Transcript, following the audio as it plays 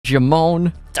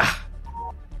Jamon.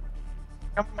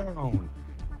 Come on.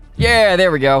 Yeah,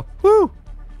 there we go. Woo!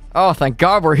 Oh, thank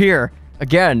God we're here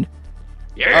again.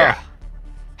 Yeah.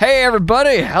 Hey,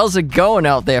 everybody, how's it going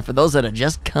out there? For those that are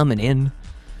just coming in,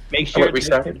 Make sure we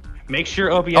started. Make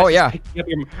sure OBS. Oh, yeah. Is picking up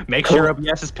your, make sure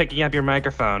OBS is picking up your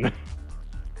microphone.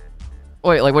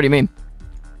 wait, like, what do you mean?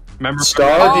 Remember?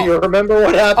 Star, do you remember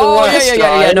what happened last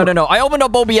yeah. time? No. I opened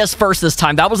up OBS first this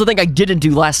time. That was the thing I didn't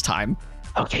do last time.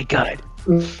 Okay, good.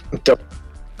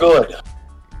 Good.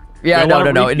 Yeah, You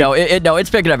don't wanna no. It's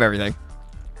picking up everything.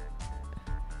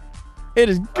 It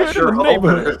is good I sure in the hope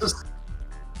neighborhood. it is.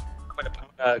 I'm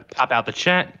gonna pop out the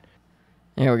chat.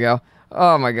 Here we go.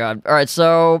 Oh my God. All right,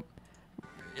 so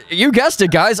you guessed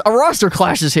it, guys. A roster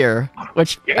clash is here,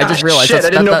 which I just realized. Shit, I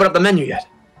didn't open up the menu yet.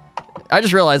 I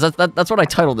just realized that's what I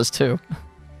titled this too.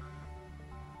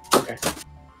 Okay.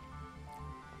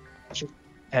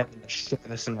 Have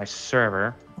this in my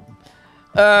server.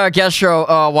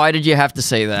 Gastro, why did you have to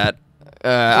say that?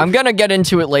 I'm gonna get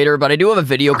into it later, but I do have a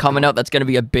video coming out that's gonna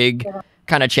be a big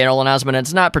kind of channel announcement.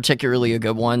 It's not particularly a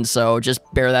good one, so just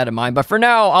bear that in mind. But for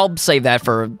now, I'll save that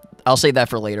for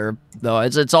later. Though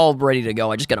it's all ready to go.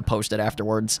 I just gotta post it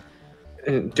afterwards.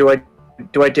 Do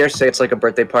I dare say it's like a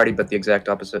birthday party, but the exact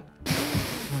opposite?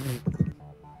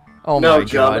 Oh No, my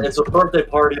John, God. it's a birthday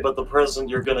party, but the present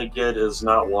you're gonna get is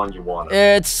not one you wanted.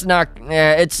 It's not.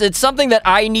 Yeah, it's something that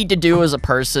I need to do as a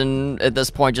person at this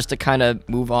point, just to kind of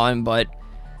move on. But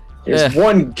Here's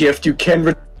one gift you can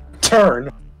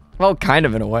return. well, kind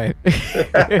of in a way.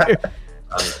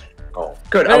 Oh.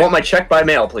 Good. I want my check by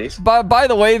mail, please. By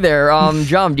the way, there,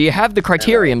 John, do you have the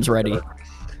criteriums ready?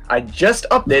 I just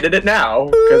updated it now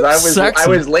because I Sexy.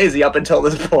 was lazy up until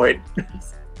this point.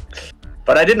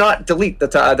 But I did not delete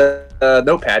the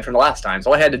notepad from the last time.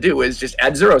 So all I had to do is just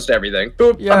add zeros to everything.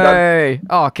 Boop. I'm done. Yay!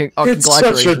 Oh, It's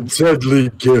such a congratulations! deadly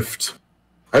gift,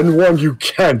 and one you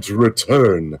can't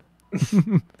return.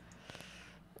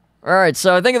 All right,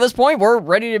 so I think at this point we're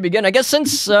ready to begin. I guess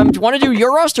since do you want to do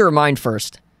your roster or mine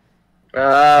first? We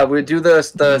do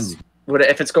the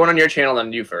if it's going on your channel,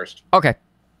 then you first. Okay.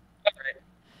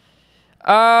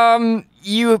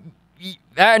 You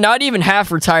not even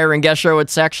half retiring, Gestro.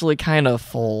 It's actually kind of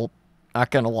full.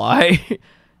 Not gonna lie.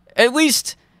 at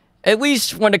least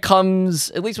when it comes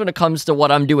to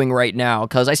what I'm doing right now,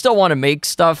 because I still want to make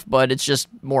stuff, but it's just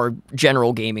more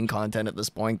general gaming content at this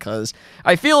point. Because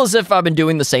I feel as if I've been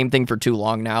doing the same thing for too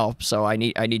long now, so I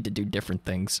need to do different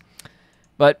things.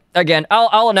 But again,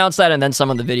 I'll announce that and then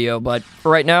some of the video. But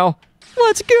for right now,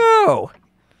 let's go.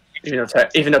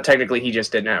 Even though technically he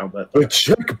just did now, but The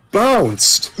check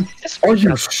bounced. Are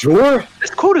you sure? This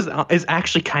quote is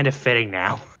actually kind of fitting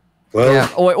now. Well, Yeah.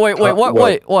 Oh, wait.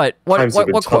 What times have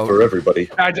been tough quote? for everybody.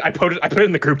 I put it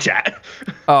in the group chat.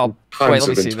 Oh, wait. Times Let me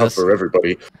have see been tough this. for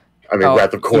everybody. I mean, Oh,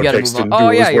 Wrath of we gotta Cortex move on. didn't do Oh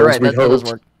yeah, as you're well right. as we That does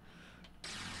hoped. work.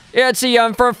 Yeah, see,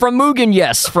 from Mugen,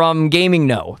 yes. From gaming,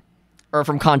 no. Or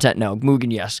from content, no.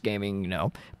 Mugen, yes. Gaming,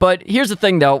 no. But here's the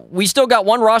thing, though. We still got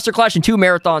one roster clash and 2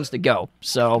 marathons to go.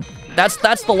 So that's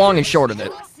the long and short of it.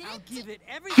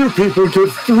 You people get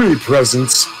 3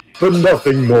 presents, but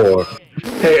nothing more.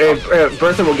 hey,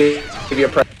 Bertha will give you a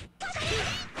present.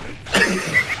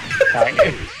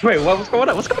 Wait, what's going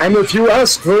on? What's going on? And if you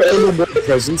ask for any more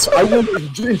presents, I will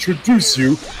introduce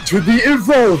you to the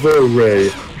Evolver Ray.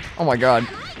 Oh my god.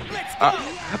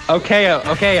 Okay.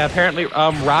 Apparently,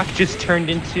 Rock just turned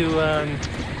into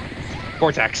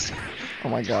Vortex. Oh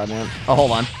my god, man. Oh,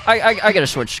 hold on. I gotta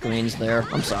switch screens there.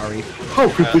 I'm sorry. How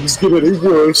could things get any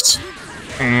worse?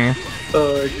 Oh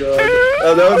my god.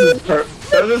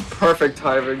 That was just perfect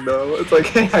timing, though. It's like,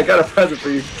 hey, I got a present for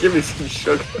you. Give me some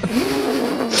sugar.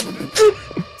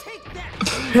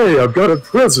 Hey, I've got a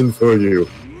present for you.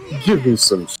 Give me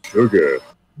some sugar.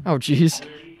 Oh jeez.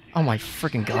 Oh my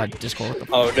freaking god, Discord.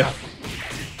 What the Oh no.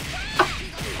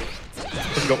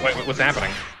 What's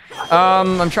happening?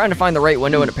 I'm trying to find the right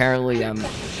window, and apparently,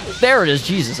 there it is.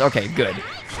 Jesus. Okay, good.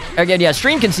 Again, yeah,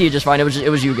 stream can see it just fine. It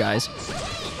was you guys.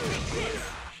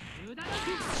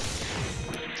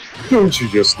 Don't you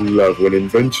just love when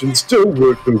inventions don't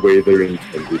work the way they're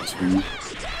intended to?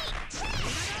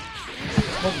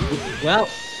 Well,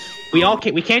 we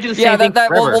can't do the same Yeah, thing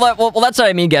forever. well, that's what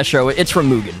I mean, Gestro. It's from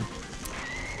Mugen.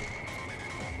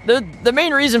 The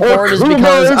main reason for it is Akuma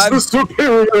because is the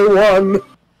superior one.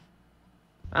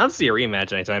 I don't see a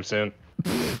rematch anytime soon.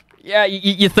 yeah,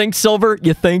 you think Silver?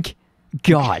 You think?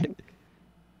 God.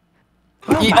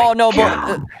 Oh no,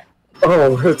 but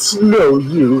Oh, it's no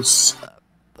use.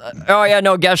 oh yeah,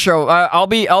 no, Gestro.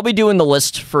 I'll be doing the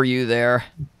list for you there.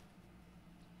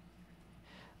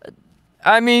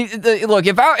 I mean, look,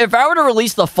 if I were to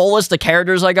release the full list of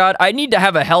characters I got, I need to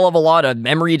have a hell of a lot of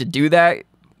memory to do that,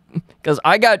 because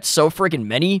I got so freaking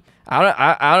many.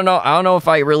 I don't know if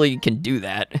I really can do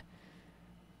that.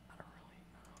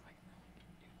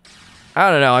 I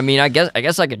don't know. I mean, I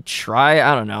guess I could try.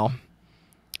 I don't know.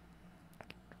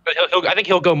 But I think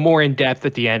he'll go more in depth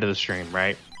at the end of the stream,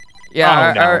 right?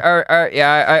 Yeah, Oh, no.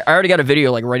 I already got a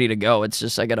video like ready to go. It's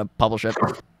just I gotta publish it.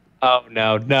 Oh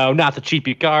no, not the cheap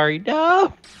Yukari,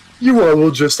 no. You all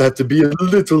will just have to be a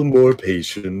little more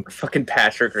patient. Fucking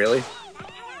Patrick, really?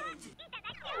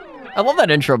 I love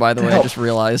that intro, by the way. I just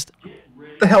realized.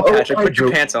 The hell, Oh, Patrick? I Put your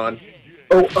don't- pants on.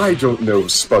 Oh, I don't know,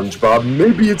 SpongeBob.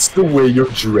 Maybe it's the way you're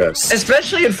dressed.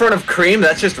 Especially in front of Cream,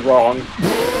 that's just wrong.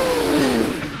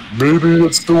 Maybe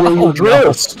it's the way Oh, you're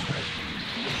dressed.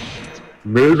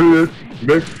 Maybe it...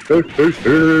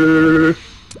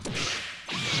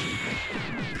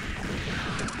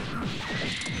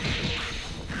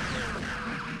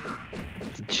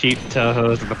 Cheap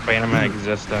Tohos of the Phantom of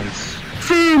Existence.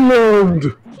 Finland!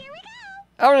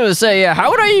 I was gonna say, yeah. How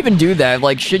would I even do that?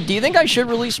 Like, do you think I should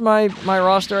release my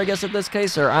roster? I guess at this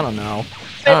case, or I don't know.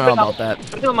 I don't know about that.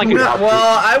 I feel like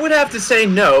Well, I would have to say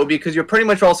no, because you're pretty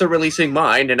much also releasing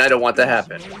mine, and I don't want that to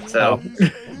happen. So,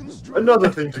 Another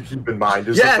thing to keep in mind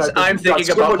is yes, the fact that I'm you've got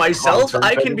thinking so about much myself. content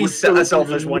I that can it be would still a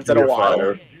selfish be once in a while.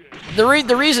 fire.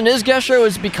 The reason is, Gestro,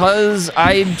 is because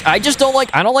I just don't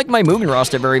like my Mugen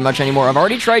roster very much anymore. I've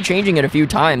already tried changing it a few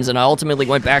times, and I ultimately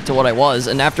went back to what I was.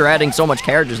 And after adding so much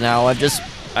characters now, I just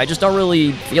don't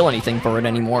really feel anything for it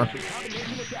anymore.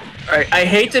 Alright, I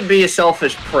hate to be a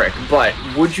selfish prick, but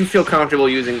would you feel comfortable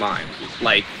using mine?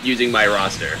 Like, using my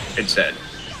roster instead?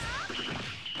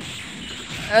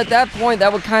 At that point,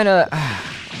 that would kind of, I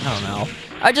don't know.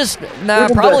 I just nah,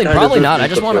 Wouldn't probably that kinda not. I defeat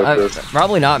just the want to purpose?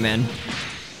 probably not, man.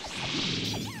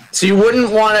 So you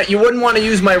wouldn't want to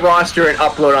use my roster and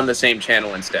upload on the same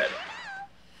channel instead.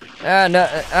 No, I don't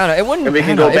know. It wouldn't. And we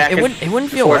can I don't go know, back. It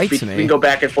wouldn't feel forth. right We to me. can go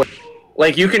back and forth.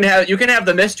 Like you can have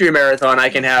the mystery marathon. I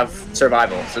can have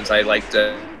survival since I like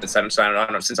to. Since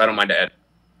I don't mind to edit.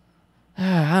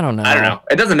 I don't know. I don't know.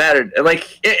 It doesn't matter.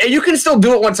 Like you can still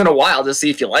do it once in a while to see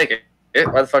if you like it.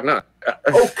 Why the fuck not?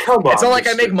 Oh, come on. It's not like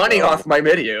I Mr. make money Tom. off my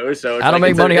videos, so it's I don't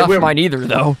like make money off we're- mine either,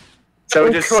 though. So Oh,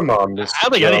 just come on, Mr. I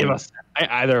don't think any of Tom. us,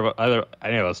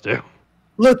 any of us do.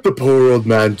 Let the poor old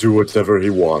man do whatever he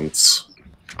wants.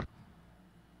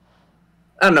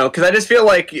 I don't know, because I just feel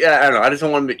like I don't know. I just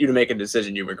don't want you to make a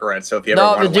decision you regret. So if you ever No,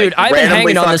 want to, dude, like, I've been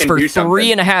randomly hanging on this fucking for do something-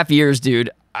 3.5 years, dude.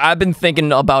 I've been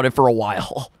thinking about it for a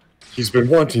while. He's been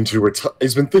wanting to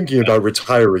he's been thinking about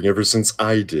retiring ever since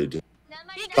I did.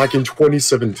 Back in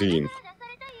 2017.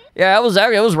 Yeah, it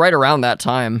was right around that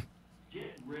time.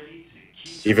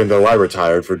 Even though I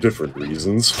retired for different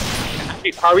reasons.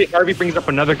 Harvey brings up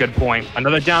another good point.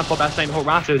 Another downfall about Saint Whole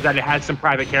roster is that it has some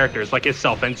private characters, like his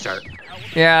self-insert.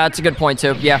 Yeah, that's a good point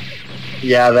too. Yeah.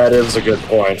 Yeah, that is a good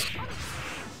point.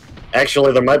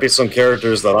 Actually, there might be some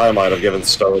characters that I might have given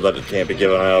Stowe that it can't be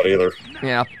given out either.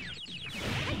 Yeah.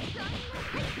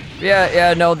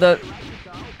 Yeah, no,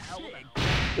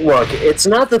 Look, it's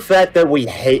not the fact that we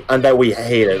hate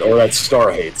it or that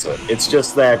Star hates it. It's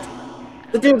just that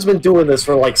the dude's been doing this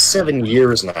for like 7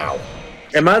 years now.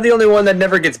 Am I the only one that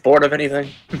never gets bored of anything?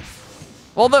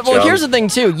 well, John. here's the thing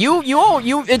too.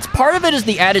 It's part of it is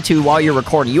the attitude while you're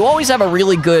recording. You always have a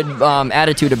really good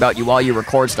attitude about you while you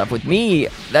record stuff. With me,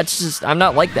 that's just I'm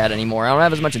not like that anymore. I don't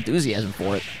have as much enthusiasm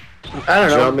for it. I don't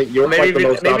know. John, you're like the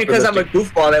most maybe because I'm a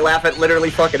optimistic- goofball and I laugh at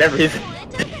literally fucking everything.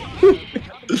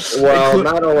 Well,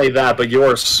 not only that, but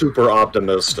you're super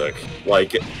optimistic.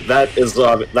 Like that is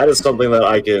something that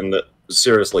I can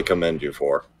seriously commend you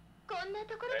for.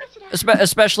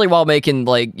 Especially while making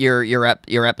like your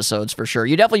episodes for sure.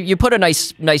 You put a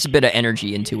nice bit of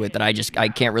energy into it that I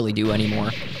can't really do anymore.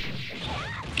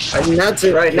 And not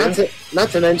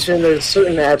to mention, there's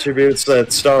certain attributes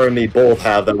that Star and me both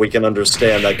have that we can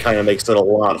understand that kind of makes it a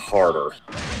lot harder.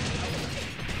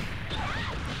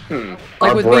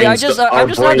 Like with me, I'm just not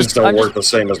don't work the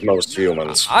same as most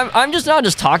humans. I'm just not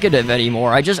just talkative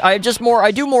anymore. I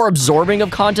do more absorbing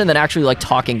of content than actually like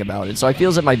talking about it. So I feel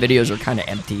as if my videos are kind of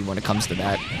empty when it comes to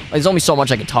that. Like, there's only so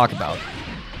much I can talk about.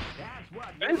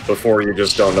 Before you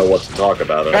just don't know what to talk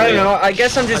about. I don't know. I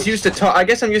guess I'm just used to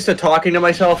talking to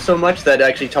myself so much that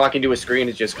actually talking to a screen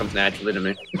it just comes naturally to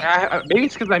me. Maybe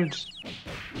it's because I'm just...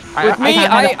 With me,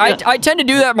 I tend to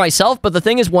do that myself, but the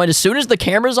thing is, as soon as the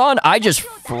camera's on, I just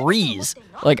freeze.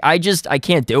 Like, I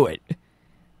can't do it.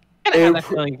 I had that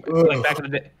feeling like back in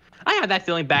the day. I had that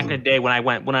feeling back in the day when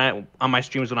I on my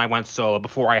streams when I went solo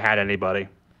before I had anybody.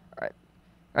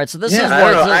 right, so this Yeah, is I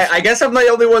what don't know. this- I guess I'm the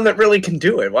only one that really can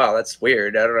do it. Wow, that's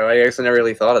weird. I don't know. I guess I never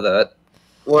really thought of that.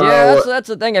 Well, yeah, that's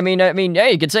the thing. I mean, yeah,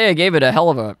 you could say I gave it a hell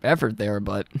of a effort there,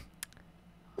 but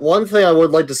one thing I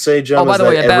would like to say, John, by is the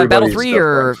way, that Battle everybody's 3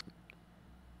 or different.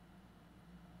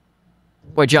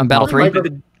 wait, John, Battle 3.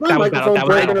 My microphone that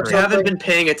was broken or Battle You haven't something? been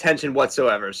paying attention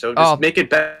whatsoever, so just Oh. make it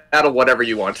battle whatever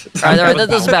you want. All right, this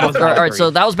is Battle. Battle All right, 3. so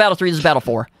that was Battle 3. This is Battle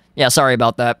 4. Yeah, sorry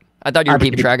about that. I thought you were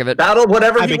keeping track of it. Battle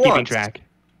whatever I've you been keeping want. track.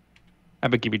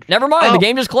 I've been keeping track. Never mind. Oh. The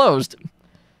game just closed.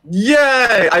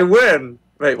 Yay! I win.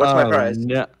 Wait, what's my prize?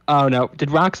 No. Oh no!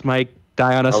 Did Rock's mic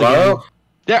die on us Hello? again?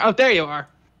 There. Oh, there you are.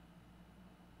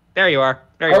 There you are.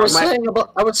 There you I are.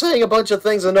 was saying a bunch of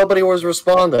things and nobody was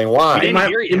responding. Why? didn't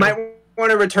hear You might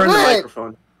want to return the What?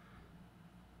 microphone.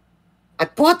 I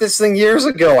bought this thing years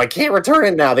ago. I can't return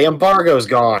it now. The embargo's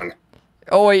gone.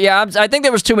 Oh yeah, I think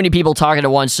there was too many people talking at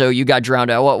once, so you got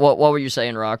drowned out. What were you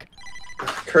saying, Rock?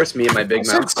 Curse me and my I big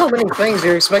said mouth. so many things.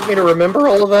 You expect me to remember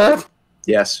all of that?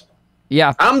 Yes.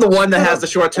 Yeah. I'm the one that has the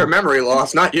short-term memory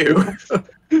loss, not you.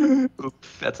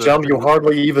 That's a- John, you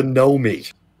hardly even know me.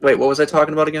 Wait, what was I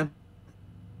talking about again?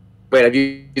 Wait, I've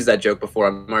used that joke before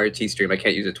on Mario T stream. I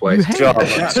can't use it twice. John,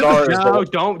 Star is No,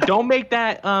 the, don't make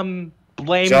that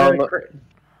blame. John,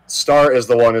 Star is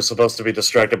the one who's supposed to be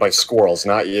distracted by squirrels,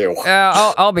 not you.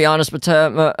 I'll be honest, but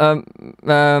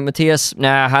Matthias,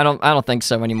 nah, I don't think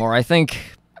so anymore. I think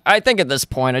at this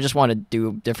point, I just want to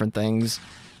do different things.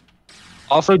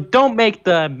 Also, don't make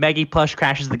the Meggy plush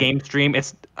crashes the game stream.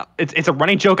 It's a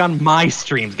running joke on my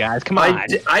streams, guys. Come on.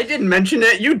 I didn't mention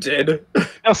it. You did.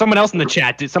 No, someone else in the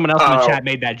chat did. Someone else in the Oh. chat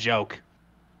made that joke.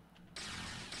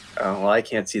 Oh well, I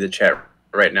can't see the chat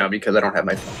right now because I don't have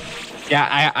my phone.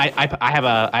 Yeah,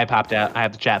 I popped out. I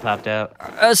have the chat popped out.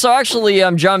 So actually,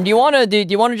 John, do you want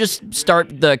to just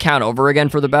start the count over again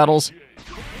for the battles?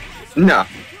 No,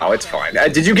 it's fine.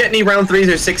 Did you get any round 3s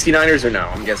or 69ers or no?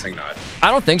 I'm guessing not.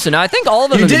 I don't think so. No, I think all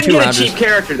of them You have been did get a two-rounders. cheap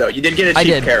character though. You did get a cheap I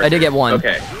did. character. I did get one.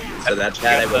 Okay, so that's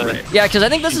that. I will rate. Yeah, because I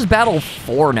think this is Battle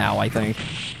 4 now, I think.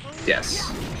 Yes.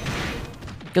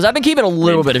 Because I've been keeping a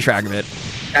little bit of track of it.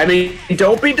 I mean,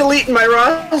 don't be deleting my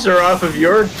roster off of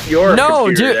your No,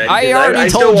 computer dude, then, I 'cause already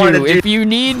still told wanna you. do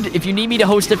If you need me to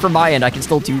host it from my end, I can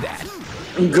still do that.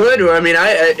 good. I mean,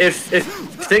 if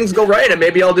things go right,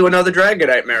 maybe I'll do another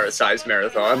Dragonite size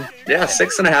marathon. Yeah,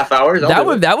 6.5 hours.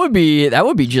 That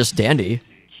would be just dandy.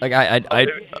 Like I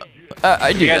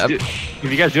do that. If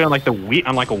you guys do it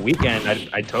on like a weekend,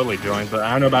 I'd totally join. But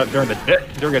I don't know about during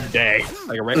a day,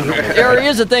 like a regular. Here,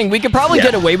 here's the thing. We could probably Yeah.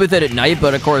 get away with it at night,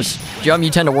 but of course, Jum, you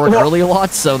tend to work early a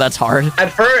lot, so that's hard.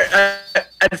 At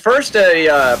first,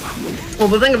 well,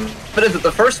 the thing of it is that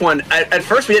the first one, at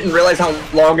first we didn't realize how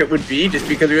long it would be, just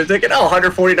because we were thinking, oh,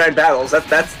 149 battles,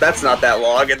 that's not that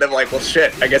long, and then like, well,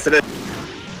 shit, I guess it is.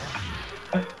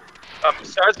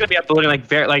 Star's gonna be uploading like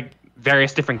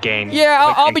various different games. Yeah,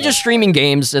 Like, I'll be just streaming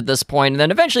games at this point, and then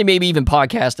eventually maybe even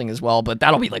podcasting as well, but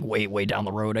that'll be like way down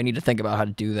the road. I need to think about how to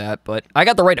do that, but I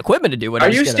got the right equipment to do it. Are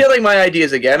you stealing my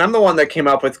ideas again? I'm the one that came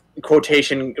up with in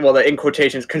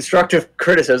quotations, constructive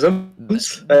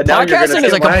criticisms. Now you're gonna Podcasting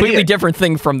is steal a my completely idea. different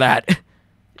thing from that.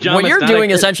 John, What it's you're not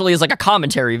doing a- essentially is like a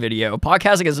commentary video.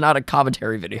 Podcasting is not a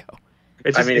commentary video.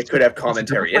 It's I mean, it's it could have it's a group of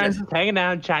commentary in friends it. hanging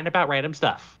out, chatting about random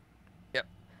stuff.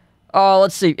 Oh,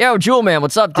 let's see. Yo, Jewel Man,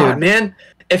 what's up, dude? Oh man,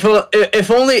 if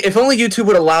only YouTube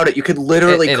would allowed it, you could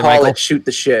literally Hey, call Michael. it "shoot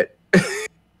the shit."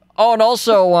 Oh, and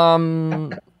also,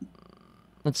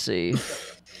 let's see.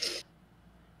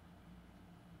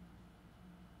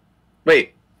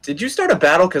 Wait, did you start a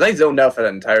battle? Because I zoned out for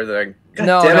that entire thing. God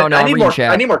No, damn no, it. no, I I'm need reading more.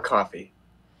 chat. I need more coffee.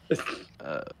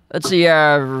 Let's see.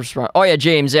 Oh yeah,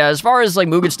 James. Yeah, as far as like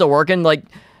Mugen's still working, like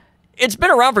it's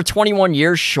been around for 21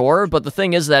 years, sure, but the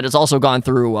thing is that it's also gone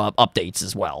through updates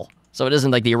as well. So it isn't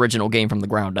like the original game from the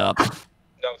ground up. No,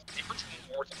 the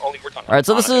original worked on. All right,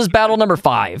 so this is battle number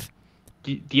 5.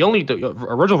 The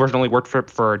original version only worked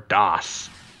for DOS.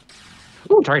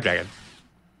 Ooh, sorry, Dragon.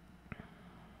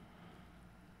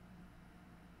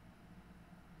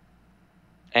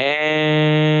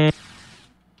 And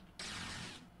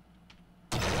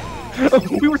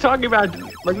we were talking about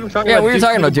Yeah, we were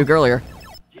talking about Duke earlier.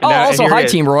 Oh, and also, here hi, it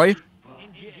is. Team Roy.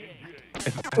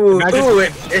 Ooh,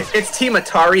 Imagine- it's Team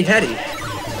Atari Hetty.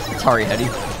 Atari Hetty.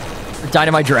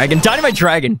 Dynamite Dragon. Dynamite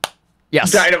Dragon.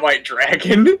 Yes. Dynamite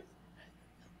Dragon.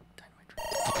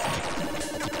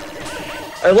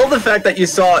 I love the fact that you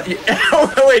saw.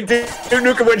 Oh wait, Duke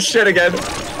Nukem went shit again.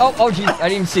 Oh, jeez, I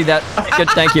didn't even see that. Good,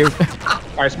 thank you.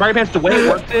 All right, Smarty Pants. The way it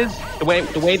works is the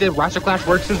way the roster clash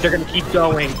works is they're gonna keep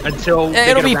going until they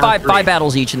It'll get be to round 3. five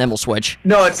battles each, and then we'll switch.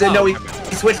 No, no. We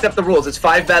switched up the rules. It's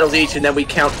 5 battles each, and then we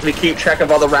keep track of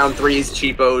all the round 3s,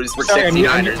 cheapos, for Sorry,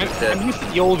 69ers. I'm used to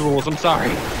the old rules. I'm sorry.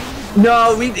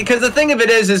 No, because the thing of it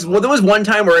is well, there was one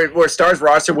time where Star's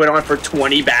roster went on for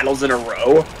 20 battles in a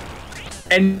row.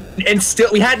 And still,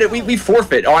 we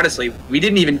forfeit, honestly. We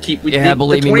didn't even keep... Yeah,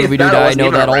 believe me, movie dude, I know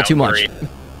that all too much.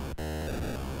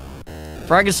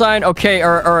 Frankenstein, okay,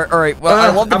 all right. Well, I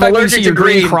love the fact that you see your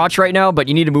green crotch right now, but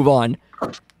you need to move on.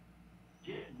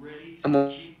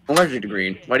 I'm allergic to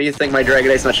green. Why do you think my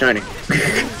Dragonate's not shining?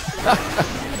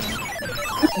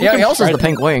 Yeah, he also has the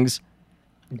pink wings.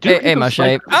 Hey, my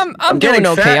shape. I'm doing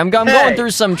okay. Fat. I'm going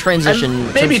through some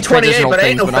transition. Maybe some 28, but I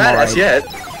ain't no fat ass yet.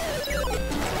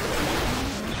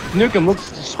 Nukem looks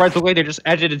sprites the way they just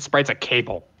edited sprites a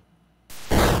cable.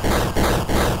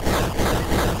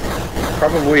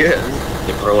 Probably is.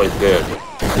 It probably did.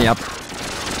 Yep.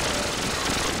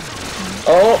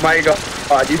 Oh my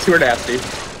god, you two are nasty.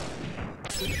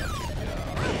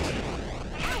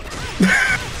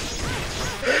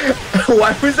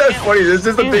 Why was that funny? This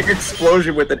is a big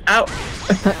explosion with an ow.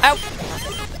 Ow.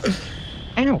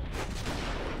 Ow.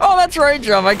 Oh, that's right,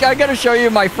 Jum. I gotta show you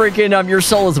my freaking your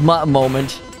soul is mutt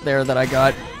moment there that I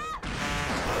got.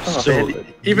 Oh, man.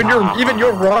 Even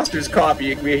your roster's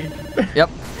copying me. Yep.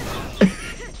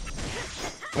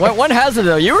 One has it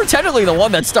though. You were technically the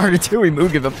one that started Tui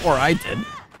Mugen before I did.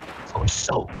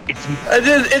 So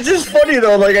it's just funny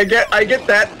though. Like I get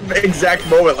that exact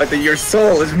moment, like your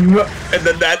soul is, and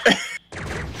then that.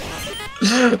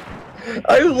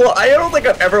 I don't think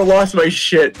I've ever lost my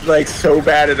shit like so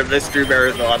bad in a mystery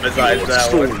marathon besides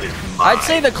that one. I'd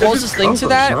say the closest thing to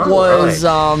that was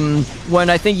when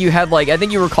I think you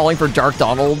were calling for Dark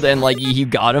Donald and like you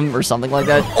got him or something like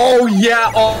that. Oh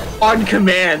yeah, on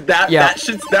command.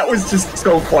 That was just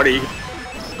so funny.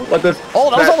 What the? Oh,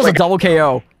 that was almost a double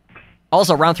KO.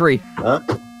 Also, round 3. Huh?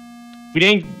 We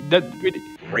didn't.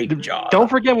 Great job. Don't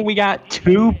forget when we got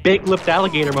 2 big lipped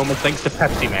alligator moments thanks to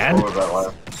Pepsi Man.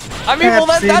 I mean, well,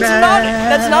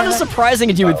 that's not as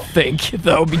surprising as you would think,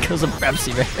 though, because of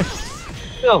Pepsi Man.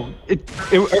 No,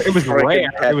 it was rare.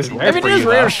 It was rare. I mean, it is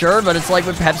rare, sure, but it's like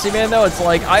with Pepsi Man, though, it's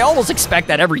like I almost expect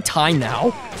that every time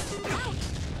now.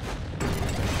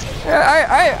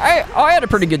 Yeah, I had a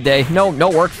pretty good day. No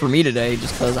work for me today,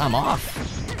 just because I'm off.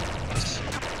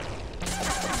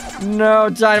 No,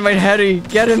 Dynamite Heady,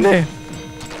 get in there.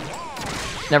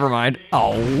 Never mind.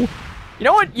 Oh. You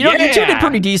know what? You two did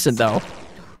pretty decent, though.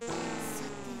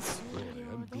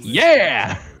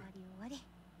 Yeah!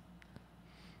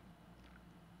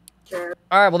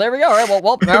 Alright, well, there we go. Alright,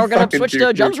 well, now we're gonna switch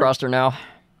to Jum's roster now.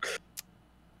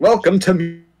 Welcome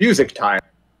to music time.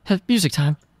 Music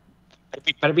time.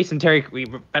 We better get some Terry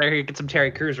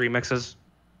Crews remixes.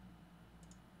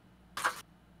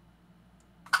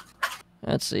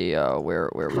 Let's see,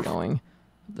 where are we going?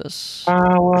 This.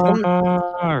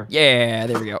 Power. Yeah,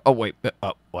 there we go. Oh, wait.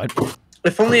 What?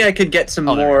 If only I could get some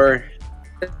more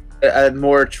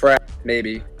track,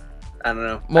 maybe. I don't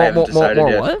know. I haven't decided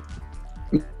yet. What?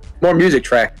 More music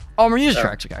track. Oh, more music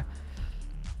tracks, okay.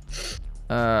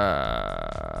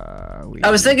 I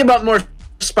was thinking about more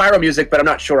Spyro music, but I'm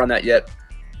not sure on that yet.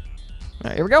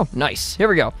 Alright, here we go. Nice. Here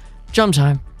we go. Jump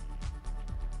time.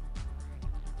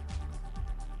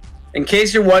 In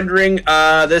case you're wondering,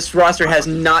 this roster has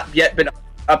not yet been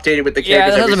updated with the Yeah,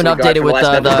 it hasn't been updated with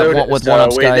with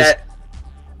one-ups, guys.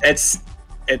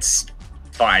 It's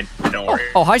fine. Don't worry.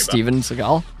 Oh, hi, Steven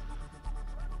Seagal.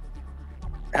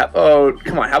 Oh,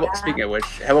 come on. How about, speaking of which,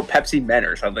 how about Pepsi Men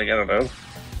or something? I don't know.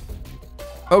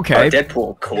 Okay. Oh,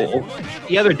 Deadpool, cool.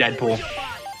 The other Deadpool.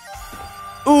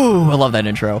 Ooh, I love that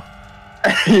intro.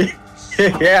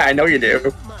 Yeah, I know you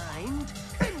do.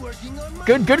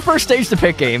 Good first stage to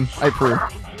pick game. I approve.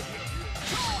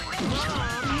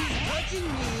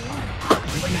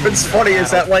 What's funny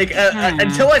is that, like,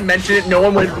 until I mentioned it, no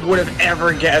one would have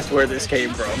ever guessed where this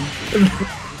came from.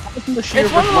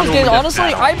 It's one of those games,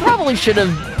 honestly, I probably should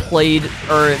have played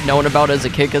or known about as a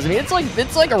kid, because, I mean,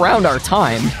 it's like around our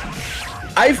time.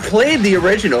 I've played the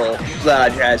original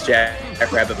Jazz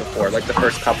Jackrabbit before, like the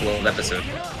first couple of episodes,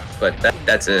 but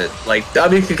that's it. Like, I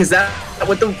mean, because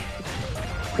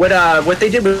what they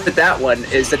did with that one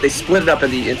is that they split it up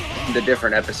into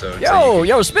different episodes.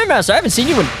 Yo, Spin Master, I haven't seen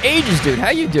you in ages, dude. How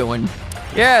you doing?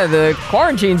 Yeah, the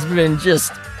quarantine's been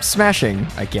just smashing,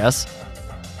 I guess.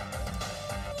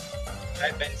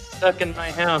 I've been stuck in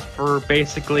my house for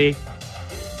basically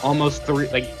almost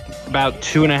about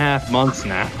 2.5 months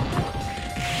now.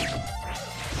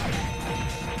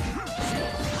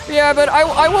 Yeah, but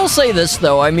I will say this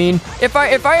though. I mean, if I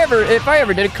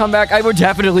ever did come back, I would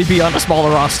definitely be on a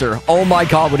smaller roster. Oh my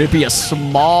god, would it be a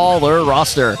smaller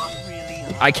roster?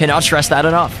 I cannot stress that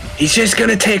enough. He's just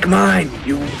gonna take mine.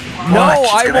 You No,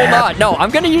 I will not. No, I'm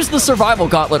gonna use the survival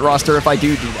gauntlet roster if I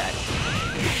do that.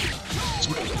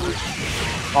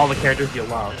 All the characters you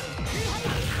love.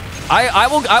 I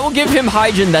will give him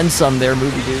Hyjin then some there,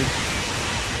 movie dude.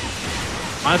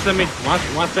 Want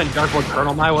to send Dark Lord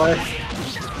Colonel my way?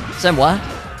 Send what?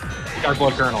 Dark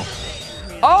Lord Colonel.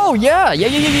 Oh yeah.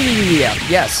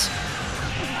 Yes.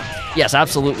 Yes,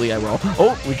 absolutely I will.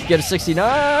 Oh, we could get a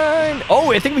 69.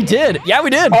 Oh, I think we did. Yeah, we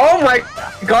did. Oh my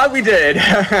god, we did.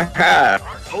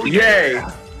 Yay.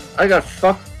 I got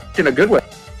fucked in a good way.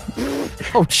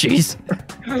 Oh, jeez.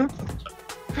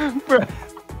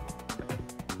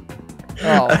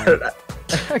 Oh.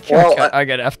 I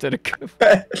got effed at a good.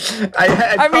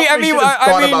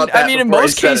 I mean, in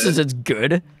most cases, it's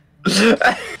good.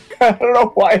 I don't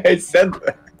know why I said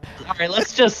that. All right,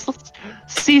 let's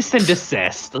cease and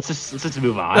desist. Let's just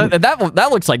move on. That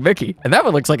looks like Mickey, and that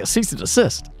one looks like a cease and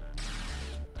desist.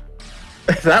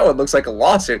 That one looks like a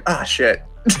lawsuit. Ah, shit.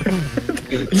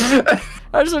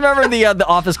 I just remember the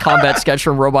Office Combat sketch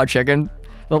from Robot Chicken.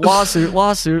 The lawsuit,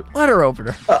 letter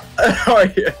opener. Oh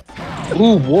yeah.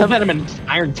 Ooh, Wolf Venom and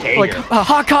Iron Tager. Like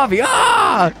hot coffee.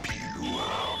 Ah.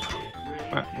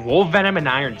 Wolf Venom and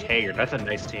Iron Tager. That's a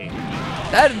nice team.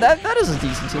 That is a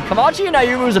decent team. Kamachi and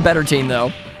Ayumu is a better team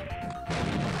though.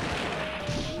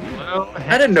 Well,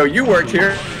 I didn't know you worked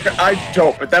here. I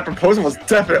don't, but that proposal was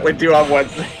definitely due on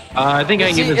Wednesday. I think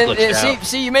I can get this glitched out.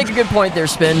 See, you make a good point there,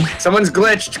 Spin. Someone's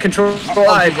glitched. Control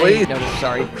I, please. No,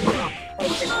 sorry.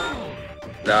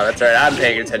 No, that's alright. I'm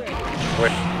paying attention.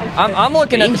 I'm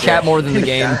looking at the chat more than the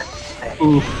game.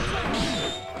 Ooh.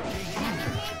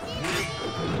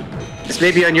 This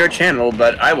may be on your channel,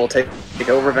 but I will take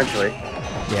over eventually.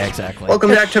 Yeah, exactly.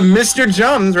 Welcome back to Mr.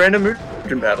 Jum's Random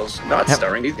Merchant Battles. Not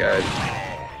starring these guys.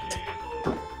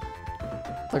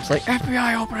 Looks like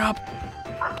FBI, open up.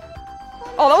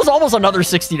 Oh, that was almost another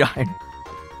 69.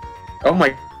 Oh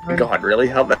my god, really?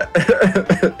 How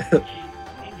bad?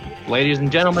 Ladies and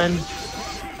gentlemen,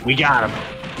 we got him.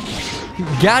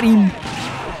 Got him.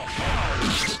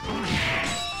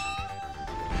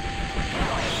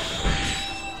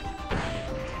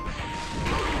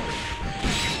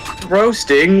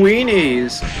 Roasting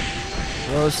weenies.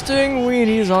 Roasting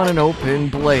weenies on an open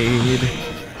blade.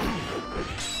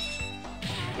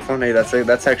 Funny,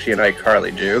 that's actually an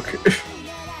iCarly joke.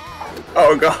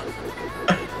 Oh god.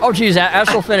 Oh geez,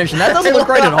 Astral Finish, and that doesn't look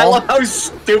right at I all. love how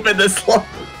stupid this looks.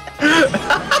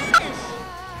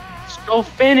 Go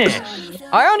finish.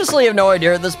 I honestly have no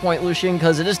idea at this point, Lucian,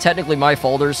 because it is technically my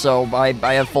folder, so I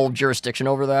have full jurisdiction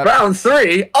over that. Round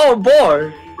 3? Oh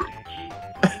boy.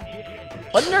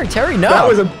 Legendary Terry, no.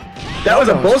 That was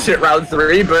a bullshit round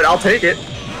 3, but I'll take it.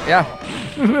 Yeah.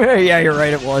 Yeah, you're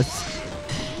right, it was.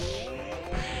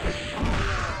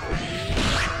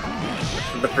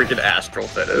 The freaking Astral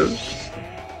Finish.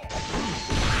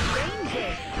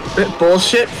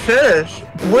 Bullshit finish.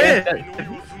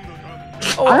 Win.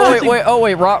 Oh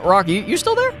wait, Rock, you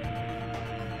still there?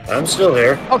 I'm still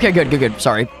here. Okay, good.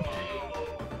 Sorry.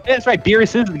 Yeah, that's right.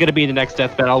 Beerus is going to be in the next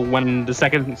Death Battle when the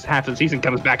second half of the season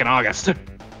comes back in August.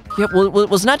 Yeah,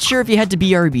 was not sure if you had to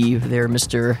BRB there,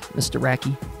 Mr.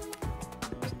 Racky.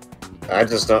 I'm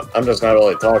just not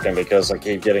really talking because I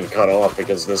keep getting cut off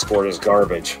because this board is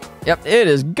garbage. Yep, it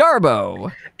is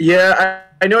Garbo. Yeah,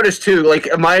 I noticed too. Like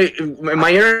my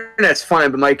internet's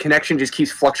fine, but my connection just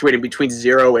keeps fluctuating between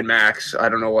 0 and max. I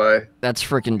don't know why. That's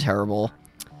freaking terrible.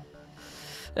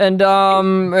 And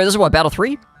this is what, Battle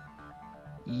 3?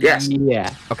 Yes.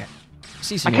 Yeah. Okay.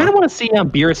 I kind of want to see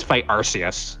Beerus fight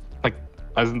Arceus, like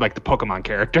the Pokemon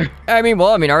character. I mean,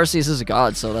 Arceus is a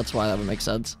god, so that's why that would make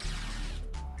sense.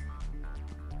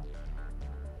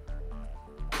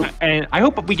 And I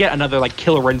hope we get another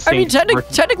Killer Instinct. I mean,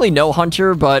 technically no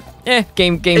Hunter, but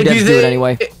game devs do it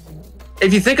anyway.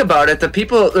 If you think about it, the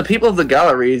people of the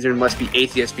gallery must be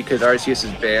atheists because Arceus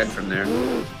is banned from there.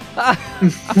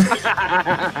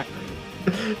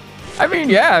 I mean,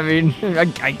 yeah,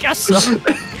 I guess so.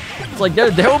 It's like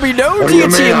there will be no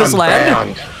deity in this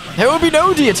land. There will be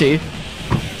no deity.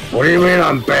 What do you mean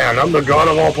I'm banned? I'm the god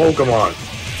of all Pokemon.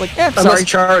 It's like, Unless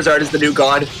Charizard is the new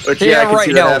god, which I can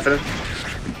see that happening.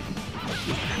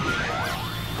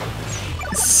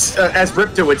 As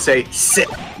Ripto would say, say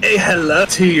hello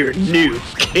to your new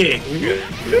king.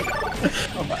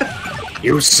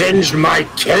 You singed my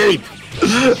cape,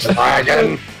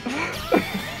 dragon.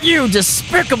 You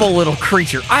despicable little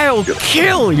creature! I'll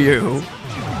kill you!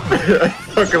 I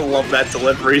fucking love that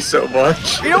delivery so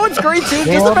much. You know what's great too?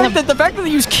 Just the fact that they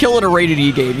use kill in a rated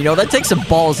E game. You know that takes some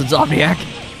balls, Insomniac.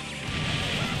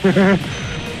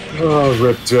 Oh,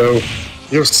 Ripto,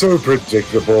 you're so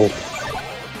predictable.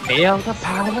 Feel the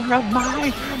power of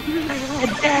my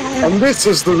And this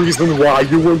is the reason why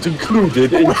you weren't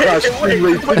included in Crash Team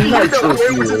Racing Nitro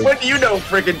Fuel. When do you know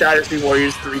friggin' Dynasty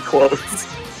Warriors 3 quotes?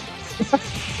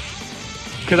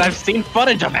 Because I've seen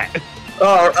footage of it.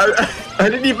 Oh, I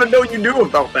didn't even know you knew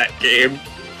about that game.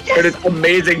 Yes. And it's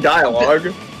amazing dialogue.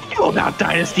 You know about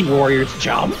Dynasty Warriors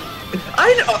Jump?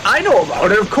 I know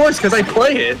about it, of course, because I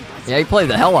play it. Yeah, he played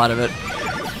the hell out of it.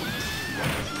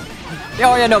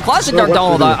 Oh yeah, no, Classic Dark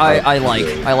Donald I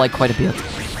like quite a bit.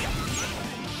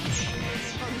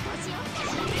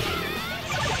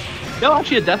 No,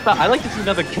 actually a death battle. I like to see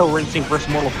another Kill Rinsing versus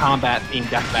Mortal Kombat themed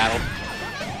death battle.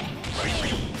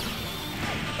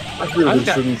 I really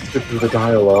shouldn't skip through the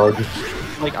dialogue.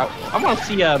 Like, I want to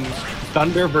see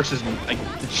Thunder versus, like,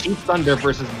 the Chief Thunder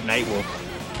versus Nightwolf.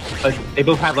 Like, they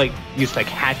both have, like, used, like,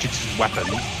 hatchets as weapons.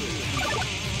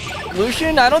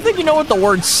 Lucian, I don't think you know what the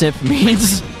word simp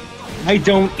means. I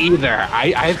don't either.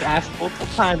 I've asked multiple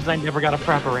times and I never got a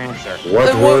proper answer.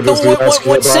 What word is he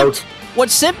asking about?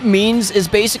 What simp means is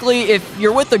basically if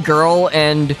you're with a girl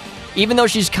and even though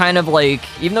she's kind of like,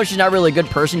 even though she's not really a good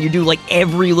person, you do like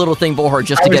every little thing for her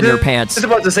just to get in her pants. I was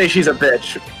about to say she's a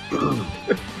bitch.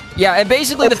 Yeah, and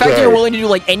basically the fact that you're willing to do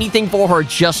like anything for her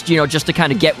just, you know, just to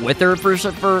kind of get with her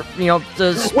for you know,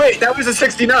 Wait, that was a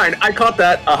 69. I caught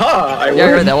that. Aha! Yeah, I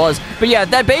heard that was. But yeah,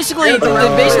 that basically,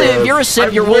 basically, if you're a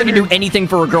simp, you're willing to do anything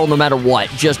for a girl no matter what,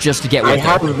 just to get with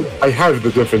her. I have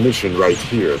the definition right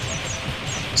here.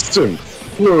 Simp,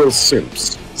 plural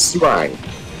simps, slang.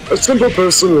 A simple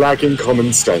person lacking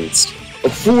common sense. A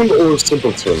fool or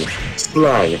simpleton,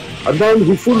 slang. A man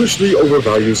who foolishly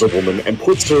overvalues a woman and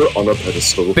puts her on a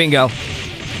pedestal. Bingo.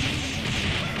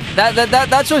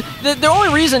 That's what the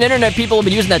only reason internet people have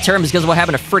been using that term is because of what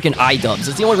happened to freaking iDubbbz.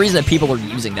 It's the only reason that people are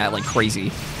using that like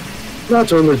crazy.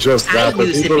 Not only just that,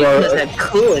 but people are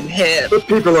cool and hip. But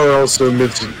people are also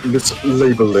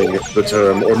mislabeling the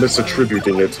term or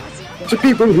misattributing it to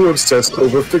people who obsess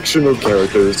over fictional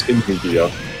characters in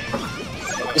media.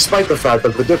 Despite the fact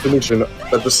that the definition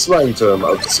that the slang term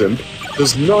of simp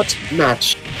does not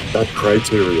match that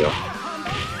criteria.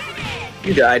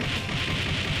 You died.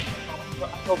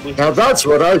 Now that's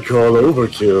what I call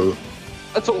overkill.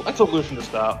 That's a solution to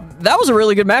stop. That was a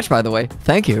really good match, by the way.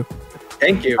 Thank you.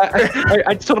 Thank you.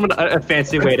 I just told him a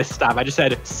fancy way to stop. I just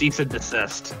said cease and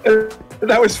desist.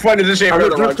 That was fun. It's a shame. I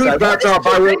would keep that up.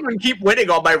 I would keep winning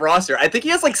on my roster. I think he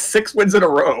has like 6 wins in a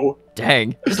row.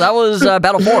 Dang. So that was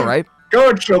Battle 4, right?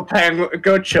 Go chill, penguin.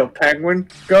 Go chill, penguin.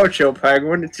 Go chill,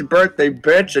 penguin. It's your birthday,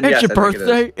 bitch. And it's yes, your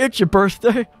birthday. It's your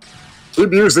birthday.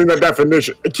 Keep using the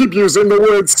definition. Keep using the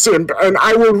word simp, and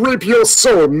I will rip your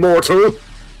soul, mortal.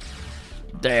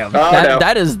 Damn. Oh,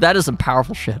 that is some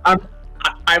powerful shit.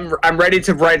 I'm ready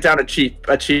to write down a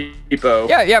cheapo.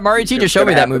 Yeah. Mario T just showed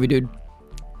me that movie, dude.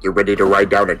 You're ready to write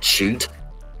down a cheat?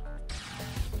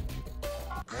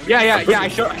 Yeah. I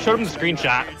showed him the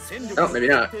screenshot. Oh, maybe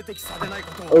not.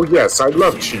 Oh yes, I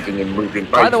love cheating and moving.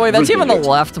 By the way, that's him on the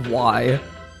left. Why?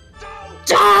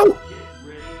 No!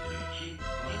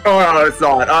 Oh no, it's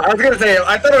not. I was gonna say,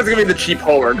 I thought it was gonna be the cheap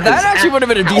Homer. That actually would have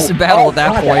been a decent battle at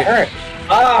that point. That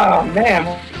oh man,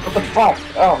 what the fuck?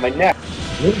 Oh my neck.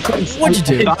 What'd you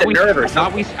do? I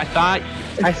thought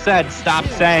I said stop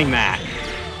saying that.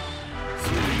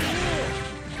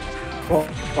 Well,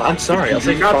 I'm sorry. I'll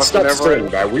say not stop saying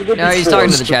that. We would no, he's talking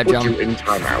to the chat, John. You in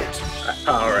timeout.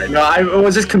 All right. No, it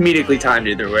was just comedically timed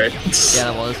either way.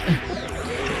 Yeah, that was.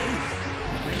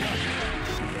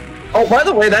 Oh, by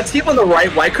the way, that team on the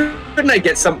right. Why couldn't I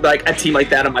get some like a team like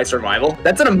that on my survival?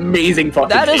 That's an amazing fucking.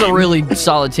 That is team. a really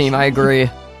solid team. I agree.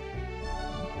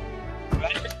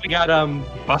 We got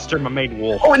Buster, my main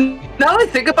wolf. Oh, and now that I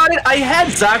think about it, I had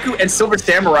Zaku and Silver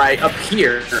Samurai up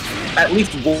here at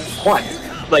least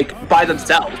once, like by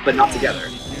themselves, but not together.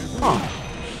 Huh.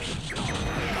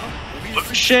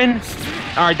 Lucian?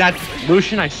 Alright, that's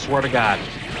Lucian, I swear to God.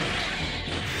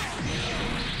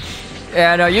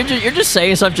 Yeah, no, you're just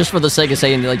saying stuff just for the sake of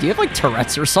saying, like, do you have like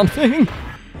Tourette's or something?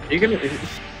 You can.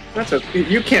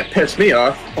 You can't piss me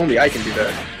off. Only I can do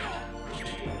that.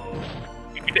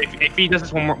 If he does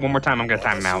this one more time, I'm gonna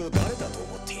time him out.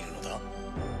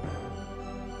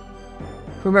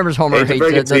 Who remembers Homer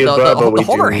hates the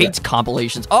Homer hates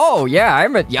compilations? Oh yeah, I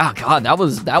remember. Yeah, God, that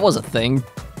was a thing.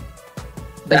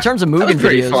 In terms of Mugen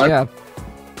videos, fun. yeah.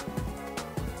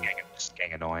 This is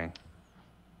getting annoying.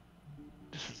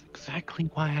 This is exactly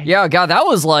why I. Yeah, God, that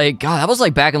was like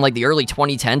back in like the early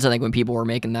 2010s, I think, when people were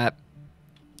making that.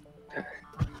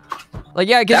 Like,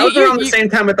 yeah, That because was around the same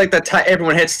time with like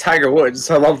everyone hits Tiger Woods.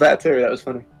 So I love that too. That was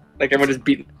funny. Like everyone just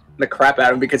beating the crap out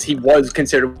of him because he was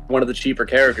considered one of the cheaper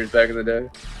characters back in the day.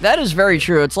 that is very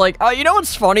true. It's like, you know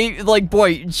what's funny? Like,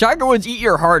 boy, Tiger Woods, eat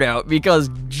your heart out because,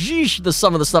 geesh,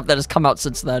 some of the stuff that has come out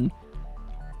since then.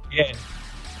 Yeah.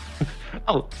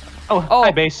 Oh,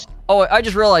 hi, base. Oh, I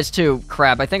just realized too.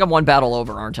 Crap, I think I'm one battle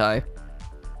over, aren't I?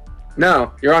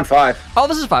 No, you're on 5. Oh,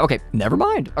 this is 5. Okay, never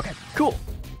mind. Okay, cool.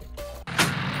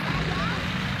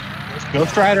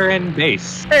 Ghost Rider and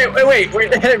base. Hey, wait. We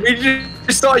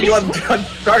just saw you on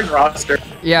Dark roster.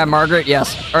 Yeah, Margaret,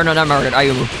 yes. Or no, not Margaret,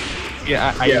 Ayulu.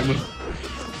 Yeah,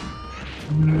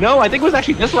 No, I think it was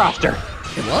actually this roster.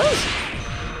 It was?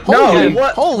 Holy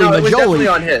Holy it was majoli. definitely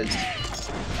on his.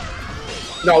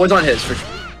 No, it was on his for sure.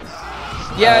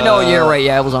 Yeah, no, you're right.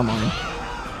 Yeah, it was on mine.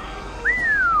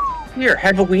 Here,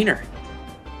 have a wiener.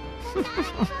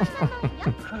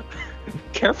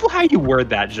 Careful how you word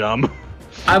that, Jum.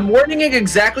 I'm wording it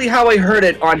exactly how I heard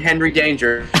it on Henry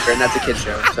Danger, and that's a kid's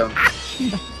show, so.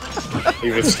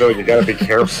 Even still, you gotta be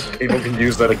careful. People can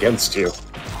use that against you.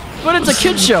 But it's a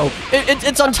kid show.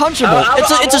 It's untouchable.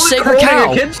 It's a I'm sacred only cow.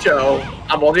 quoting a kid's show.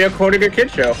 I'm only quoting a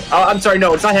kid's show. I'm sorry,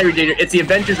 no, it's not Henry Danger. It's the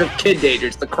Adventures of Kid Danger.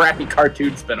 It's the crappy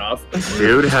cartoon spinoff.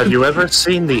 Dude, have you ever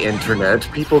seen the internet?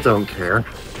 People don't care.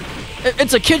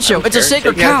 It's a kid show. It's a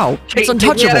sacred Take me cow. out- It's take me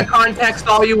untouchable. out of context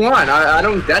all you want. I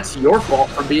don't. That's your fault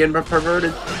for being a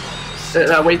perverted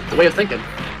way of thinking.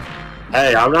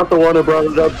 Hey, I'm not the one who brought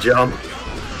it up, Jump.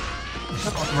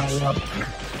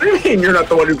 What do you mean you're not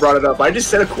the one who brought it up? I just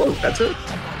said a quote. That's it.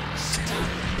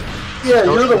 Yeah,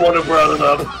 you're the one who brought it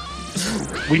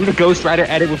up. We need a Ghost Rider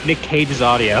edit with Nick Cage's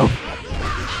audio.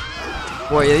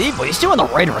 Boy, he's doing the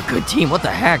right of a good team. What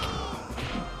the heck?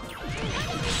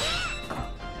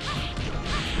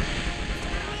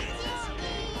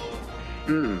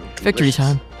 Victory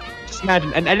time. Just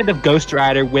imagine an edit of Ghost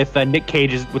Rider with the Nick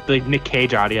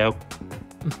Cage audio.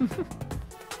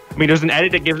 I mean, there's an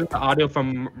edit that gives us the audio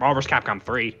from Marvel vs. Capcom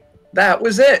 3. That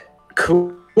was it.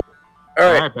 Cool.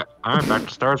 All right. Alright, back to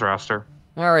Stars roster.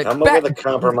 All right. I'm back. over the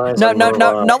compromise. Now, on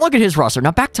now, look at his roster.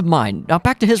 Now back to mine. Now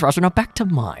back to his roster. Now back to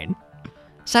mine.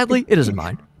 Sadly, it isn't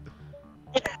mine.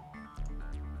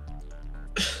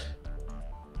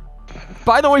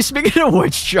 By the way, speaking of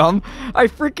which, Chum, I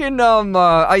freaking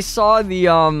I saw the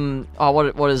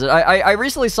what is it? I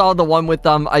recently saw the one with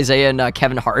Isaiah and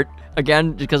Kevin Hart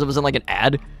again because it was in like an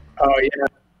ad. Oh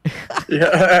yeah.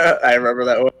 Yeah, I remember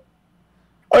that one.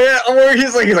 Oh yeah, where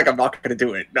he's like, I'm not gonna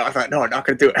do it. No, I'm not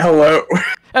gonna do it. Hello.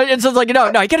 And so it's like, no,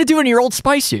 you gotta do it in your Old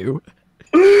Spice, you.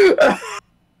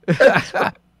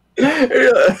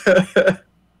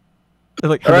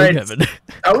 Like, hello, Alright. Kevin.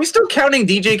 Are we still counting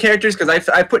DJ characters? Because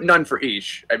I put none for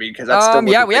each. I mean, because that's still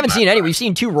Yeah, we haven't seen any. We've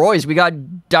seen 2 Roys. We got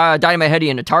Dynamite Heady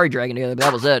and Atari Dragon together, but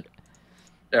that was it.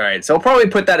 All right, so we'll probably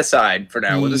put that aside for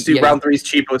now. We'll just do Yeah. round 3's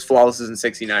Cheapos, Flawlesses, and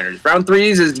 69ers. Round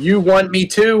 3's is you 1, me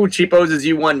 2. Cheapos is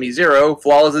you 1, me 0.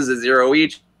 Flawlesses is 0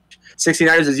 each.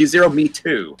 69ers is you 0, me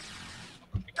 2.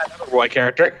 Another Roy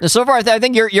character. So far, I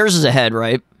think yours is ahead,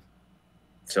 right?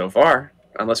 So far,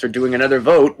 unless we're doing another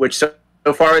vote, which so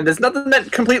far there's nothing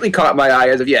that completely caught my eye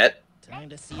as of yet. Time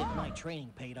to see if my training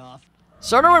paid off.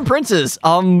 Sarno and Princess,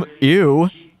 ew.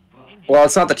 Well,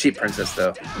 it's not the cheap princess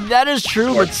though. That is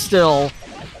true, but still.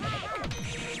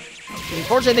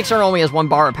 Unfortunately, I think Sarno only has 1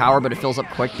 bar of power, but it fills up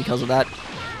quick because of that.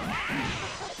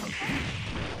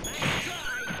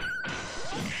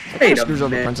 Wait a Screws over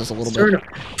minute. Princess a little Cerno.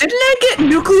 bit. Didn't I get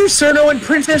Nuclear Cerno and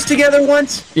Princess together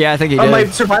once? Yeah, I think he On my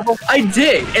did. survival? I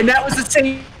did, and that was the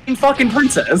same fucking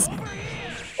princess.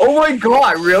 Oh my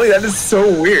god, really? That is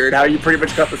so weird how you pretty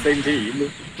much got the same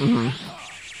team.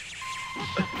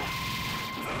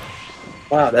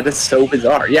 Wow, that is so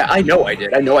bizarre. Yeah, I know I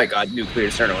did. I know I got Nuclear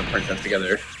Cerno and Princess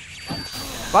together.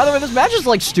 By the way, this match is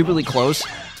like stupidly close.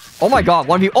 Oh my god,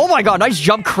 1v. Oh my god, nice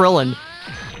jump, Krillin.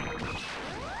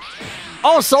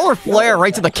 Oh, Solar Flare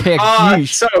right to the kick. Ah,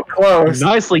 Yeesh. so close.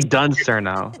 Nicely done,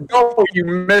 Cerno. Oh, you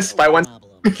missed by one.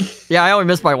 Yeah, I only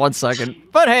missed by 1 second.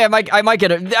 But hey, I might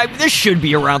get it. This should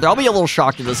be a round 3. I'll be a little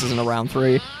shocked if this isn't a round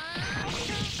 3. I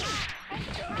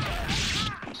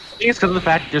think it's because of the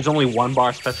fact there's only 1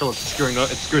 bar special. It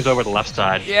screws over the left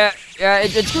side. Yeah,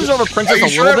 it screws over Princess Are a you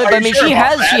sure- little bit, are but I you mean, sure she about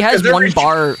has that? 'Cause they're 1 pretty-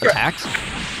 bar attacks.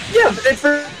 Yeah, but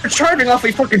for charging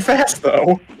awfully fucking fast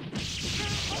though.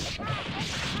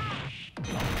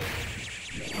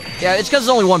 Yeah, it's because it's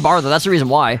only 1 bar, though. That's the reason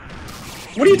why.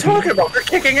 What are you talking about? They're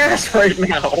kicking ass right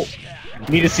now.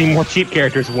 Need to see more cheap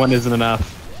characters. 1 isn't enough.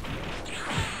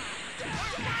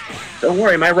 Don't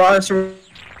worry, my roster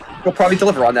will probably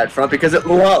deliver on that front because it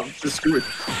loves to screw it.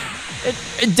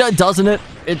 Doesn't it?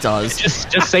 It does.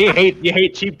 Just say you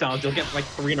hate cheap dogs. You'll get like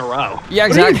 3 in a row. Yeah,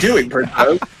 What are you exactly. doing,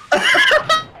 Bernardo?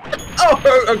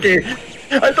 Oh, okay.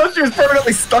 I thought she was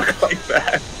permanently stuck like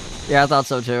that. Yeah, I thought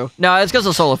so too. No, it's because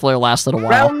the solar flare lasted a while.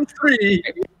 Round 3.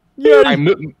 All right,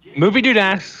 Movie Dude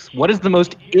asks, what is the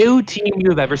most ew team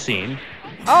you've ever seen?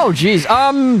 Oh, geez.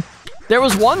 There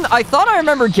was one I thought I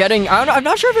remember getting. I'm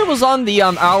not sure if it was on the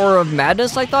Hour of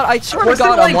Madness. I thought I sort of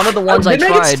got on one of the ones I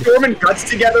didn't tried. Get Storm and Guts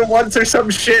together once or some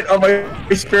shit on my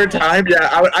spare time.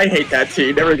 Yeah, I hate that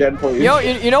team. Never again, please.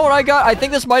 You know what I got? I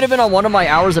think this might have been on one of my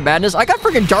Hours of Madness. I got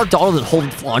freaking Dark Donald and Holy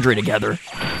Flandre together.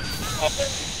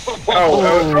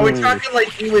 Oh, are we talking like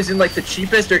he was in like the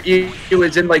cheapest, or he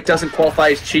was in like doesn't qualify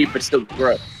as cheap but still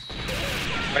gross?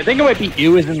 I think it might be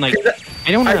ew as in like,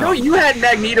 I don't know. I know you had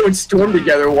Magneto and Storm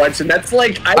together once, and that's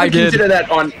like I would consider that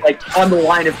on the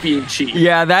line of being cheap.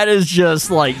 Yeah, that is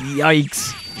just like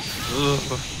yikes.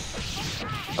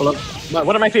 I love,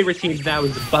 one of my favorite teams now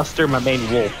is Buster, my main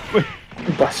wolf.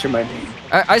 Buster, my main.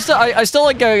 I still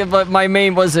like but my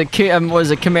main was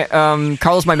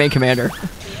Carlos, my main commander.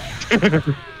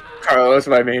 Carlos,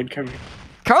 my main.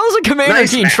 Carlos and Commander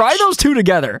Nice Keen. match. Try those two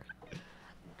together.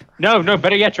 No,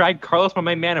 better yet, try Carlos, my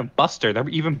main man, and Buster. They're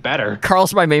even better.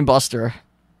 Carlos, my main Buster.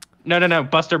 No,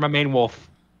 Buster, my main wolf.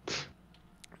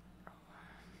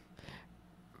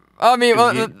 I mean,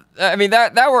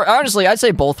 that were honestly, I'd say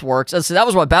both works. That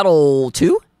was what, Battle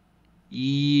 2?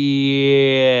 Yeah,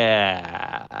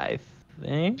 I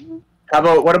think.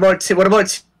 What about team?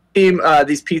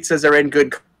 These pizzas are in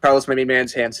good Carlos, my main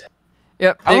man's hands.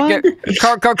 Yep.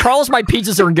 Carlos, my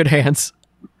pizzas are in good hands.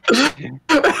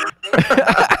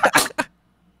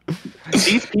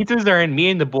 These pizzas are in me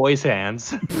and the boys'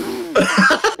 hands. Oh,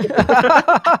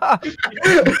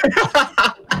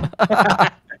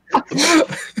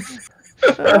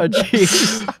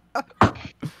 jeez.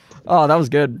 Oh, that was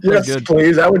good. That was Yes, good.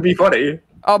 please. That would be funny.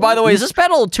 Oh, by the way, is this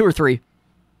Battle 2 or 3?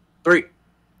 3. All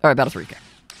right, Battle 3. Okay.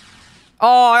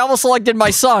 Oh, I almost selected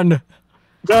my son.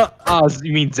 Oh,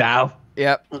 you mean Zhao?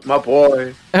 Yep. My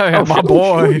boy. Oh, yeah, my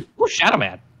boy. Oh, Shadow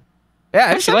Man. Yeah,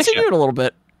 I've Actually, seen you in a little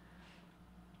bit.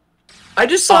 I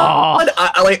just saw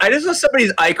I just saw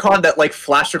somebody's icon that like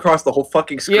flashed across the whole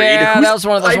fucking screen. Yeah, Whose that was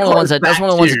one of the icon ones is that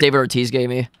dude? David Ortiz gave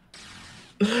me.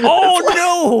 Oh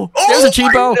no! There's a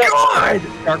cheapo. Oh my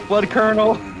Dark Blood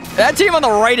Colonel. That team on the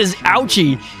right is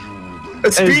ouchie.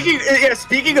 god!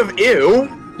 Speaking of ew.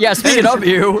 Yeah, speaking of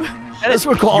you, this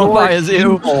would qualify as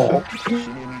you.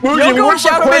 Yoko and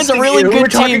Shadow Man's a really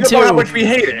good team too. How much we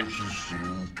hate it.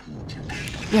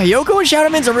 Yeah, Yoko and Shadow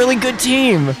Man's a really good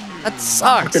team. That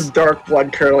sucks. The Dark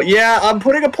Blood Colonel. Yeah, I'm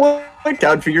putting a point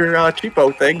down for your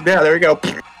cheapo thing. Yeah, there we go.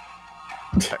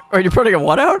 Wait, you're putting a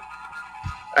what out?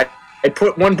 I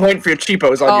put 1 point for your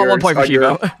cheapos on Oh, your 1 point for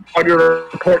cheapo. on your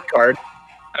report card.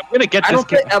 I'm gonna get I this. don't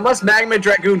think unless Magma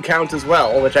Dragoon counts as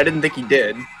well, which I didn't think he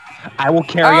did. I will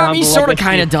carry on. He the sort of legacy.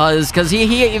 kind of does, because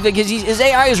his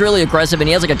AI is really aggressive and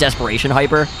he has like a desperation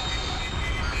hyper.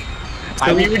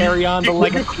 I will carry on the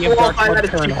legacy of Dark Blood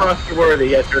Colonel. Worthy,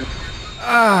 yes, sir.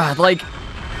 Like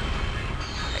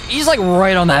he's like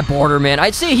right on that border, man.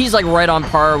 I'd say he's like right on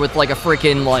par with like a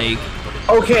freaking like.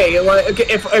 Okay,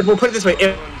 if we'll put it this way,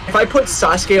 if I put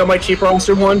Sasuke on my cheap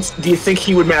roster once, do you think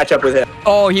he would match up with him?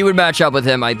 Oh, he would match up with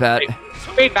him, I bet.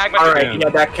 Who made Magma All right, Dragoon? yeah,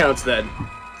 that counts then.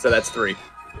 So that's 3.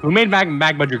 Who made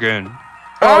Magma Dragoon?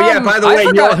 Oh yeah, by the way, I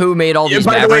forgot who made all these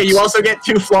by the way, Mavericks. you also get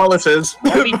 2 flawlesses.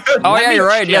 Oh yeah, you're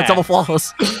right. Yeah, check. double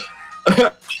flawless.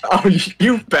 Oh,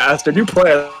 you bastard! You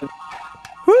play it.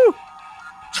 Woo!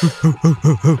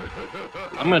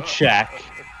 I'm gonna check.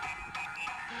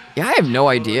 Yeah, I have no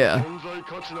idea.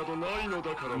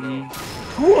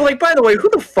 By the way, who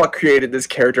the fuck created this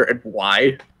character and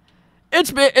why?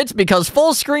 It's because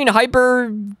full screen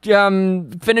hyper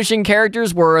finishing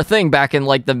characters were a thing back in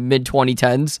like the mid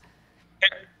 2010s.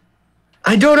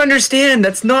 I don't understand.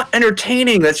 That's not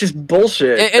entertaining. That's just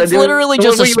bullshit. It's literally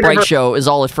just a sprite show, is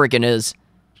all it freaking is.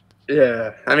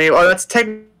 Yeah, I mean, well, that's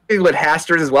technically what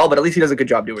Haster is as well, but at least he does a good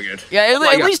job doing it. Yeah,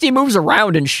 at least he moves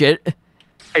around and shit.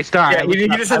 Hey, Star. Yeah, he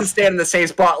just doesn't stand in the same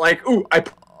spot. Like, ooh,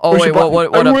 Oh wait,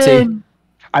 what up, T?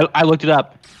 I looked it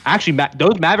up. Actually,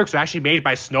 those Mavericks were actually made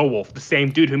by Snowwolf, the same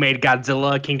dude who made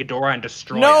Godzilla, King Ghidorah, and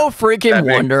Destroyer. No freaking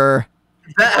wonder.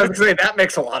 I was saying that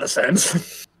makes a lot of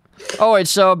sense. Oh wait,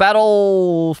 so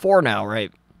Battle 4 now,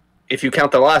 right? If you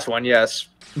count the last one, yes.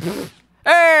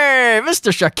 Hey,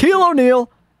 Mr. Shaquille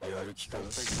O'Neal.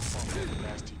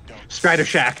 Strider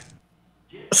Shack.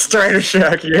 Strider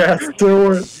Shack, yes,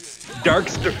 do it. Dark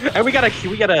Storm. And we got a.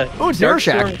 Oh, it's Dark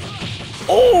Shack. Storm-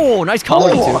 Oh, nice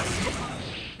comedy too.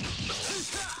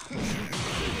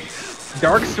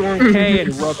 Dark Storm K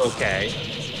and Robo K.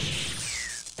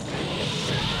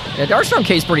 Yeah, Darkstorm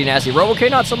K is pretty nasty. Robo K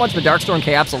not so much, but Darkstorm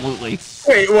K absolutely.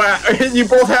 Wait, wow. You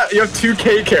both have 2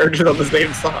 K characters on the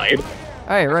same side.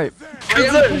 Hey, right.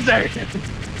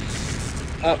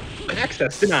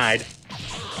 Access denied.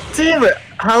 Damn it!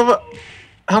 How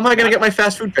am I gonna get my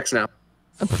fast food fix now?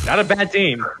 Not a bad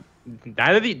team.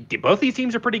 Both these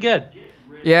teams are pretty good.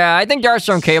 Yeah, I think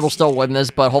Darkstorm K will still win this,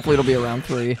 but hopefully it'll be around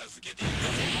 3.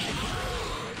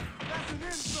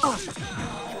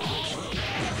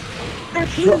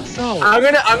 I'm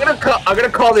gonna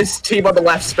call this team on the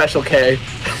left Special K.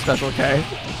 Special K.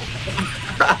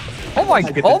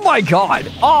 Oh my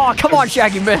god. Oh, come on,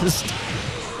 Shaq, you missed.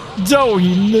 No,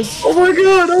 you missed. Oh my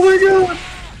god, oh my god.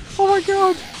 Oh my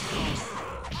god.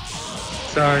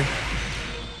 Sorry.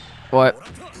 What?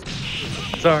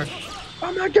 Sorry.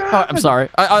 Oh my god. Oh, I'm sorry.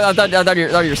 I thought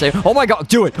you were saying, oh my god,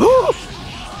 do it.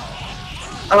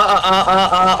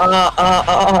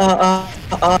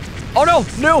 Oh no,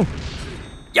 no.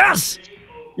 Yes.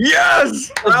 Yes.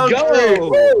 Let's go.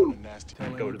 Woo!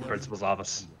 Go to the principal's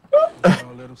office.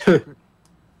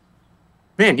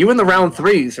 Man, you in the round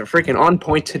 3s are freaking on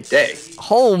point today.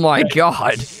 Oh my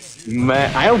god.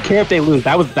 Man, I don't care if they lose.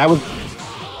 That was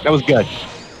good.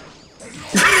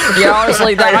 Yeah,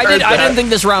 honestly, I didn't think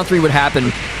this round 3 would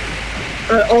happen.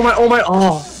 Oh my. Oh my,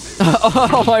 oh.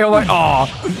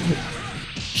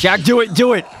 Shaq, do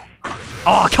it.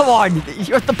 Oh, come on.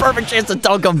 You have the perfect chance to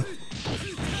dunk him.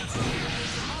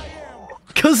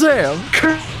 Kazam.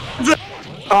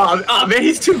 Oh man,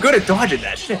 he's too good at dodging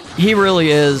that shit. He really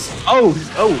is. Oh.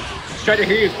 Strider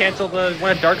here, you canceled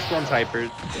one of Darkstorm's hypers.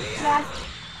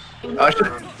 Oh,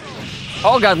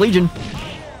 Oh god, Legion.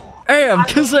 Damn,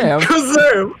 Kazam.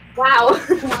 Kazam. Wow.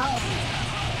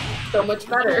 So much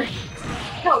better.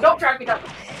 No, don't drag me down.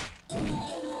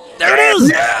 There it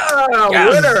is. Yeah,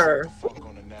 Yes. winner.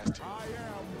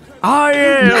 I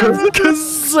am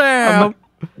Kazam.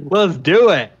 Let's do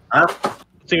it.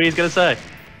 See what he's gonna say.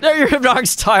 No, your Hypnotic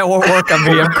style won't work on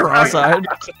me. I'm cross-eyed.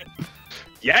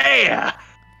 Yeah.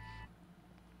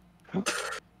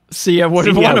 See, I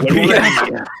wouldn't want to be.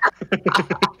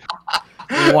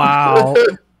 Wow.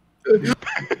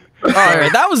 All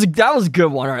right, that was a good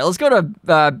one. All right, let's go to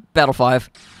Battle 5.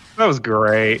 That was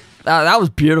great. That was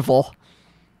beautiful.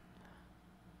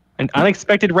 An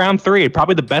unexpected round 3.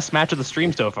 Probably the best match of the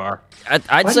stream so far. I'd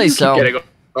Why say do you keep so. getting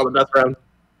all the best round?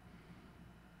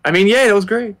 I mean, yeah, it was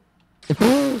great.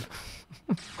 Boss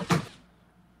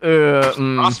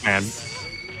man.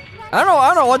 I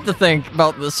don't know what to think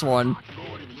about this one.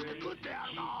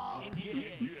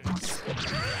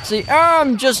 See,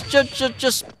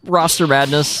 just roster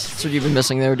madness. That's what you've been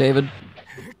missing there, David.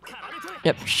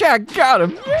 Yep, Shaq got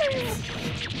him.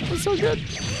 That's so good.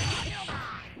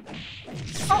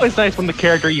 It's always nice when the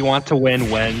character you want to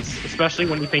win wins, especially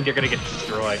when you think you're gonna get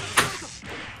destroyed.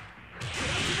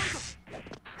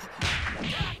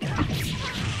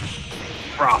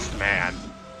 Frost man.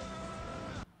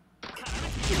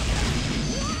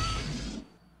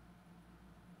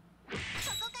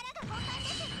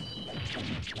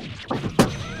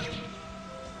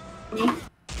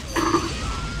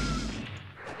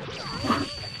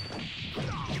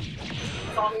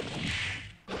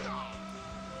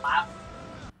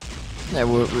 Yeah, I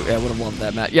would have loved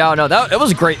that match. Yeah, no, it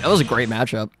was great. That was a great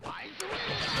matchup.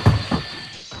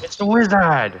 It's the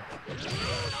wizard.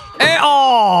 Hey,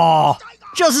 oh,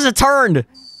 just as it turned.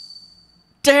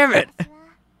 Damn it.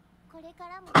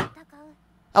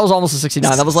 That was almost a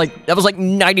 69. That was like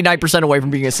 99% away from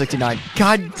being a 69.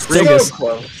 God dang this.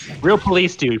 Real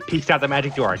police dude peeks out the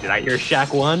magic door. Did I hear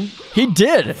Shaq won? He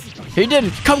did. He did.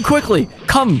 Come quickly.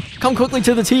 Come quickly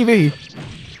to the TV.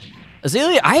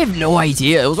 Azalea, I have no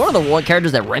idea. It was one of the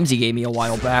characters that Remzi gave me a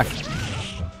while back.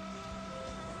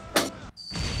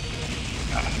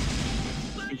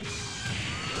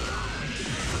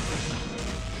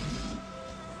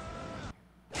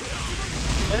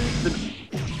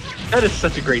 That is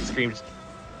such a great scream.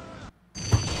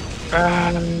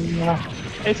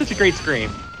 It's such a great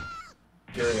scream.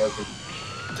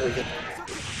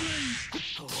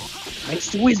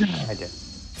 Nice wizard.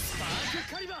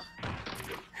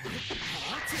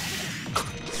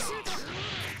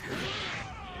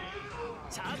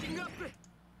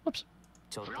 Whoops.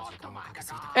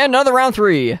 And another round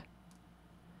 3.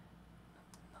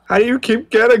 How do you keep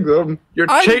getting them? You're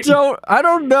I cheating.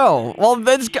 don't know. Well,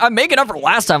 I'm making up for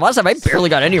last time. Last time I barely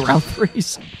got any round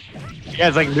 3s. Yeah,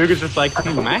 it's like Nuga's just like,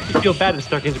 I actually feel bad that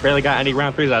Starkins barely got any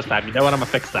round 3s last time. You know what? I'm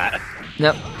gonna fix that.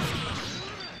 Yep.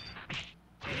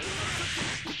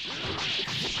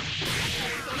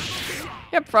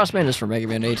 Yep, Frostman is for Mega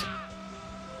Man 8.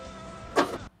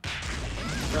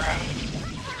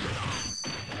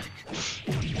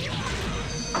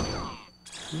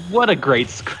 What a great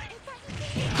scream.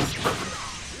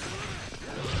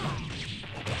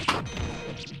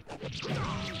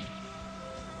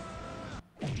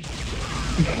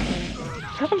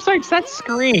 I'm sorry, it's that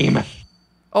scream.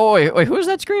 Oh, wait, who is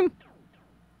that scream?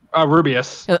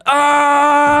 Rubius.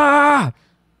 Ah!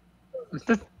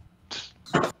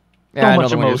 Yeah, I know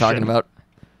much the one you're talking emotion. about.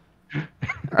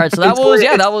 All right, so that was,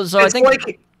 yeah, that was, I It's think...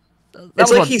 like, that it's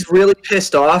was like what- he's really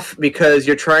pissed off because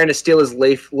you're trying to steal his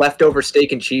leftover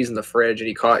steak and cheese in the fridge and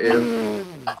he caught you.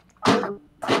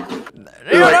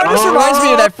 You know, like, that just reminds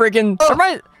me of that "Oh!" freaking.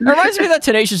 It reminds me of that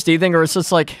Tenacious D thing, where it's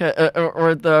just like, where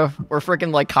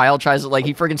freaking like Kyle tries to like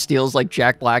he freaking steals like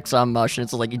Jack Black's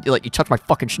schnitzel, like you touch my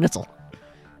fucking schnitzel.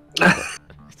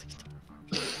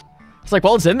 It's like,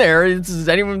 well, it's in there. It's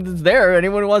anyone that's there.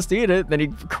 Anyone who wants to eat it, then he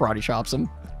karate chops him.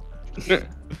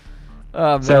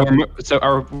 Man. So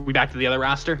are we back to the other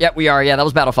roster? Yeah, we are. Yeah, that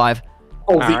was Battle 5.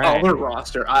 Oh, the Alright. other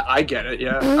roster. I get it,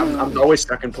 yeah. I'm always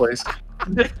second place.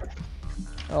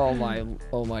 Oh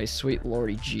my sweet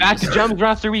lordy Jesus. Back to Jum's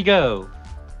roster we go.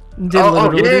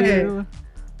 Oh, yeah.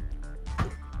 Come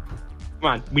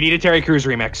on, we need a Terry Crews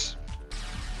remix.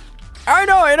 I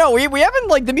know. We haven't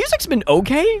like the music's been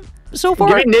okay so far.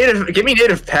 Give me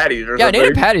native patties or Yeah, something.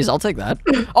 native patties. I'll take that.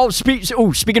 Oh,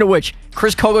 speaking of which,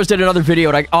 Chris Kogos did another video.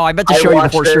 And I meant to I show you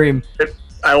watched before it. stream.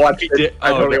 I watched it. did- I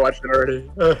oh, totally okay. watched it already.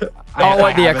 Oh,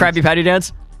 what the haven't. Krabby Patty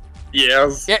dance?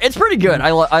 Yes. Yeah, it's pretty good.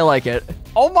 I like it.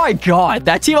 Oh my god,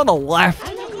 that team on the left,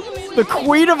 the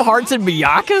Queen of Hearts and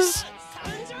Miyakas.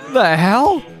 The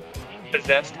hell?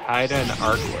 Possessed Haida and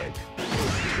Arkwood.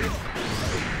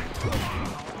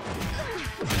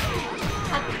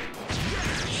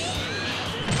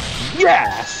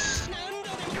 Yes!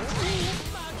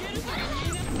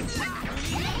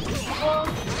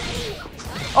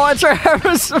 Oh, that's right.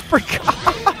 I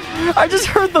forgot. I just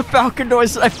heard the Falcon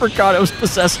noise and I forgot it was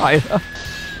Possessed Haida.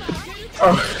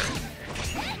 Oh.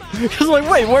 I was like,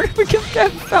 wait, where did we get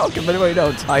that Falcon? But anyway, no,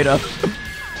 it's Haida.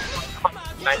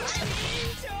 Nice.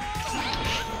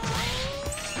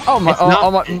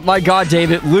 Oh my god,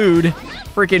 David, Lude.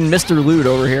 Freaking Mr. Lude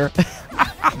over here.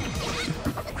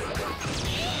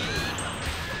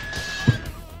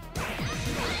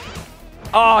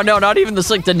 Oh no, not even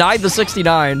the denied the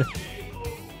 69.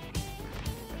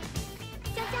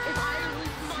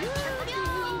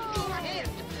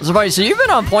 So funny, so you've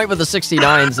been on point with the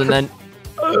 69s and then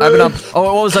I've been on,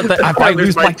 oh, what was that? If I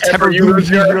lose my temper, you lose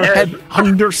your head.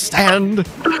 Understand?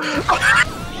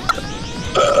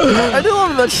 I do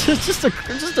love that. It's just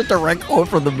a direct quote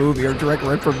from the movie or direct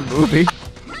read from the movie.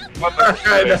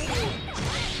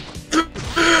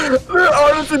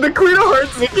 Honestly, the Queen of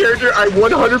Hearts is a character I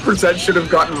 100% should have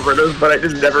gotten rid of, but I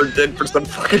just never did for some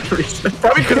fucking reason.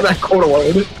 Probably because of that quote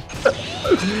alone.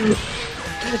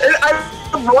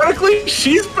 And ironically,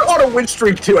 she's on a win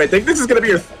streak too. I think this is going to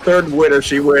be her third win if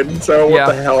she wins, so what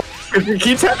the hell? Because she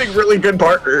keeps having really good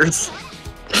partners.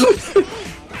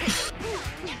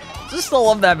 Just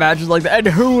love that match. It's like, and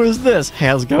who is this?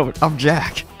 How's it going? I'm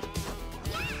Jack.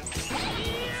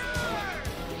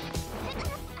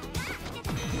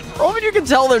 Oh, you can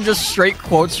tell they're just straight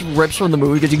quotes, rips from the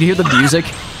movie because you can hear the music.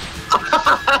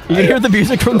 You can hear the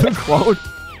music from the quote.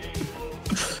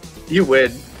 You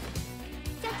win.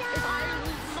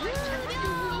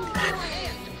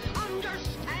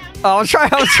 I was trying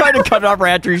to cut it off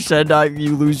right after you said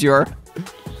you lose your,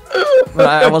 but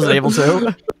I wasn't able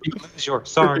to. You lose your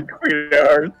sorry. Queen of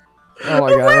Hearts. Oh my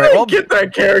god! Where Right, did I well, get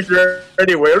that character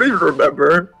anyway? I don't even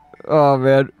remember. oh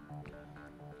man.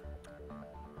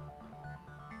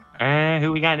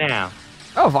 Who we got now?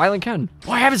 Oh, Violent Ken.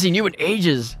 Boy, I haven't seen you in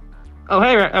ages. Oh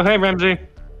hey, Ramsey.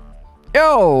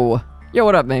 Yo,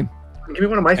 what up, man? Give me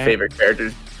one of my favorite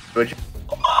characters. Would you?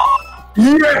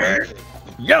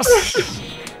 Yes.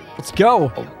 Let's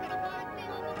go.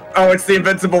 Oh, it's the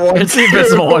invincible one. It's the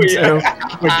invincible one too.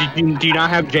 Yeah. Wait, do you not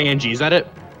have JNG's at it?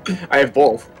 I have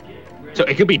both. So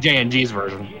it could be JNG's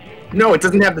version. No, it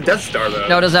doesn't have the Death Star though.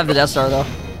 No, it doesn't have the Death Star though.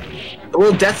 The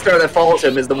little Death Star that follows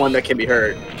him is the one that can be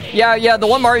hurt. Yeah, the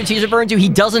one Mario teaser referring to, he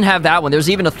doesn't have that one. There's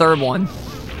even a third one.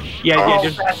 Yeah, Oh,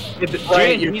 there's-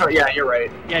 right. JNG's You're right.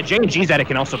 yeah, JNG's at it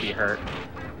can also be hurt.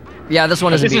 Yeah, this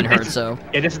one isn't This is- being hurt, this- so.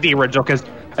 Yeah, this is the original because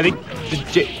I think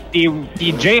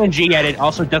the JNG edit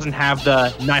also doesn't have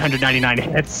the 999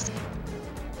 hits.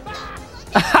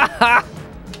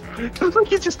 It looks like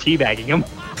he's just teabagging him.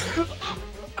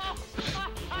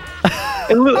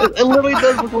 It literally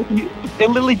does look like it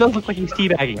literally does look like he's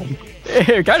teabagging him.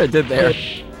 It kind of did there.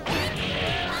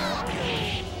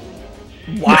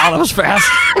 Wow, that was fast.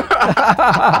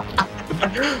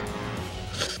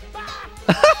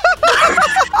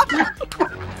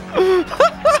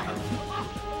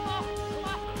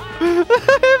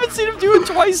 I haven't seen him do it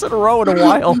twice in a row in a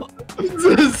while.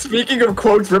 Speaking of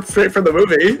quotes ripped straight from the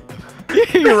movie.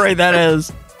 You're right, that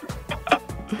is.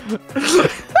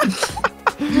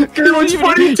 You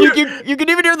can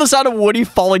even hear the sound of Woody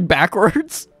falling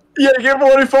backwards. Yeah, you can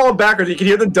Woody falling backwards. You can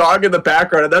hear the dog in the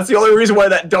background, and that's the only reason why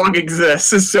that dog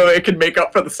exists, is so it can make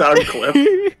up for the sound clip.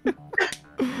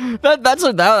 That's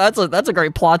a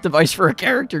great plot device for a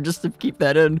character, just to keep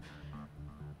that in.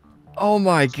 Oh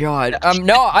my god.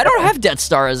 No, I don't have Death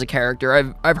Star as a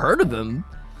character. I've heard of him.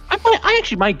 I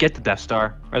actually might get the Death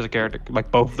Star as a character, like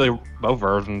both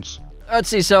versions. Let's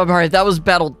see. So, alright, that was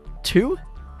Battle 2?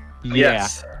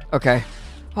 Yes. Okay.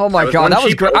 Oh my was god, one that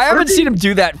was cheap great. I haven't version. seen him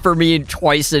do that for me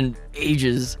twice in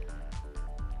ages.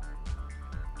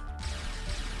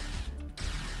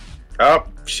 Oh,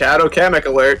 Shadow Kamek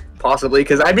alert, possibly,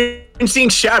 because I've been seeing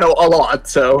Shadow a lot,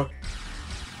 so.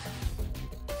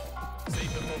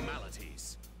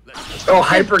 Oh,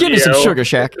 Hyper Give me some Neo. Sugar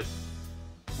Shack.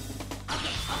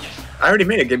 I already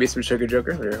made it. Give me some Sugar Joke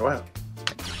earlier. Wow.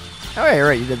 Oh, yeah, you're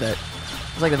right, you did that.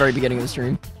 It was like the very beginning of the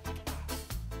stream.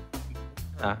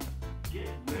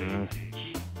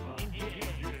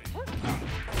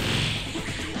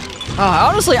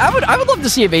 Honestly, I would love to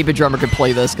see if 8-Bit Drummer could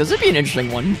play this, because it'd be an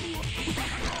interesting one.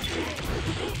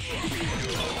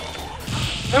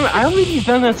 I don't think he's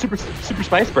done that Super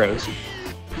Spice Bros.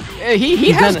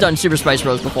 He has done Super Spice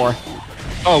Bros before.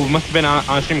 Oh, it must have been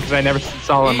on stream because I never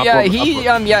saw him. Yeah,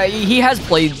 upload. he has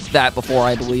played that before,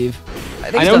 I believe.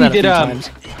 I think I he's know done he that a did. few times.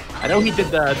 I know he did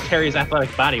the Terry's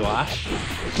Athletic Body Wash.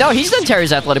 No, he's done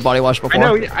Terry's Athletic Body Wash before.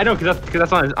 I know, because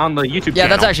that's on the YouTube channel. Yeah,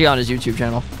 that's actually on his YouTube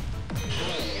channel.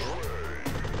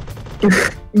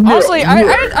 Honestly,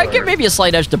 I give maybe a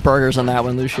slight edge to burgers on that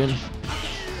one, Lucian.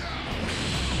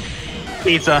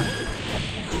 Pizza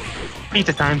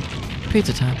time.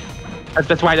 Pizza time.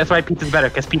 That's why pizza's better,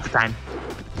 because pizza time.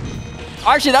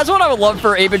 Actually, that's what I would love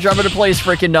for 8-Bit Drummer to play is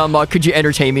freaking Could You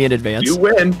Entertain Me in Advance? You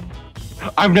win.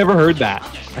 I've never heard that.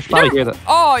 I should probably hear that.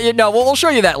 Oh, you know, we'll show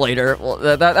you that later. Well,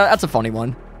 that's a funny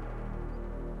one.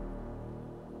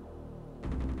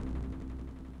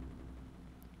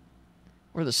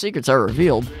 Where the secrets are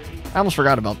revealed. I almost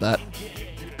forgot about that.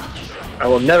 I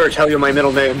will never tell you my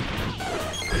middle name.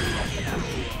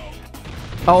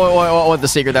 Oh, what the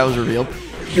secret that was revealed?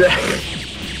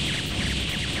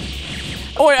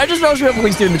 Oh wait, I just noticed we have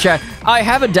police dude in the chat. I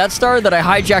have a Death Star that I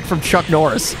hijacked from Chuck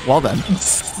Norris. Well then.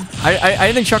 I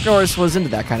didn't think Chuck Norris was into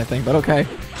that kind of thing, but okay.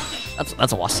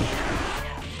 That's awesome.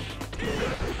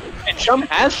 And Chum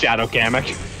has Shadow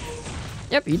Kamek.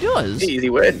 Yep, he does. Easy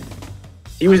win.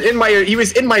 He was in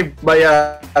my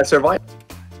survival.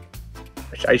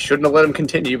 I shouldn't have let him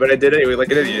continue, but I did anyway,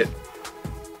 like an idiot.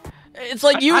 It's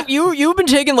like you've been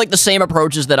taking like the same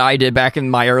approaches that I did back in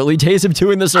my early days of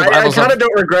doing the survival I stuff. kind of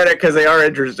don't regret it because they are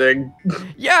interesting.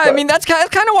 Yeah, I mean that's kind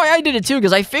of why I did it too,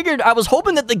 because I figured I was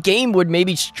hoping that the game would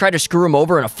maybe try to screw him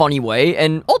over in a funny way,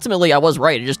 and ultimately I was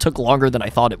right. It just took longer than I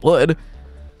thought it would.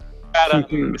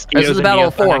 This is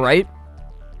Battle 4, right?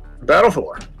 Battle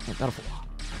 4. Battle 4.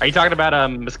 Are you talking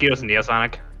about Mosquitoes and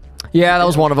Neosonic? Yeah, that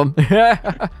was one of them.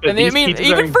 And I mean,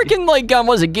 even freaking like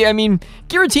was it? I mean,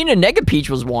 Giratina Nega Peach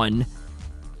was one.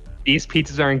 These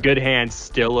pizzas are in good hands.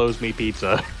 Still owes me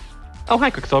pizza. Oh, hi,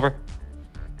 Quicksilver.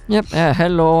 Yep.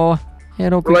 Hello.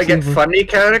 Hello. Do I get funny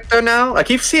character now? I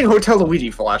keep seeing Hotel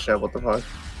Luigi flash up. What the fuck?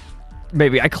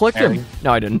 Maybe I clicked him.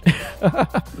 No, I didn't.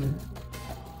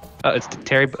 It's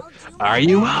Terry. Are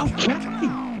you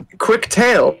okay? Quick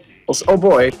Tails. Oh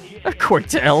boy. Quick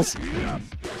Tails.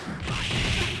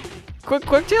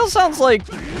 Quick Tails sounds like.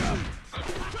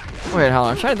 Wait, hold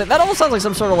on. I'm trying to. That almost sounds like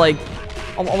some sort of like,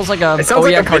 almost like a It sounds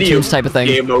like a Cartoons type of thing.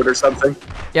 Game mode or something.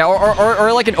 Yeah,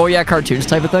 or like an Oh Yeah Cartoons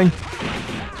type of thing.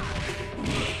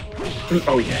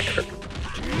 Oh yeah.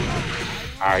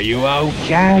 Are you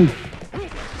okay?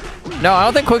 No, I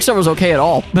don't think Quicksilver's okay at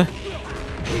all.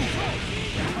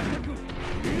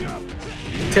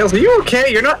 Tails, are you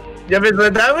okay? You're not. Yeah,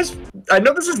 but that was. I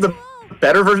know this is the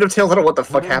better version of Tails. I don't know what the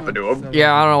fuck happened to him.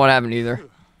 Yeah, I don't know what happened either.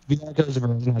 Villaco's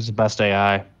version has the best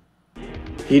AI.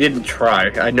 He didn't try.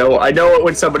 I know it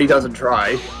when somebody doesn't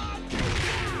try.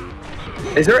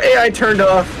 Is their AI turned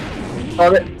off?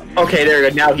 Oh, okay, there you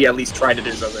go. Now he at least tried to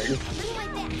do something.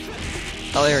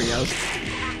 Oh, there he goes.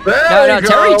 There No, you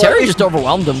go. Terry just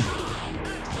overwhelmed him.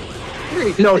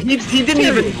 No, he didn't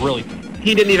even really.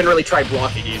 He didn't even really try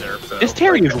blocking either. So. This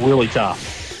Terry is really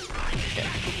tough.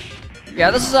 Yeah,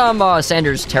 this is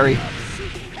Sanders Terry.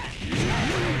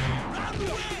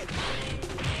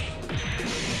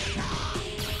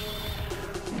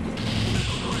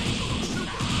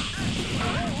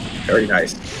 Very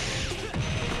nice.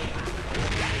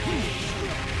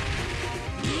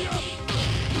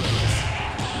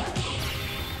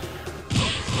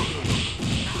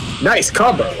 Nice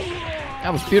combo.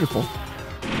 That was beautiful.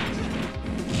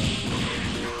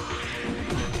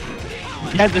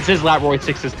 Yeah, this is Latroy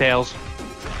Six's Tails.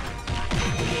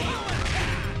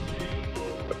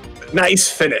 Nice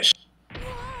finish.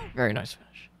 Very nice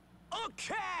finish.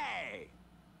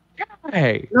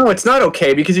 Hey. No, it's not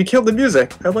okay because you killed the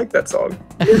music. I like that song.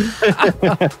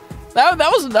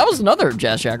 That was another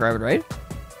Jazz Jackrabbit, right?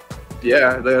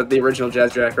 Yeah, the original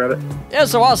Jazz Jackrabbit. Yeah,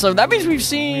 so awesome. That means we've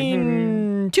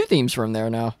seen 2 themes from there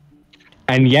now.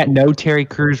 And yet no Terry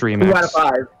Crews remix. 2 out of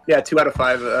 5. Yeah, 2 out of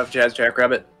 5 of Jazz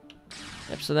Jackrabbit.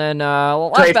 Yep. So then,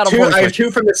 well, So last battle. I have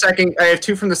 2 from the second. I have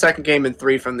 2 from the second game and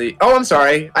 3 from the. Oh, I'm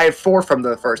sorry. I have 4 from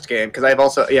the first game because I have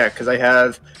also because I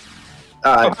have.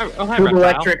 Hi, Turbo Raphael.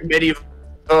 Electric, Medieval,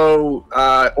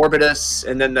 Orbitus,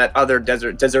 and then that other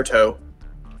Deserto.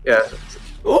 Yeah.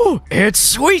 Oh, it's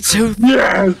Sweet Tooth.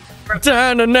 Yes.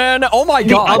 Da-na-na-na. Oh my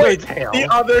god. Other tail.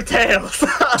 The other tails.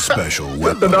 Special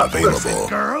weapon available.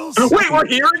 Wait, we're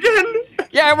here again?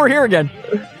 Yeah, we're here again.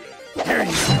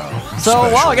 So,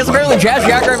 wow, I guess apparently Jazz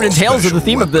Jackrabbit and Tails are the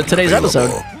theme of today's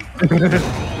episode.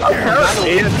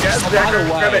 Apparently, it's Jazz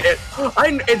Jackrabbit.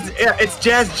 It's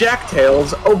Jazz Jack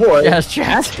Tails. Oh boy. Yes,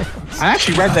 Jazz. I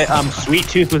actually read that Sweet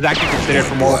Tooth was actually considered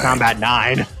for Mortal Kombat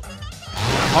 9.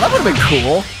 Oh, that would have been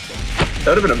cool.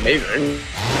 That would have been amazing.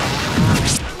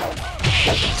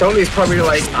 Tony's probably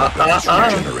like, Sony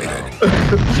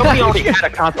already had a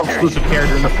console exclusive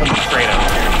character in the form of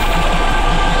Kratos.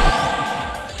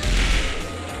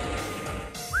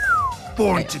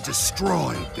 Born to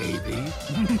destroy, baby.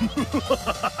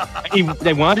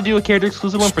 They wanted to do a character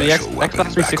exclusive one for the Xbox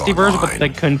 360 version, but they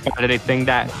couldn't find anything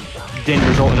that didn't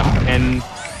result in and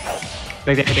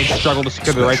they struggled to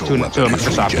secure the rights to a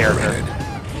Microsoft character.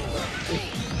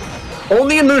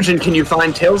 only in Mugen can you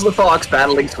find Tails the Fox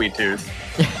battling Sweet Tooth.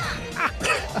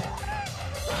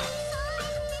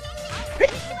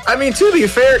 I mean, to be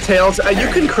fair, Tails, you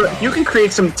can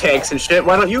create some tanks and shit.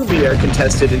 Why don't you be a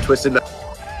contestant in Twisted Metal?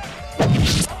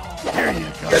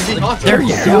 That'd be awesome. There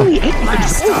you go. Yeah,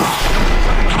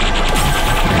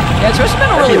 Twisted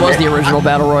Metal really was the original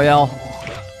Battle Royale.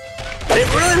 It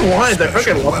really was. I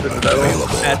fucking love Twisted Metal.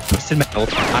 At Twisted Metal,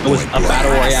 I was a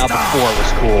Battle Royale before it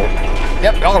was cool.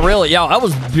 Yep. Oh, really? Yeah, I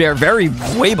was there very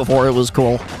way before it was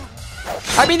cool.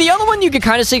 I mean, the other one you could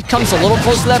kind of see comes a little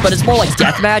close to that, but it's more like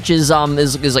deathmatch is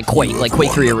like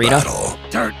Quake 3 Arena.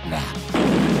 Dirt nap.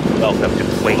 Welcome to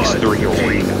Quake 3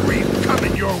 Arena.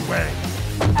 Coming your way.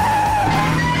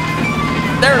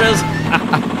 There it is.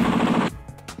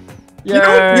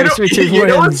 Sweet Tooth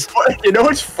wins. You know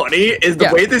what's funny is the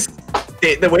way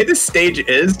this stage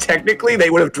is. Technically, they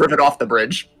would have driven off the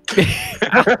bridge. Then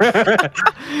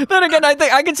again, I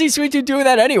think I can see Sweet Tooth doing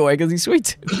that anyway because he's Sweet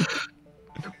Tooth.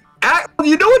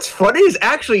 You know what's funny is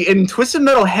actually in Twisted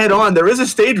Metal Head On, there is a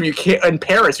stage where you can't in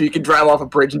Paris where you can drive off a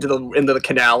bridge into the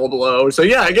canal below. So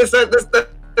yeah, I guess that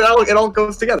it all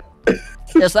goes together.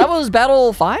 Yes, that was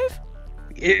Battle 5.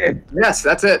 Yeah. Yes,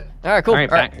 that's it. All right, cool. All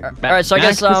right, All right, so I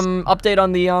guess update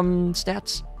on the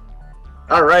stats.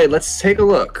 All right, let's take a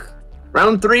look.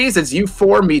 Round 3s, it's you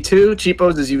 4, me 2.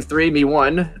 Cheapos is you 3, me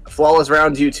 1. Flawless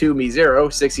round, you 2, me 0.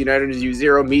 69ers is you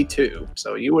 0, me 2.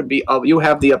 So you would be you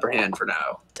have the upper hand for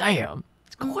now. Damn,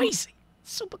 it's crazy.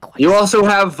 Super crazy. You also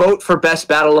have vote for best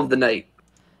battle of the night.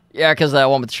 Yeah, because that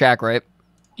one with Shaq, right?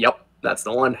 Yep, that's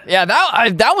the one. Yeah,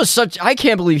 that was such. I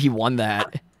can't believe he won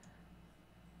that.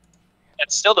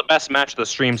 It's still the best match of the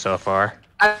stream so far.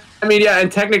 I mean, yeah,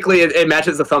 and technically it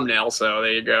matches the thumbnail, so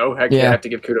there you go. I have to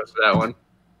give kudos for that one.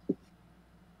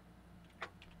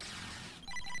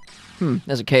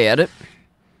 There's a K edit.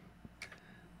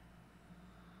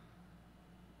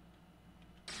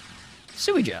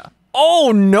 Suija.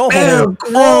 Oh no! Ew,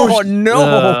 Oh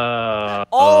no!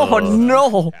 Oh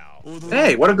no!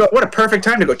 Hey, what a perfect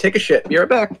time to go take a shit. Be right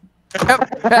back.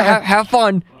 Have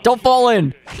fun. Don't fall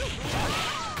in.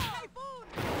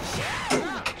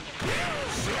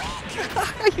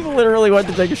 He literally went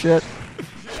to take a shit.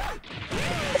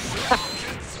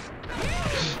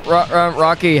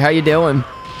 Rocky, how you doing?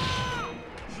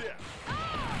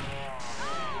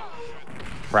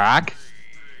 Rock?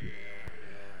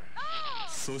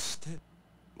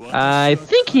 I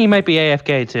think he might be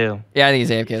AFK too. Yeah, I think he's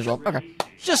AFK as well. Okay.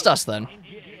 Just us then.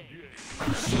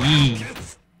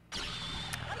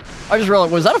 I just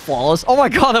realized, was that a flawless? Oh my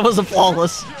god, that was a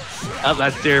flawless. Oh,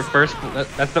 that's your first. I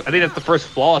think that's the first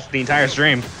flawless of the entire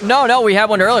stream. No, we had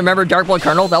one earlier. Remember Dark Blood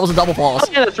Colonel? That was a double flawless.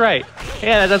 Oh, yeah, that's right.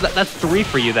 Yeah, that's 3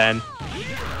 for you then.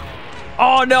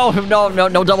 Oh no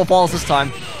double flawless this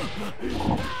time.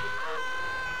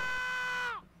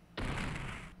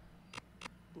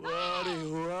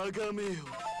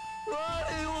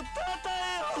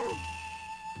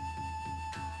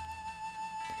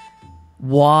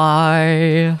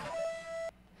 Why?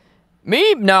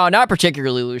 Me? No, not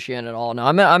particularly Lucian at all. No,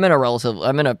 I'm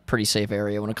in a pretty safe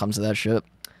area when it comes to that shit.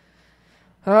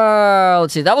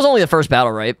 Let's see. That was only the first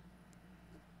battle, right?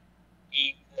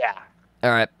 Yeah. All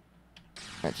right.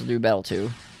 All right, so do battle 2.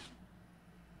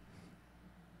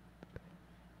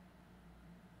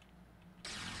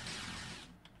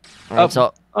 All right,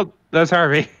 so. Oh, that's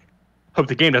Harvey. Hope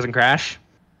the game doesn't crash.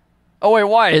 Oh wait,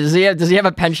 why? Does he have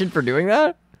a penchant for doing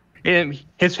that?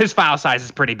 His file size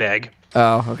is pretty big.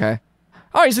 Oh, okay.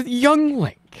 Oh, he's a young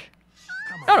Link.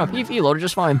 No, he loaded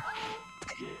just fine.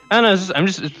 I don't know.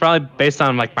 It's probably based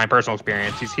on like my personal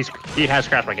experience. He has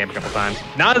crashed my game a couple times.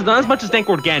 Not as much as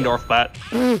Thankward Gandorf, but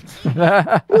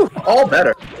all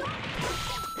better.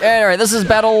 All right, this is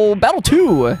battle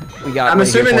 2. We got. I'm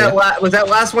assuming that was that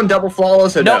last one double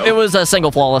flawless or no? No, it was a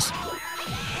single flawless.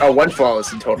 Oh, one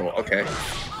flawless in total. Okay.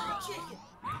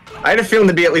 I had a feeling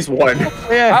to be at least one.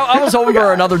 Yeah, I was hoping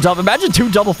for another double. Imagine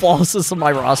 2 double flawlesses on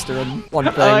my roster in one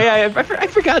thing. Oh yeah, I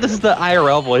forgot this is the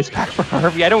IRL voice pack for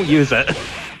Harvey. I don't use it.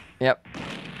 Yep.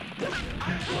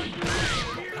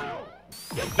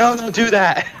 No, don't do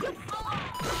that.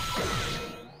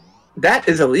 That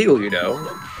is illegal, you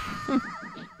know.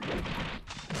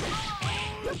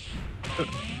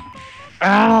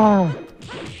 Oh.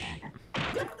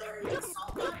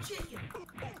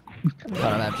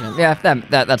 Yeah,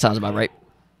 that sounds about right.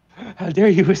 How dare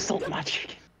you insult my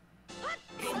chicken?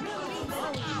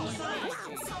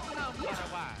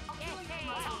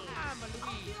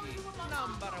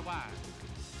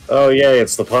 Oh yeah,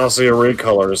 it's the posse of red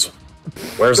colors.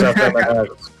 Where's that thing?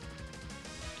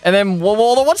 And then,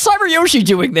 well, what's Cyber Yoshi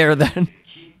doing there then?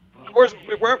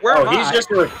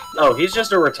 He's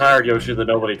just a retired Yoshi that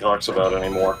nobody talks about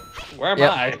anymore. Where am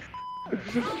I?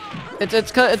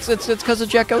 It's because of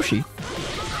Jack Yoshi.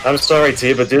 I'm sorry,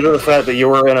 T, but due to the fact that you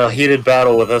were in a heated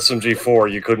battle with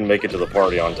SMG4, you couldn't make it to the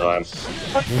party on time.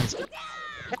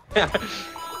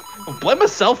 Blame a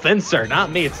self-insert,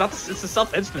 not me. It's a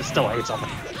self-insert still hates something.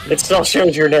 It still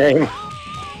shows your name.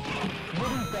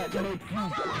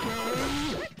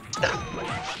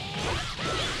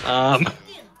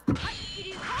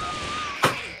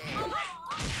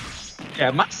 Yeah,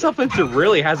 my self-insert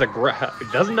really has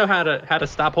doesn't know how to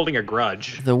stop holding a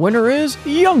grudge. The winner is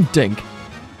Young Dink.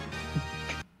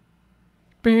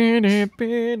 My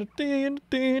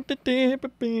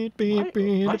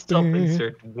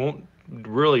self-insert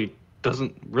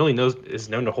is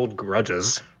known to hold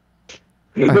grudges.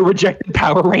 The rejected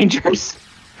Power Rangers.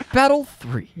 Battle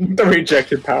 3. The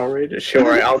rejected Power Rangers.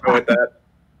 Sure, I'll go with that.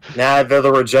 Nah, they're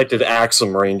the rejected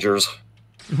Axum Rangers.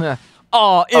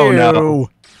 Oh, ew. Oh, no.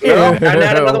 Well, and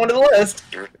add another one to the list.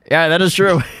 Yeah, that is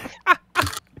true.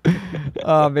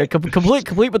 Oh man,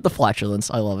 complete with the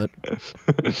flatulence. I love it.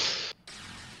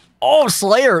 Oh,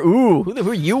 Slayer. Ooh,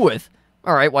 who are you with?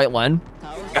 All right, White Len.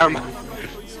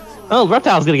 Oh,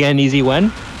 Reptile's gonna get an easy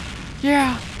win.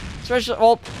 Yeah,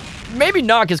 especially maybe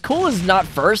not because Cool is not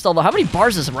first. Although, how many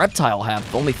bars does Reptile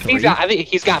have? Only 3. I think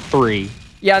he's got 3.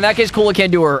 Yeah, in that case, Cool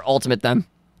can't do her ultimate then.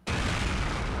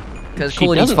 Because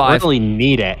Cool needs 5. She doesn't really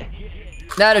need it.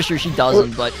 That is true, she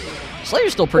doesn't, but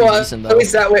Slayer's still pretty decent, though. At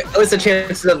least that way, at least the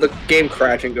chances of the game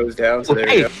crashing goes down, so there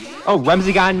you go. Oh,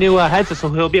 Remzy got a new headset, so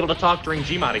he'll be able to talk during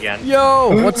Gmod again.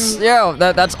 Yo,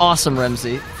 that's awesome,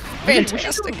 Remzy.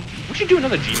 Fantastic. We should do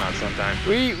another Gmod sometime.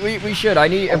 We should. I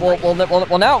need,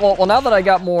 now that I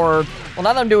got more, now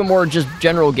that I'm doing more just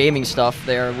general gaming stuff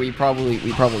there, we probably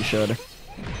should.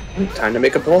 Time to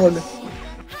make a blog.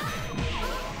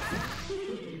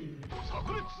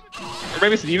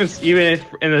 Maybe even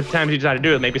in the time you decide to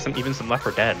do it, maybe even some Left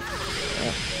 4 Dead.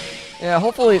 Yeah,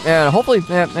 hopefully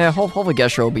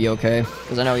Geshro will be okay,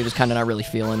 because I know he was kind of not really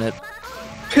feeling it.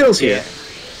 Pills here.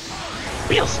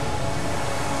 Wheels.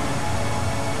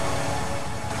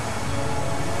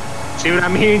 See what I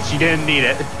mean? She didn't need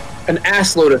it. An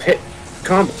assload of hit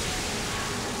combo.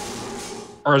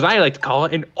 Or as I like to call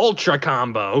it, an ultra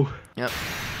combo. Yep.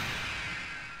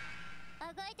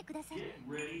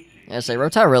 Yeah, say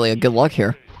Reptile really a good luck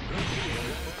here.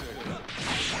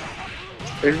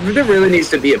 There really needs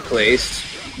to be a place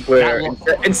where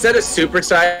instead of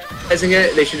supersizing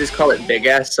it, they should just call it big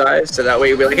ass size. So that way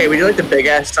you'll be like, hey, would you like the big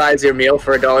ass size of your meal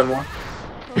for $1 more?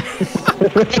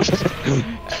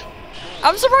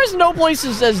 I'm surprised no place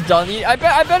has done. I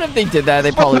bet if they did that,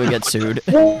 they probably would get sued.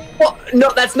 Well,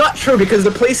 no, that's not true because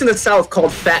the place in the South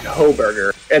called Fat Ho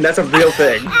Burger, and that's a real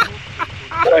thing.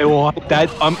 Wait, what?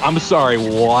 I'm sorry,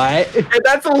 what? And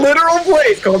that's a literal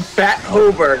place called Fat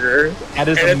Hoburger. That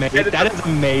is amazing. That is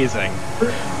amazing.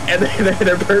 And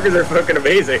their burgers are fucking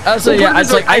amazing. So yeah,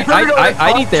 it's like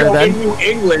I eat there then. In New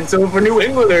England, so if New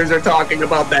Englanders are talking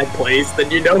about that place,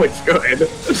 then you know it's good.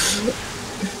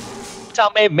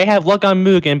 Tal may have luck on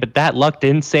Mugen, but that luck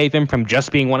didn't save him from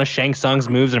just being one of Shang Tsung's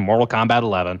moves in Mortal Kombat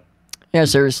 11. Yeah,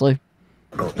 seriously.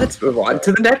 Let's move on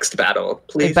to the next battle,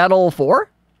 please. Hey, battle 4?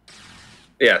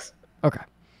 Yes. Okay.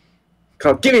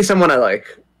 Give me someone I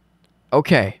like.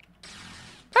 Okay.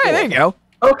 Hey, there you go.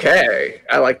 Okay,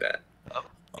 I like that.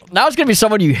 Now it's gonna be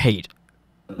someone you hate.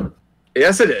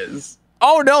 Yes, it is.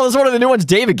 Oh no, this is one of the new ones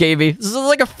David gave me. This is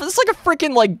like a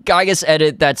freaking like Gygas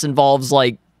edit that involves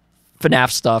like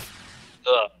FNAF stuff.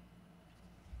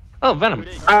 Oh, Venom.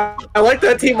 I like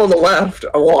that team on the left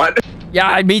a lot.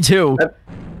 Yeah, me too.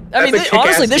 I mean,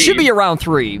 honestly, this should be around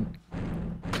 3.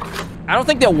 I don't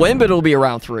think they'll win, but it'll be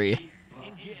around 3.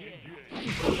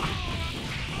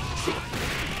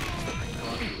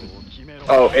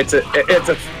 Oh, it's a yeah,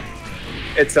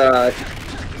 it's a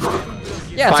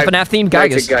FNAF themed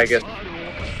Gygas.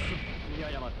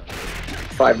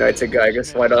 Five Nights at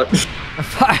Gygas, why not?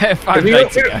 Five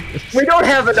Nights at Gygas. We don't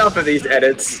have enough of these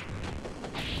edits.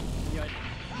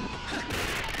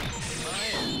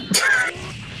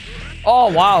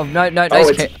 Oh wow, nice.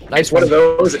 It's one of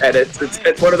those edits.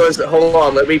 It's one of those. Hold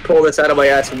on, let me pull this out of my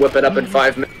ass and whip it up in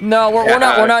 5 minutes. No, we're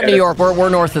not New York. We're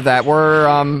north of that. We're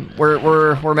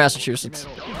Massachusetts.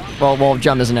 Well,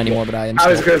 Jum isn't anymore, but I am. I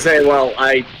was gonna say, well,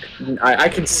 I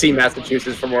can see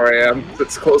Massachusetts from where I am.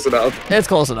 It's close enough. It's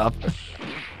close enough.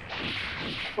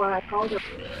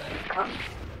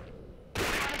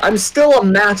 I'm still a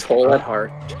masshole at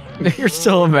heart. You're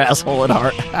still a masshole at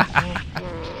heart.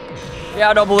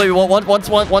 Yeah, no, believe me.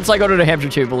 Once I go to New Hampshire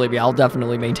too, believe me, I'll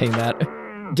definitely maintain that.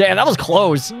 Damn, that was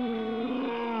close.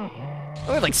 I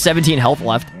have like 17 health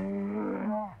left. I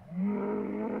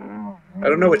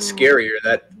don't know what's scarier,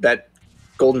 that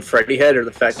Golden Freddy head or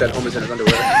the fact that Homer's in his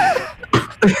underwear.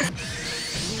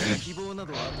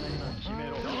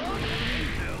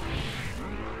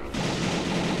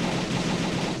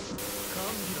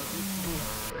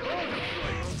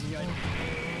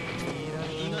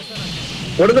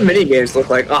 What do the mini games look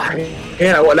like? Oh,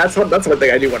 yeah, well, that's one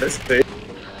thing I do want to see.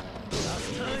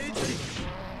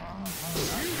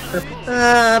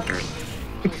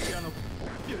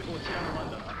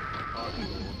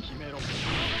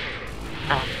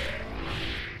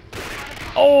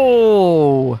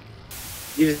 Oh!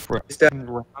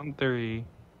 Round 3.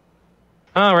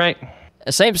 All right.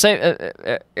 Same.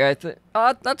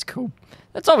 That's cool.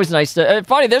 That's always nice to.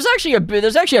 Funny, there's actually a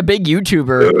big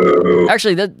YouTuber.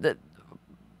 Actually, that.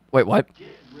 Wait, what?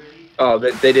 Oh,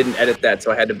 they didn't edit that, so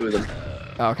I had to boo them.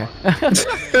 Oh, okay.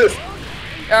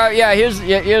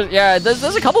 Yeah,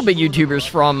 there's a couple big YouTubers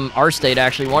from our state,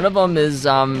 actually. One of them is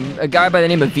a guy by the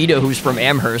name of Vito, who's from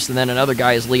Amherst, and then another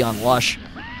guy is Leon Lush,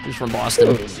 who's from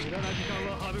Boston.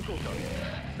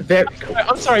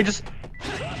 I'm sorry, just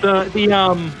the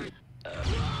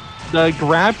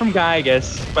grab from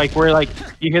Gygas, like where like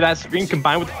you hear that scream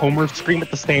combined with Homer's scream at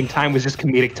the same time was just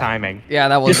comedic timing. Yeah,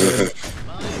 that was good.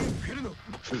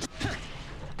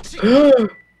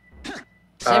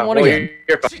 Same one again.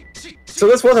 So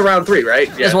this was round 3, right?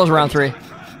 Yeah. This was round 3.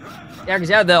 Yeah,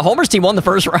 because the Homer's team won the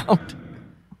first round.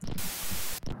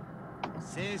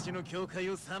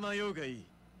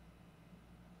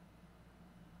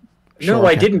 No,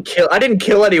 I didn't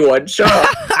kill anyone. Shut up.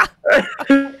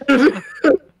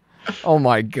 Oh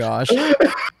my gosh.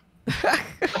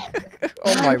 Oh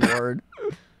my word.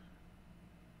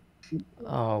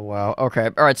 Oh wow. Okay.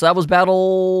 All right. So that was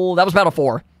battle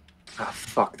 4. Oh,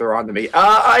 fuck, they're on to me.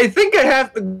 I think I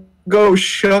have to go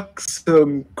shuck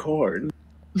some corn.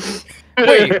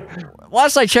 Wait.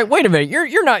 Last I checked. Wait a minute.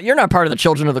 You're not part of the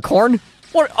Children of the Corn.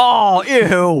 What? Oh, ew.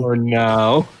 Oh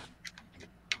no.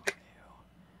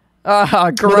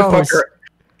 Gross.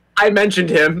 I mentioned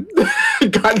him.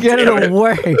 God Get it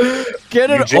away. Get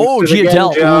it. Oh,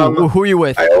 Giadel. Who are you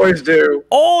with? I always do.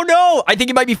 Oh no! I think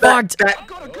you might be fucked.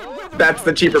 That's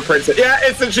the cheaper princess. Yeah,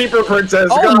 it's the cheaper princess.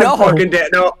 Oh God, no! Fucking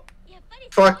dead. No.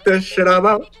 Fuck this shit. I'm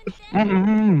out.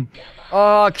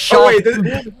 Oh,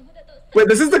 wait,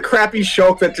 this is the crappy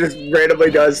Shulk that just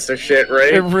randomly does the shit,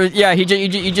 right? Yeah, he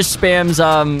just spams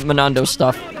Monando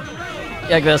stuff. Yeah,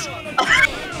 like this.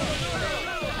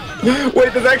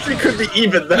 Wait, this actually could be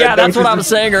even then. Yeah, that's what I was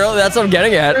saying earlier. That's what I'm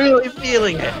getting at. Really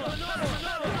feeling it.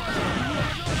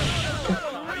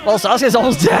 Well, Sasuke's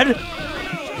almost dead.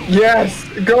 Yes,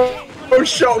 go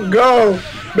Shulk, go.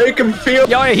 Make him feel.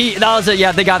 Yo, that was it.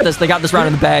 Yeah, they got this. They got this round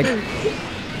in the bag.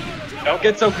 Don't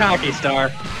get so cocky, Star.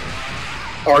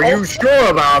 Are you sure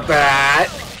about that?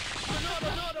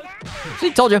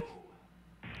 See, told you.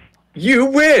 You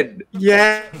win.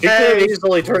 Yeah. You could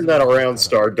easily turn that around,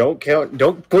 Star. Don't count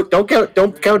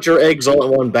your eggs all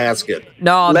in one basket.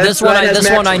 No, this one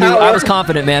I knew. I was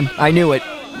confident, man. I knew it.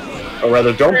 Or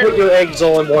rather, don't put your eggs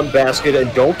all in one basket,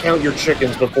 and don't count your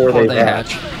chickens before they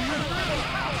hatch.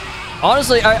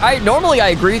 Honestly, I normally I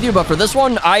agree with you, but for this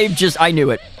one, I knew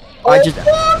it.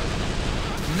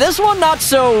 This one, not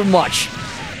so much.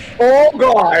 Oh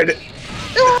God.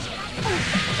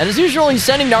 And as usual, he's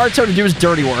sending Naruto to do his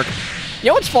dirty work. You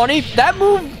know what's funny? That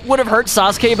move would have hurt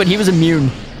Sasuke, but he was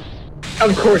immune.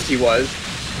 Of course he was.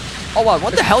 Oh wow,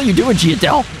 what the hell are you doing,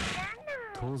 Giadel?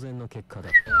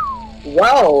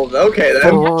 Well, okay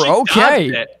then.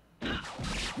 Okay.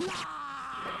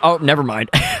 Oh, never mind.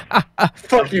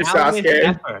 Fuck you,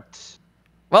 Sasuke.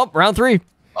 Well, round 3.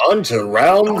 On to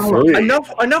round 3.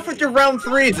 Enough with your round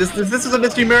 3s. This is a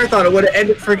mystery marathon. It would have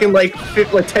ended freaking like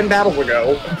 10 battles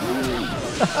ago.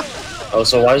 Oh,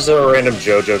 so why is there a random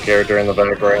JoJo character in the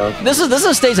background? This is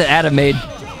a stage that Adam made.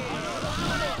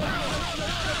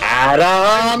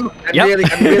 Adam! I'm really.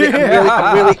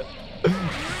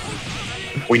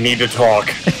 We need to talk.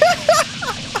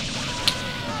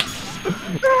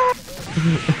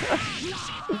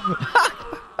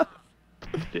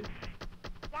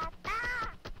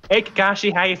 Hey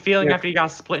Kakashi, how you feeling after you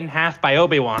got split in half by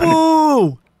Obi-Wan?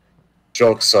 Ooh!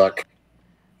 Jokes suck.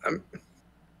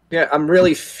 I'm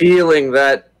really feeling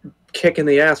that kick in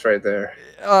the ass right there.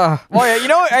 Well, yeah,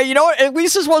 you know what? At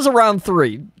least this was a round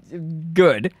 3.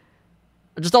 Good.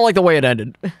 I just don't like the way it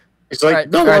ended. It's like,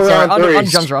 no, sorry, on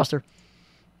Jung's roster.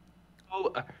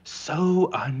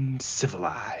 So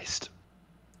uncivilized.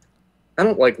 I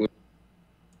don't like.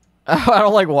 I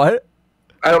don't like what?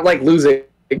 I don't like losing.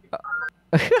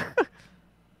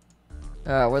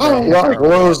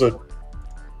 Losing.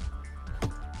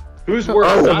 Who's worse?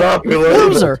 I will not be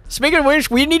Loser. Speaking of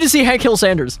which, we need to see Hank kill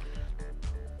Sanders.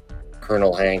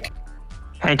 Colonel Hank.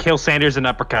 Hank Hill Sanders and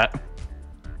uppercut.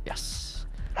 Yes.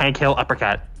 Hank Hill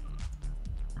uppercut.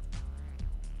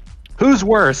 Who's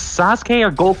worse, Sasuke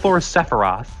or Goldthor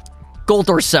Sephiroth?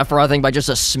 Goldthor Sephiroth, I think, by just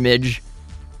a smidge.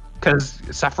 Because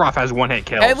Sephiroth has one-hit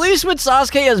kills. At least with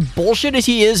Sasuke, as bullshit as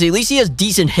he is, at least he has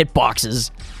decent hitboxes.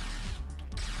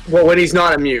 Well, when he's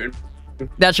not immune.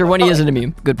 That's true, when he isn't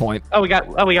immune. Good point. We got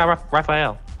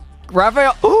Raphael.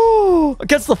 Raphael, ooh,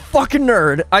 against the fucking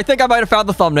nerd. I think I might have found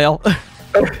the thumbnail.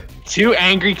 2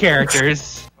 angry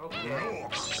characters.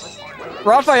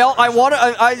 Raphael,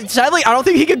 sadly, I don't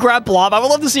think he can grab Blob. I would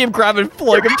love to see him grab and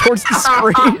fling him towards the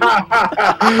screen.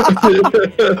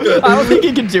 I don't think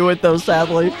he can do it, though,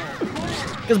 sadly.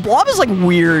 Because Blob is like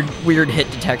weird hit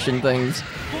detection things.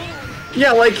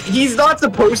 Yeah, like, he's not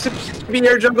supposed to be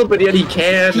air jungle, but yet he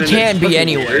can. He can be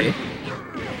anyway. Weird.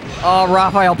 Oh,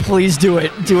 Raphael, please do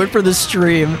it. Do it for the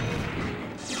stream.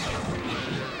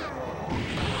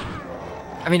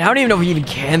 I mean, I don't even know if he even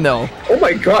can, though. Oh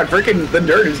my god, freaking the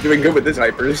nerd is doing good with this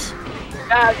hypers.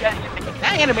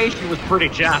 That animation was pretty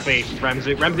choppy,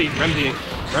 Remzy's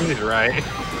right.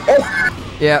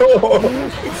 Oh! Yeah. Oh,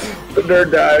 the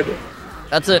nerd died.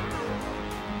 That's it.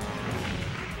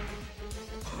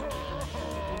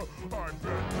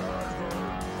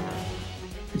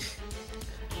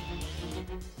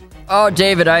 Oh,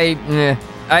 David, I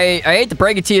hate to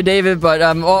break it to you, David, but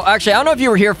well, actually, I don't know if you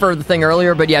were here for the thing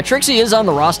earlier, but yeah, Trixie is on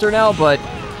the roster now, but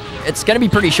it's gonna be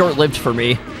pretty short-lived for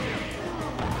me.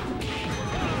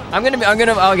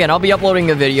 I'll be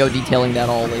uploading a video detailing that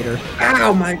all later.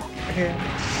 Ow, my hand.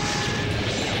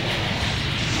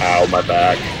 Ow, my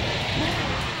back.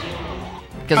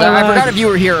 Because I forgot if you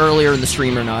were here earlier in the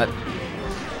stream or not.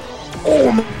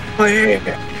 Oh, my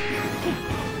hand.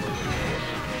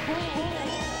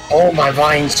 Oh, my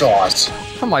vine sauce.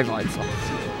 Oh, my vine sauce.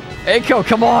 Eiko,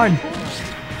 come on!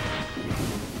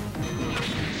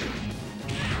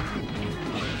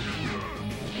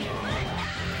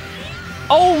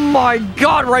 Oh my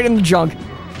god, right in the junk.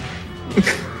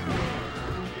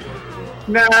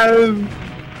 No.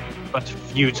 But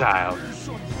futile.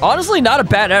 Honestly, not a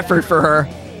bad effort for her.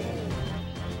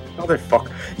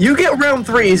 Motherfucker. You get round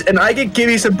 3s, and I get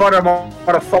Gimme Some Butter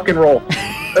on a fucking roll.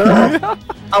 I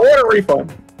want a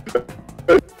refund.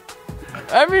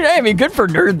 I mean, good for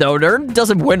Nerd, though. Nerd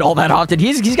doesn't win all that often.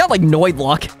 He's got, like, Noid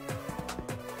luck.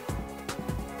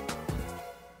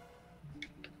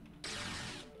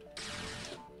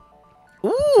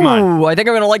 Ooh, I think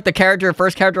I'm gonna like the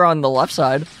first character on the left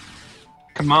side.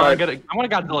 Come on, I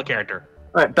want a Godzilla character.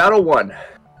 Alright, battle 1.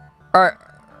 Alright.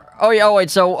 Oh, yeah,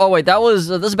 this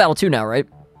is battle 2 now, right?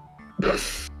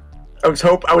 I was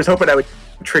hoping I would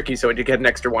trick you so I could get an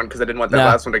extra one because I didn't want that Nah.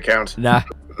 last one to count. Nah.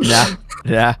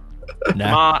 I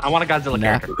want a Godzilla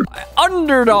character.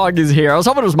 Underdog is here. I was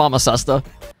hoping it was Mama Sesta.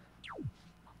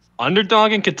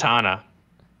 Underdog and Katana.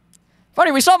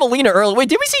 Funny, we saw Melina earlier. Wait,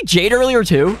 did we see Jade earlier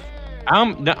too?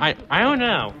 No, I don't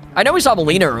know. I know we saw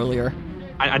Melina earlier.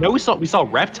 I know we saw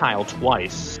Reptile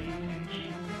twice.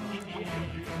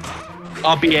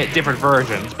 Albeit different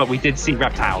versions, but we did see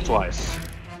Reptile twice.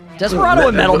 Desperado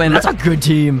and Metal Man, that's a good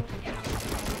team.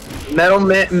 Metal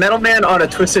Man on a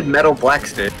twisted metal black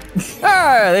stick.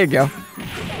 Ah, there you go.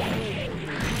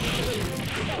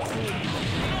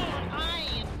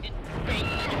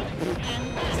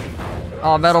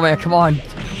 Oh, Metal Man, come on.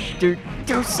 Dude,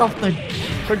 do something.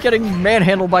 We're getting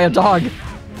manhandled by a dog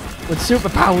with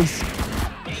superpowers.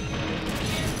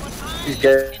 He's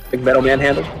getting Metal Man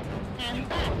handled.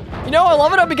 You know, I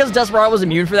love it because Desperado was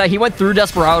immune for that. He went through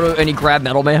Desperado and he grabbed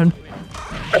Metal Man.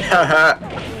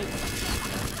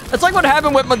 It's like what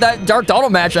happened with that Dark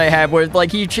Donald match I had, where like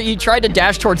he tried to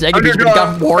dash towards Eggabee, but he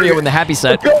got Wario in the happy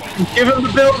set. Give him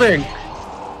the building.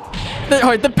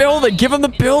 The building. Give him the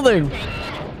building.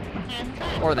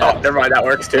 Or that. Oh, never mind. That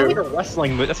works That's like too. a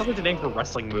wrestling move. That's like the name for a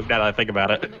wrestling move. Now that I think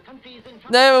about it.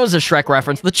 That was a Shrek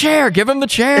reference. The chair. Give him the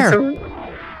chair. Away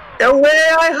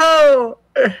I ho.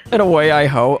 And away I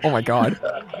ho. Oh my god.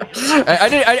 I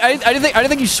didn't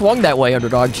think you swung that way,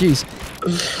 Underdog. Jeez.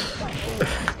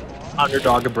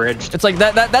 Underdog abridged. It's like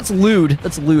that's lewd.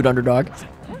 That's lewd, Underdog.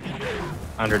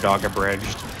 Underdog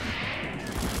abridged.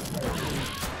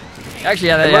 Actually,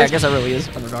 yeah, I guess that really is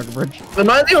Underdog abridged. Am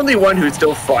I the only one who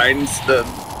still finds the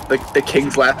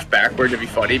King's laugh backward to be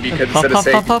funny because instead of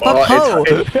saying ho.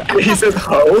 he says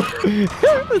ho?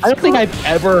 I don't think I've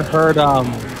ever heard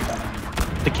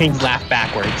the King's laugh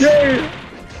backwards. Yay!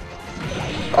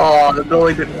 Oh, the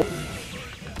Billy didn't.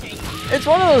 It's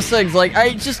one of those things, like,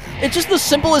 it's just the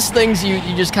simplest things you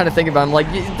just kind of think about.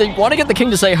 Like, they want to get the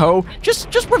king to say ho, just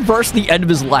reverse the end of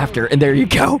his laughter, and there you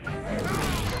go.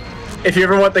 If you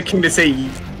ever want the king to say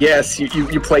yes,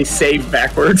 you play save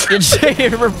backwards. It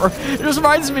just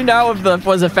reminds me now of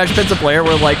was it Fetch Pizza Player,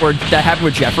 where that happened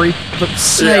with Jeffrey, but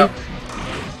say. Yeah.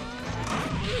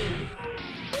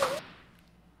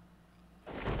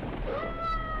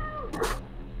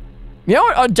 You know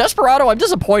what, on Desperado, I'm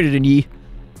disappointed in ye.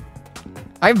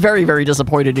 I'm very, very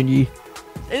disappointed in ye.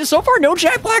 And so far, no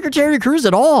Jack Black or Terry Crews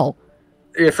at all.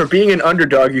 Yeah, for being an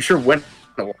underdog, you sure went.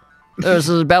 This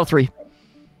is Battle 3.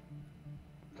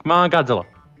 Come on, Godzilla.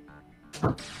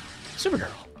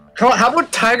 Supergirl. How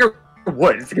about Tiger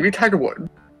Woods? Give me Tiger Woods.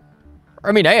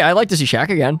 I mean, hey, I'd like to see Shaq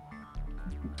again.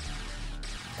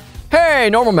 Hey,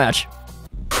 normal match.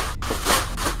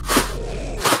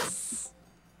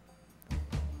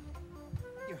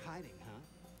 You're hiding, huh?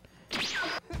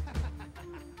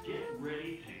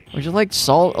 Would you like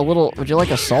salt a little? Would you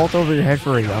like a salt over your head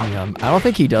for a yum yum? I don't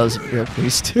think he does. Yeah,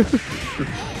 please do.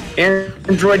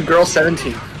 Android Girl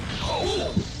 17.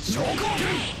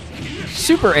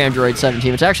 Super Android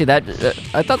 17. It's actually that.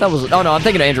 I thought that was. Oh no, I'm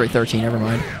thinking of Android 13. Never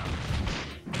mind.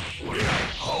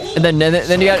 And then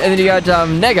you got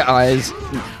Nega Eyes.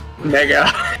 Mega.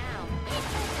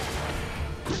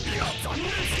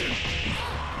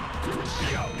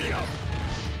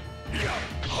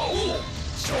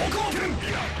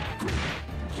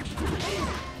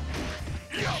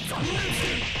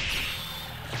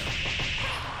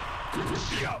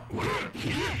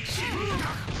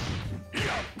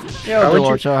 Yeah,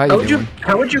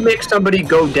 how would you make somebody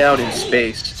go down in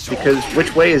space? Because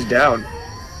which way is down?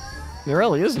 There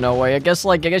really is no way. I guess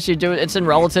you do it. It's in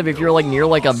relative. If you're like near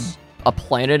like a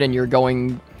planet and you're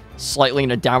going slightly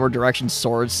in a downward direction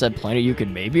towards said planet, you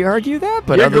could maybe argue that.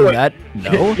 But other than that,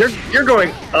 no. You're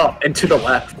going up and to the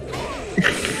left.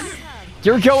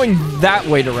 You're going that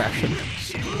way direction.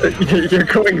 You're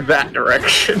going that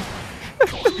direction.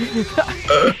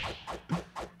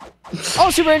 Oh,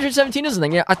 Super Android 17 is a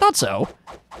thing. Yeah, I thought so.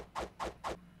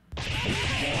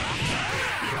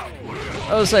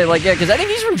 I was saying, like, yeah, because I think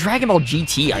he's from Dragon Ball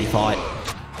GT, I thought.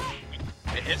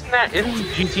 Isn't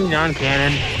GT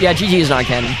non-canon? Yeah, GT is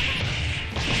non-canon.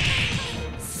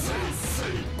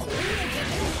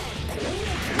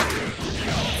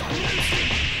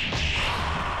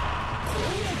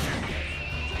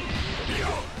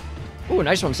 Ooh,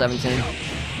 nice one, 17.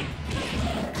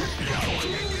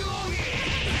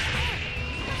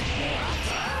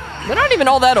 They're not even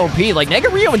all that OP. Like,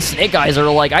 Negario and Snake Eyes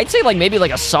are, like, I'd say, like, maybe,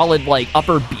 like, a solid, like,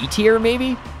 upper B tier,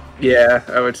 maybe? Yeah,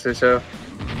 I would say so.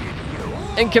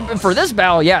 And for this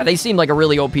battle, yeah, they seem like a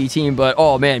really OP team, but,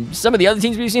 oh, man, some of the other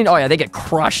teams we've seen, oh, yeah, they get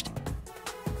crushed.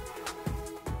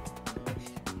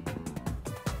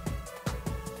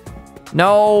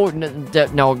 No,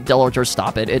 no, Delortor,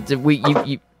 stop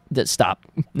it. Stop.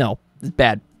 No, it's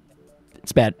bad.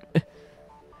 It's bad.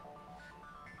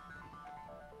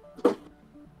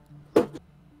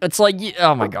 It's like,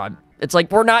 oh my god. It's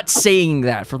like, we're not saying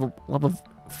that, for the love of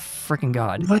freaking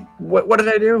god. What did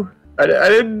I do? I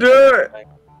didn't do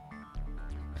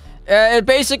it.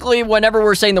 Basically, whenever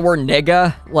we're saying the word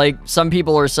nigga, like, some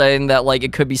people are saying that, like,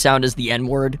 it could be sound as the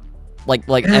N-word. Like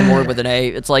N-word with an A.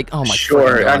 It's like, oh my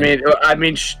Sure, god.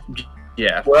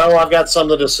 yeah. Well, I've got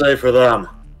something to say for them.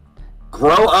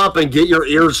 Grow up and get your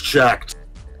ears checked.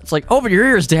 It's like, open your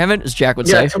ears, damn it, as Jack would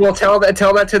Yeah, say. well, tell that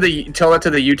to the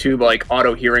YouTube like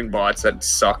auto hearing bots that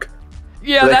suck.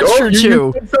 Yeah, Like, that's oh, true you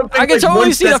too. did something I can like totally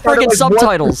once see the that sounded freaking like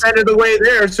subtitles. 1% of the way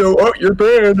there, so you're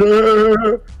banned.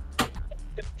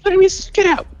 Get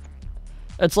out.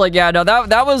 It's like, yeah, no,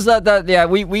 that was that yeah,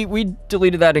 we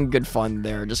deleted that in good fun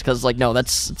there, just because, like, no,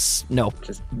 it's no,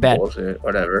 Just bad. bullshit,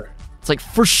 whatever. It's like,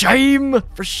 for shame,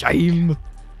 for shame.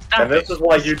 And this is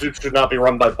why YouTube should not be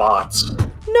run by bots.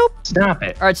 Nope. Stop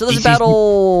it. All right, so this is DC's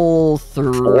Battle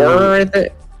 3. Or I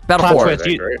think. Battle Plot 4.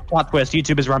 twist, plot twist.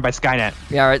 YouTube is run by Skynet.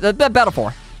 Yeah, all right, that Battle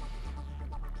 4.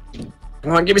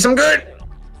 Come on, give me some good.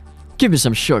 Give me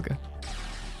some sugar.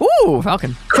 Ooh,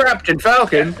 Falcon. Captain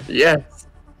Falcon. Yes.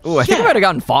 Ooh, I think I might have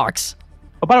gotten Fox.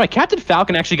 Oh, by the way, Captain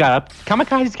Falcon actually got up.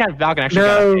 Kamikaze's Captain Falcon actually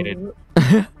got updated.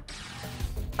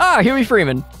 Ah, Huey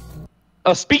Freeman.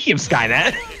 Oh, speaking of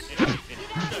Skynet.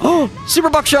 Oh, Super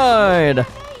Buckshine!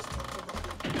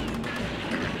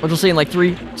 What you'll see in like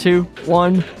 3, 2,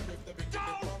 1.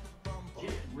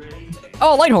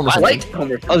 Oh, Light Homer. Light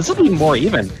Homer. Oh, this will be more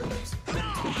even.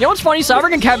 You know what's funny?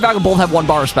 Cyborg and Captain Falcon both have 1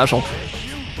 bar of special.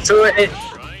 So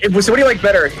so what do you like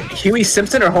better, Huey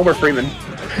Simpson or Homer Freeman?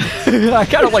 I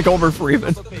kind of like Homer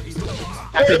Freeman.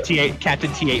 Captain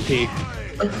T8P.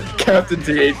 Captain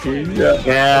TAP. Yeah.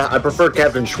 Yeah, I prefer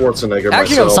Captain Schwarzenegger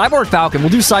Actually, no, myself. Cyborg Falcon. We'll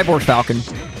do Cyborg Falcon.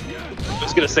 I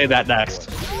was gonna say that next.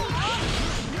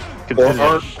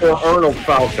 Or Arnold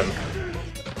Falcon.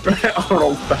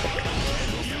 Arnold Falcon.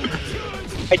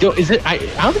 I don't. Is it? I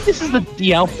don't think this is the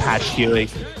DL patch, Huey.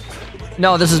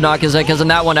 No, this is not, because in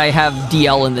that one I have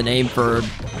DL in the name for...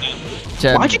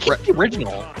 Why'd you keep the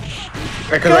original?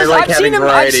 Because I like having I've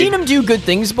variety. seen him do good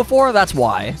things before, that's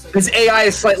why. His AI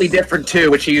is slightly different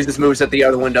too, which he uses moves that the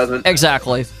other one doesn't.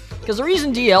 Exactly. Because the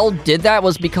reason DL did that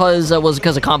was because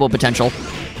of combo potential.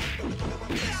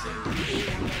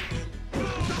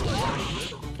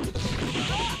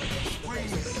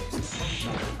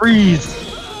 Freeze.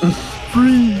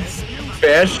 Freeze.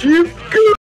 Bash you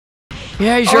good.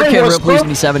 Yeah, you sure can real Please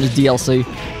Me 7 is DLC.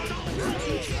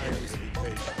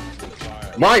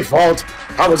 My fault.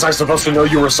 How was I supposed to know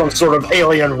you were some sort of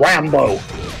alien Rambo?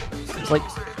 It's like,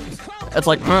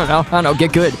 I don't know,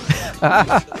 get good.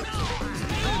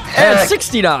 And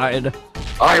 69.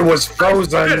 I was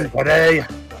frozen today.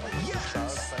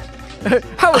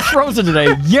 I was frozen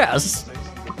today, yes.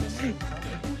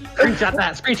 Screenshot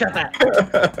that. Screenshot that.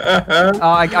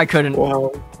 Oh, I couldn't.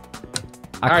 Wow.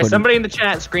 I All right, couldn't. somebody in the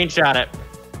chat, screenshot it.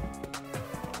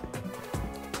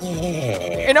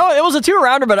 You know, it was a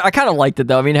 2-rounder, but I kind of liked it,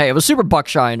 though. I mean, hey, it was super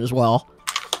Buckshine as well.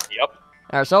 Yep. All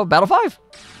right, so Battle 5.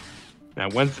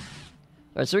 Now when's? All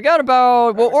right, so we got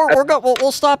about...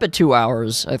 We'll stop at 2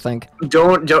 hours, I think.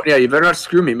 Don't. Yeah, you better not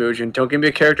screw me, Mugen. Don't give me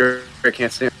a character I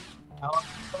can't stand. How long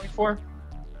are we for?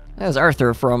 That's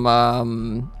Arthur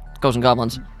from Ghosts and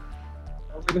Goblins. How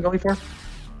long have we been going for?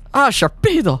 Ah,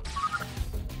 Sharpedo.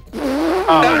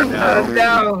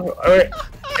 No.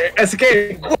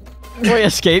 Escape. Wait,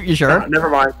 escape? You sure? Never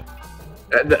mind.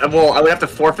 Well, I would have to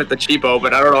forfeit the cheapo,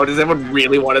 but I don't know. Does anyone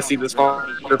really want to see this far?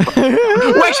 Wait,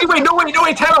 no,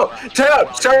 wait, time out.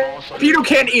 Sharpedo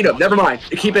can't eat him. Never mind.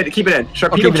 Keep it in.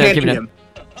 Sharpedo can't eat him.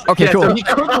 Okay, Yeah, cool. So he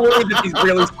could worry that he's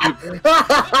really stupid.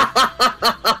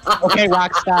 Okay,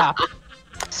 Rock, stop.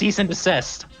 Cease and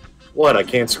desist. What? I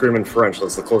can't scream in French.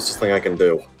 That's the closest thing I can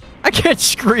do. I can't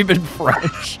scream in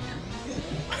French.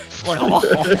 Like, no,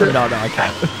 I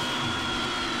can't.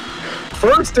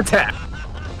 First attack.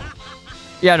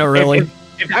 Yeah, no, really.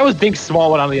 If that was Big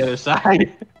Small One on the other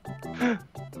side. I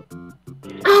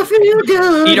feel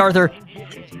good. Eat Arthur.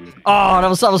 Oh, that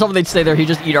was something they'd stay there. He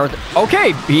just eat Arthur.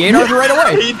 Okay, he ate Arthur right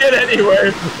away. He did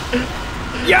anyway.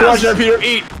 Yes. Watch Sharpedo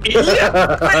eat.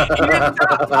 Yeah. Wait, he didn't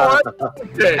die.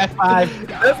 Okay. F5.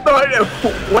 That's not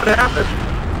what happened.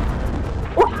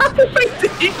 What happened? Wait,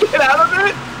 did he get out of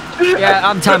it? Yeah,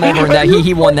 I'm time over that.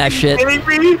 He won that shit. Kidding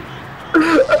me?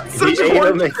 That's such He ate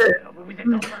him. bullshit.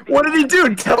 What did he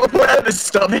do? Teleport out of his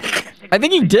stomach? I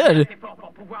think he did.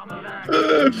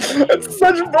 That's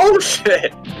such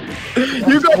bullshit.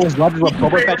 You I was got loving what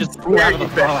Boba Fett just threw out of the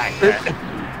bottle like that.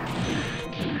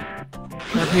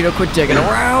 Sharpedo, quit digging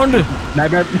around.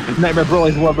 Nightmare Broly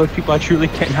is one of those people I truly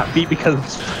cannot beat because of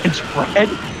French bread.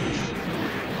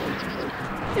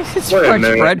 It's Wait a French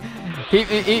minute. bread.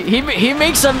 He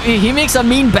makes a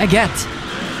mean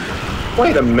baguette.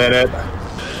 Wait a minute.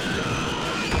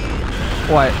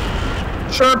 What?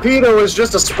 Sharpedo is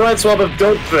just a sprite swap of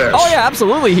Dopefish. Oh yeah,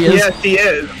 absolutely he is. Yes, he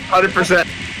is. 100%.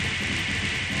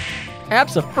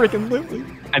 Abso-freaking-lutely.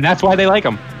 And that's why they like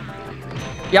him.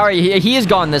 Yeah, alright, he is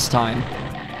gone this time.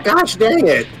 Gosh dang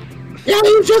it. Yeah,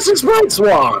 he's just a sprite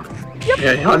swap.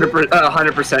 Yeah,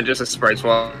 100% just a sprite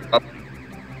swap.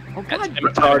 Oh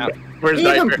god. Where's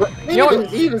Even, Nightmare?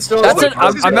 even still, That's like, it.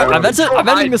 I'm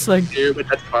ending this thing. Dude, but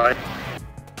that's fine.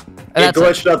 He That's it.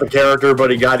 glitched out the character, but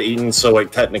he got eaten, so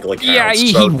it technically counts. Yeah,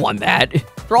 he so. won that.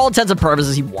 For all intents and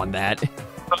purposes, he won that.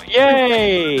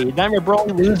 Yay! Nightmare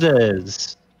Broly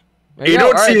loses. There You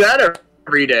go, don't see alright. that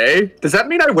every day. Does that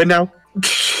mean I win now?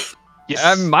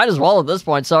 I might as well at this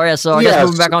point. So yeah, so I guess Yes.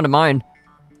 moving back on to mine.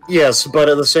 Yes, but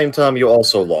at the same time, you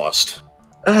also lost.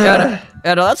 Yeah,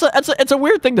 no, it's a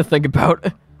weird thing to think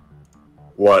about.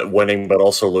 What, winning but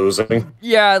also losing?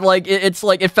 Yeah, like it's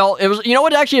like it was. You know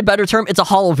what? Actually, a better term. It's a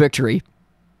hollow victory.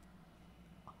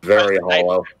 Very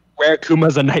hollow. Rare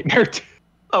Kuma's a nightmare too.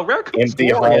 Oh, Rare Kuma's Empty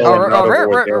glorious. hollow. not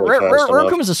avoid Gary fast enough.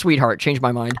 Rakuma's a sweetheart. Changed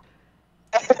my mind.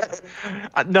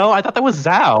 No, I thought that was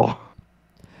Zhao.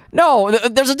 No,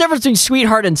 there's a difference between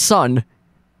sweetheart and son.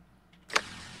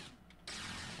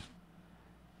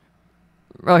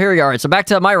 Oh, here we go. All right, so back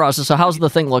to my roster. So how's the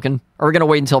thing looking? Or we're gonna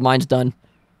wait until mine's done?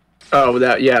 Oh,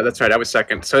 yeah, that's right. I was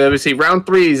second. So let me see. Round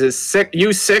 3s is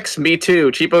U6, me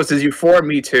 2. Cheapos is U4,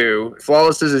 me 2.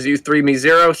 Flawless is U3, me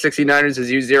 0. 69ers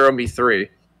is U0, me 3.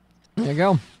 There you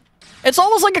go. It's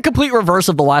almost like a complete reverse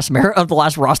of the last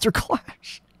roster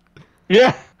clash.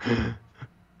 Yeah. All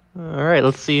right,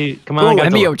 let's see. Come on, Ooh,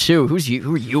 guys. MBO2.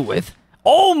 Who are you with?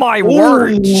 Oh my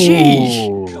word!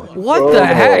 Jeez. What the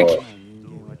heck?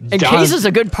 And Case is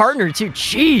a good partner too.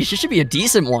 Jeez, this should be a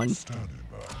decent one.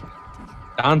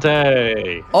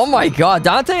 Dante. Oh my god,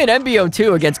 Dante and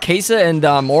MBO2 against Kesa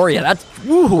and Moria.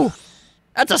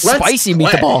 That's a spicy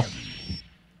meatball.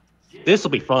 This will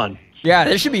be fun. Yeah,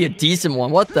 this should be a decent one.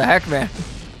 What the heck, man?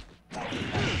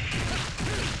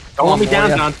 Don't let me down,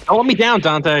 Moria. Dante. Don't let me down,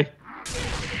 Dante.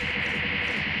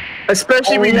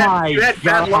 Especially when you had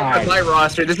bad luck God. on my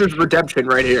roster. This is redemption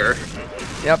right here.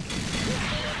 Yep.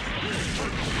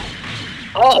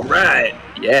 All right.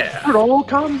 Yeah. Roll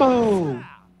combo.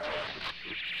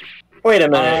 Wait a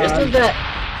minute,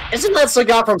 isn't that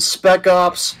Sagat from Spec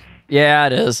Ops? Yeah,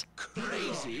 it is.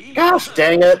 Gosh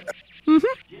dang it.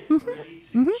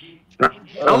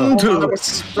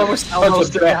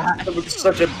 That was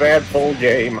such a bad full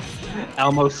game.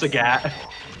 Elmo Sagat.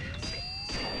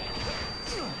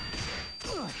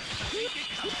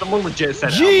 Someone legit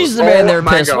said Jeez, Elmo. man, they're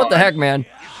my pissed. What the God. heck, man?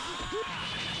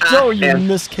 So you am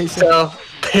missed Kesa. So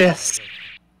pissed.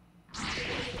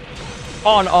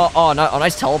 Oh,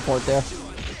 nice teleport there.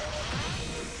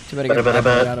 Too bad to get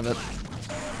Ba-da-ba-da-ba. out of it.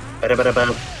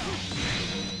 Ba-da-ba-da-ba.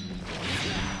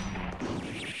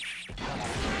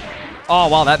 Oh,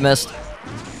 wow, that missed.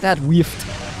 That whiffed.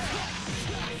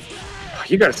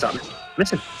 You gotta stop me.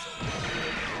 Listen.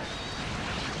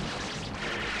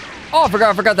 Oh, I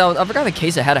forgot that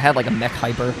Kesa had like a mech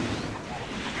hyper.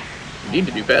 You need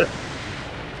to do better.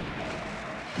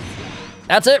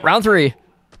 That's it, round 3.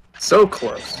 So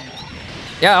close.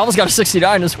 Yeah, I almost got a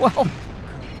 69 as well.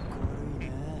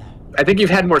 I think you've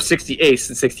had more 68s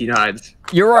than 69s.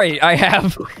 You're right, I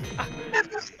have.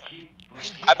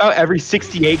 About every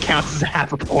 68 counts as a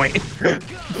half a point.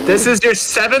 This is your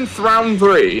 7th round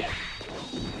 3.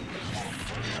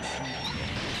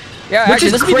 Yeah, Which actually,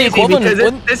 is this would be the crazy equivalent. because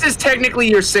wouldn't- this is technically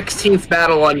your 16th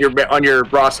battle on your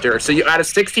roster. So you out of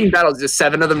 16 battles, just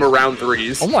 7 of them are round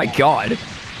 3s. Oh my god.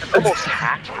 Almost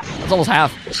half. That's almost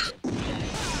half.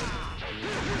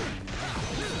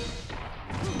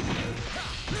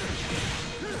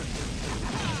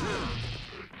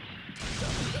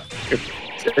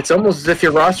 It's almost as if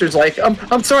your roster's like,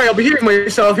 I'm sorry, I'll be hearing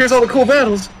myself. Here's all the cool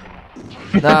battles.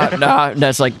 Nah,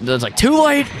 that's like too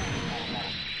late.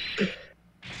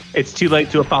 It's too late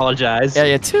to apologize.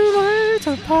 Yeah, too late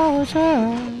to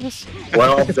apologize.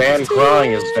 Well, Dan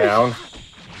Crying is down.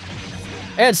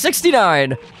 And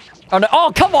 69. Oh, no.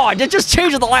 Oh, come on! It just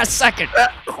changed at the last second.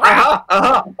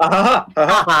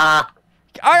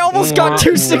 I almost got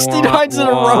 2 69s in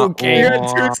a row, You Kane. had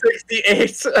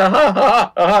 268s.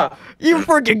 You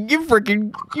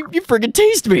freaking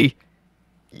teased me.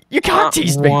 You can't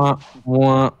tease me.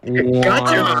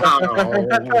 Gotcha.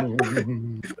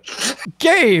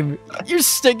 Game, you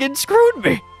stinging screwed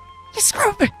me. You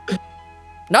screwed me.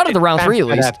 Not at the round 3 at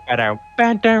least.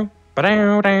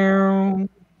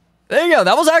 There you go.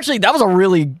 That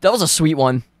was a sweet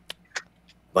one.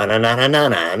 Banana.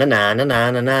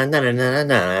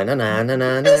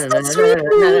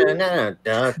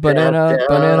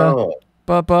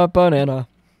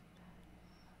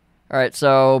 All right,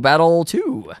 so battle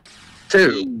 2.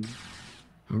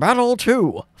 Battle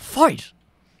 2. Fight.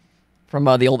 From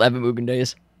the old Evan Mugen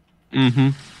days. Mm-hmm.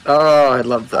 Oh, I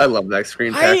love that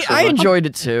screen capture. I enjoyed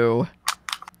it too.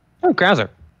 Oh, Krauser.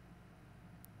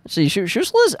 See,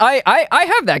 Shoeless. I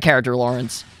have that character,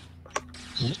 Lawrence.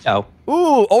 Oh.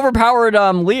 Ooh, overpowered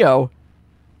Leo.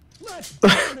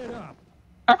 I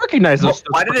recognize those.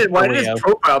 Why did his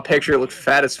profile picture look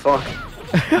fat as fuck?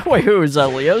 Wait, who is that?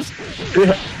 Leo's?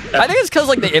 I think it's because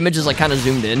like the image is like kind of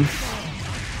zoomed in.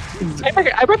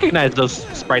 I recognize those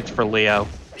sprites for Leo.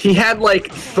 He had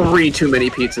like 3 too many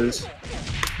pizzas.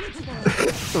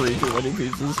 3 too many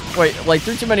pizzas. Wait, like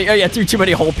 3 too many? Oh yeah, 3 too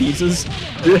many whole pizzas.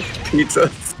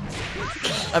 Pizzas.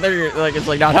 I think you're, like it's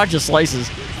like not just slices,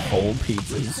 whole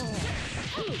pizzas.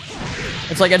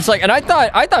 It's like, and I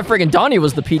thought friggin' Donnie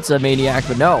was the pizza maniac,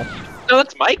 but no. No,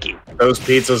 that's Mikey. Those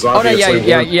pizzas Oh no, obviously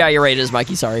yeah, you're right. It is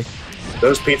Mikey. Sorry.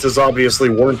 Those pizzas obviously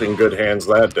weren't in good hands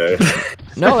that day.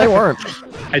 No, they weren't.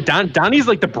 Donnie's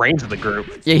like the brains of the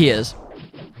group. Yeah, he is.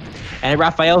 And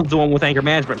Raphael's the one with anger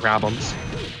management problems.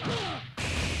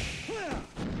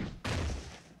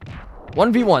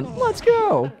 1v1. Let's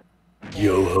go.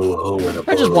 Yo ho ho and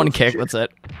a Just one kick. That's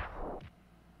it.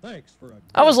 I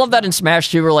always love that in Smash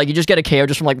 2, where like you just get a KO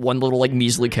just from like one little like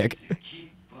measly kick.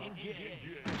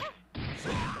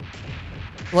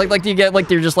 Like you get like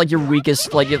they're just like your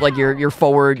weakest like your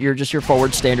forward your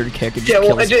forward standard kick. It just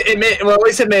Well, kills. at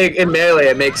least in Melee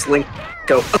it makes Link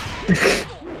go.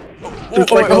 Just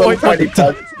like a little tiny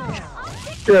touch.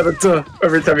 Yeah, but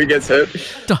every time he gets hit.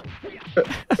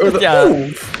 Or the Yeah.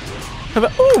 oomph. How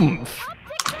about oomph?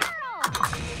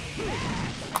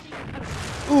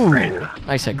 Ooh,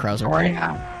 nice hit, Krauser.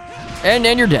 And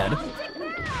you're dead.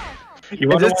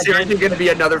 Is this seriously gonna be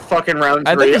another fucking round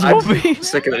 3? I think this I'm will be.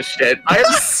 sick of this shit. I am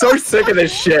so sick of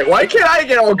this shit. Why can't I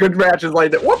get all good matches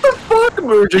like that? What the fuck,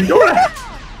 Mugen?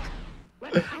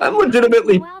 I'm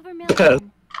legitimately pissed.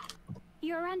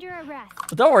 You're under arrest.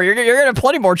 Don't worry, you're gonna have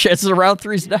plenty more chances of round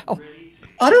 3s now.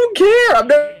 I don't care. I'm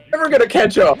never gonna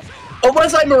catch up.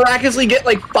 Unless I miraculously get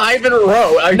like 5 in a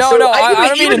row. I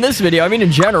don't mean in this video. I mean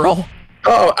in general.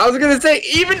 Oh, I was gonna say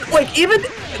even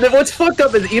what's fucked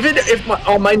up is even if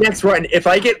on my next run, if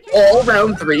I get all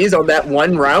round 3s on that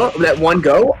one round, that one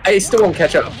go, I still won't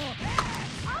catch up.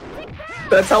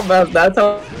 That's how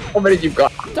many you've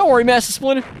got. Don't worry, Master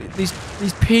Splinter. These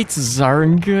pizzas are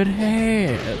in good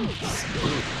hands.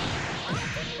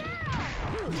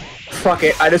 Fuck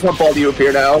it, I just want Baldy to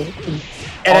appear now.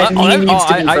 And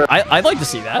I'd like to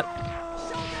see that.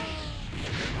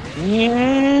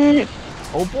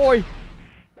 Oh boy.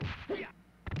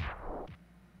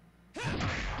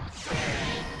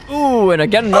 Ooh, and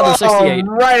again another 68.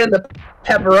 Right in the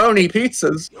pepperoni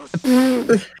pizzas.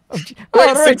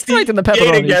 Right in the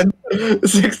pepperonis. Again.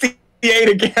 68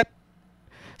 again.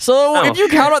 So if you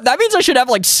count up, that means I should have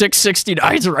like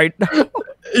 669s right now.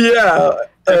 Yeah.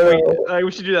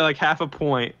 We should do that like half a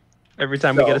point every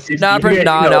time we get a 69.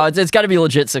 No, it's got to be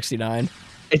legit 69.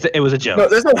 It was a joke. No,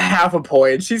 there's no half a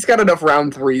point. She's got enough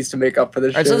round 3s to make up for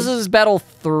this shit. So this is battle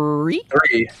 3?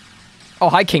 3. Oh,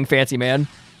 hi, King Fancy Man.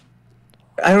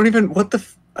 I don't even,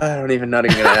 not even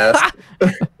gonna ask.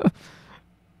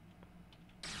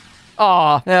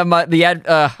 Aw, yeah,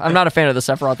 I'm not a fan of the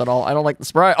Sephiroth at all. I don't like the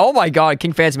sprite. Oh my god,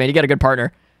 King Fancy Man, you got a good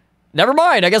partner. Never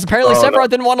mind, I guess apparently Sephiroth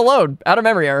didn't want to load. Out of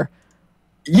memory error.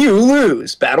 You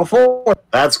lose. Battle 4.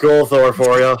 That's Gulthor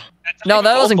for you. No,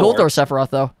 that wasn't Gulthor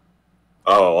Sephiroth though.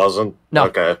 Oh, it wasn't? No.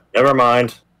 Okay, never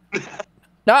mind.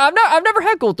 No, I've never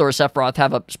had Gulthor Sephiroth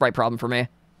have a sprite problem for me.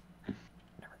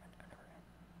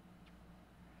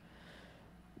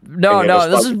 No,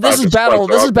 this is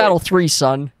battle 3,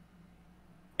 son.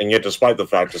 And yet, despite the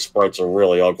fact the sprites are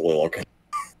really ugly looking.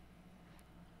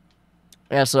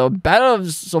 Yeah, so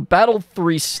battle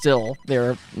 3 still.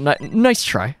 There, nice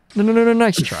try. No,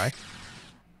 nice try.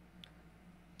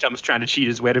 Jump's trying to cheat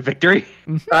his way to victory.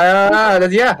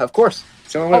 Yeah, of course.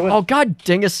 Oh god,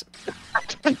 dingus!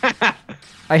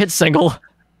 I hit single.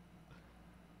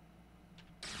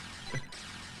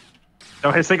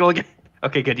 Don't hit single again.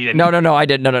 Okay, good. You didn't. No, I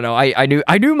didn't. No. I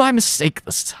knew my mistake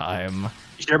this time.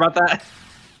 You sure about that?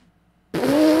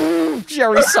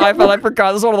 Jerry Seinfeld, I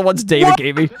forgot. This is one of the ones David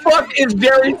gave me. What the fuck is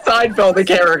Jerry Seinfeld the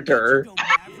character?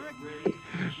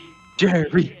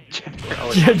 Jerry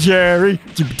Jerry.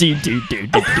 This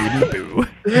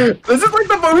is like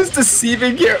the most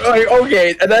deceiving character. Like,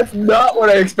 okay, and that's not what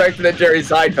I expected a Jerry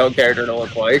Seinfeld character to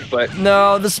look like, but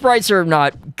No, the sprites are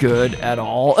not good at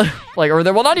all. Like, or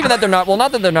they're, well, not even that they're not, well,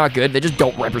 not that they're not good, they just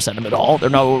don't represent him at all. They're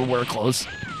nowhere close.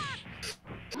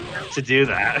 To do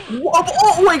that.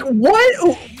 oh, like what?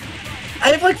 Oh,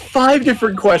 I have like 5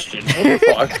 different questions. What the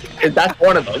fuck? And that's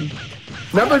one of them.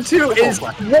 Number 2 is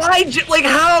why? Like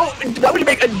how? Why would you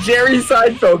make a Jerry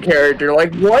Seinfeld character?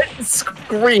 Like what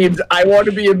screams I want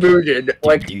to be a Mugen?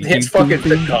 Like his fucking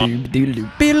sitcom.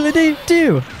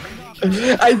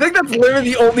 I think that's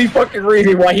literally the only fucking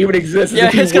reason why he would exist. Yeah,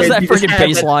 it's because that freaking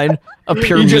bass line of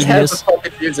pure He just has the genius.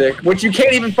 fucking music, which you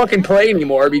can't even fucking play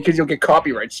anymore because you'll get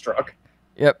copyright struck.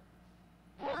 Yep.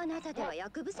 Oh,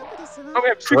 we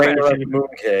have two Playing kind like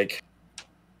mooncake.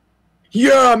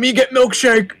 Yeah, me get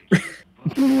milkshake.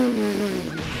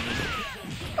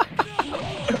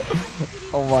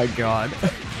 Oh my god.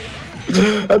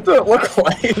 That's what it looked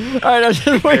like. I know, just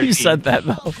the way you said that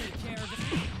though.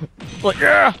 Like,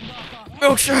 yeah!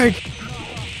 Milkshake!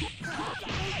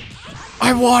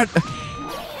 I want!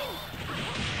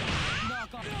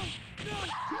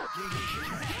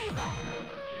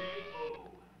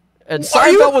 And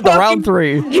Seinfeld with the round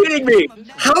 3. Kidding me?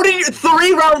 How do you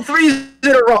 3 round 3s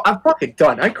in a row? I'm fucking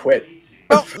done. I quit.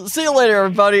 Well, see you later,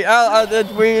 everybody.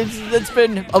 It's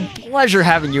been a pleasure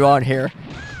having you on here.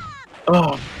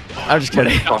 Oh, I'm just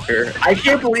kidding. fucker! I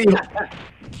can't believe.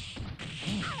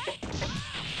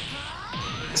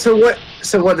 So what?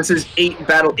 So what? This is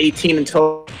battle 18 in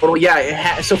total.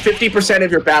 Yeah, so 50%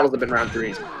 of your battles have been round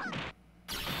 3s.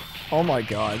 Oh my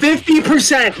god.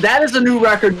 50%. That is a new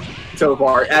record so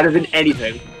far out of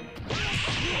anything.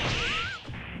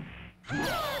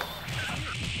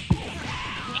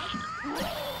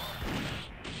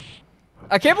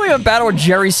 I can't believe a battle with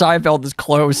Jerry Seinfeld is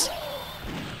close.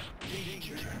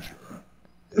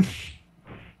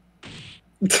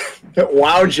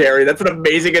 Wow, Jerry, that's an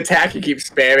amazing attack you keep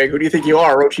spamming. Who do you think you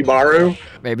are, Orochimaru?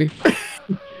 Maybe.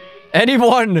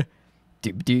 Anyone?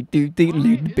 Do. You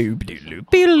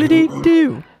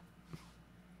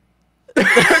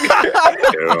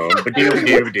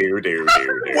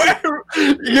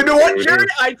know what, Jerry?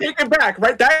 I take it back.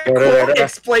 Right, that quote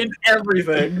explains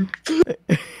everything.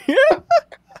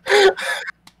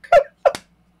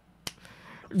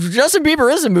 Justin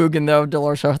Bieber is a Mugen, though,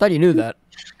 Delorso. I thought you knew that.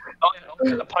 Oh,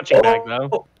 yeah, the punching bag,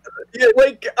 though. Yeah,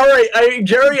 like, all right,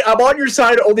 Jerry, I'm on your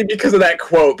side only because of that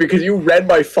quote, because you read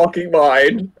my fucking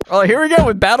mind. Oh, here we go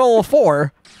with Battle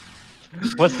 4.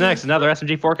 What's next? Another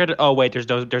SMG4 character? Oh wait,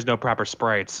 there's no proper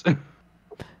sprites.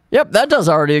 Yep, that does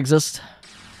already exist.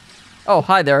 Oh,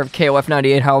 hi there,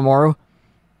 KOF98 Hawamaru.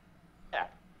 Yeah.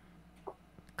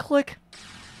 Click.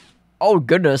 Oh,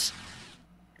 goodness.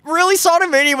 Really,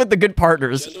 Sonomania with the good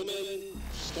partners.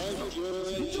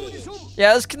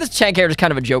 Yeah, this Chang character is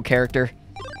kind of a joke character.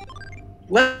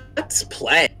 Let's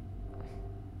play.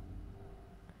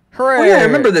 Hooray! Oh yeah, I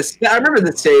remember this. I remember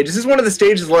this stage. This is one of the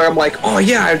stages where I'm like, oh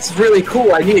yeah, it's really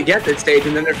cool. I need to get this stage,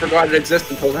 and then I forgot it exists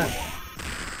until then.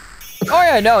 Oh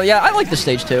yeah, no, yeah, I like this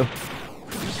stage too.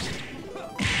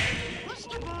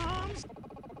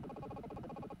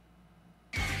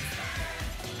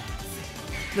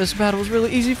 This battle was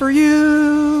really easy for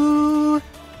you.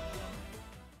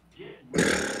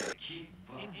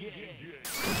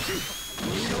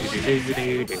 Rings!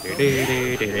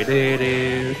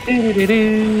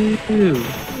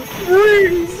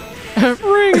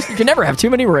 Rings! You can never have too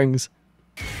many rings.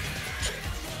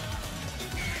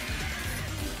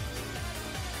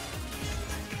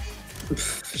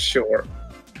 Sure.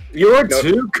 You're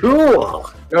too cool.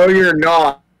 No, you're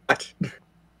not.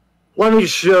 Let me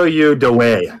show you the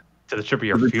way. To the trip of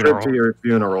your To the funeral. trip to your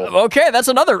funeral. Okay, that's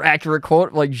another accurate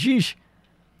quote. Like, sheesh.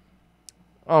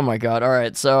 Oh my god.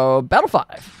 Alright, so Battle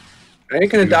 5. I ain't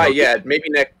gonna die yet. Maybe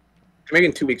maybe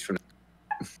in 2 weeks from now.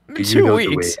 2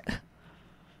 weeks.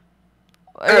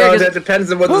 I don't know, that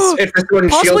depends on what the if this one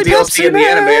Shield Possibly DLC in the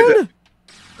Pepsi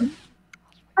anime.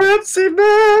 Pepsi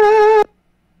Man!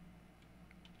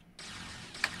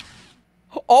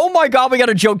 Oh my god, we got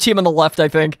a joke team on the left, I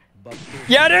think.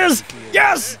 Yeah, it is!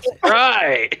 Yes!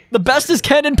 Right! The best is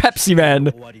Ken and Pepsi Man.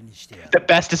 The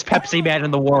bestest Pepsi Man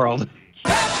in the world.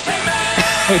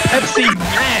 Hey, Pepsi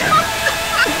Man!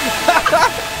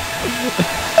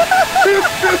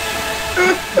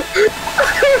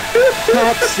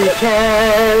 Pepsi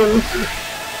can.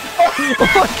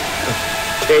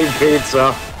 Cave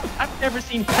pizza. I've never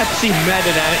seen Pepsi Man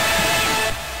in it.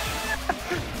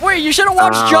 Wait, you should have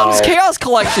watched Jum's Chaos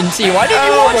Collection, see? Why didn't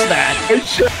you watch that?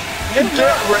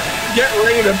 Get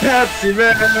ready to Pepsi,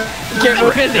 man. Get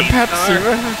ready to Pepsi,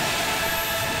 man.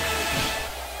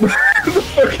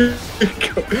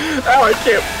 Oh, I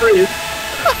can't breathe.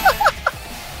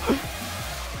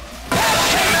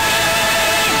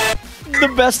 The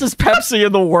bestest Pepsi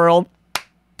in the world.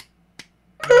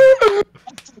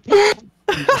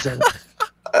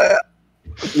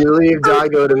 You leave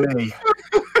Daigo to me.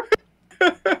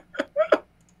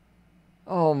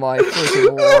 Oh my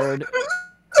freaking lord.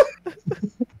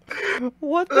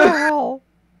 What the hell?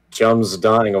 Jum's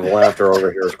dying of laughter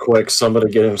over here. Quick,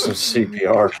 somebody get him some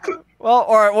CPR. Well,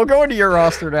 alright, we'll go into your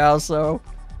roster now, so.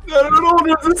 I don't know,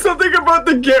 there's something about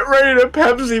the get ready to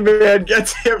Pepsi man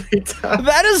gets every time.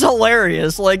 That is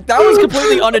hilarious. Like, that was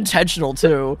completely unintentional,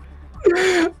 too.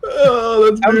 Oh,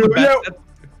 that's beautiful.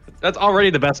 That's already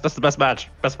the best. That's the best match.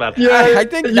 Best match. Yeah, I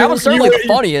think that was certainly the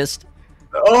funniest.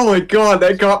 Oh my god,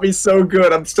 that got me so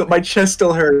good. My chest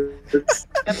still hurts.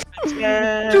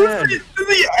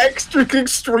 the extra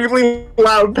extremely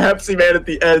loud Pepsi man at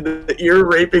the end, the ear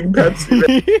raping Pepsi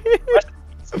man.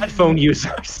 Headphone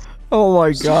users. Oh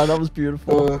my god, that was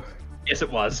beautiful. Yes,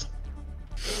 it was.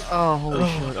 Oh, holy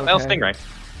shit. Okay. That was Stingray.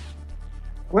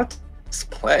 What? Let's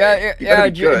play.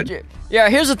 Yeah,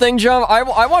 here's the thing, Joe.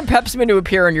 I want Pepsi Man to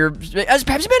appear on your... Has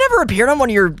Pepsi Man ever appeared on one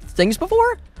of your things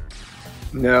before?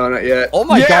 No, not yet. Oh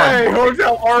my god. Yay,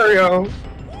 Hotel Mario.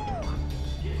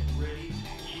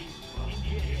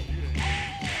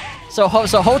 So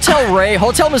Hotel Ray,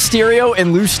 Hotel Mysterio,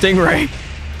 and Lou Stingray.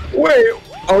 Wait,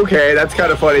 okay, that's kind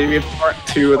of funny. We have part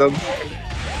 2 of them.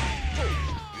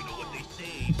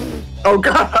 Oh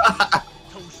god.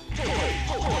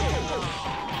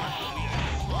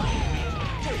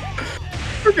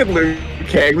 Freaking Liu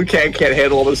Kang. Liu Kang can't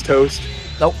handle all this toast.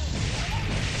 Nope.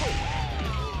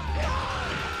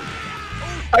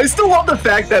 I still love the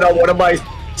fact that on one of my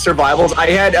survivals, I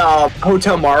had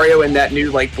Hotel Mario and that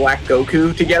new like Black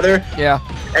Goku together. Yeah.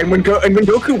 And when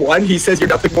Goku won, he says you're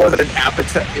nothing more than an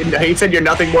appetizer. He said you're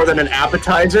nothing more than an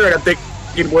appetizer, and I'm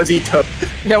thinking, was he toast?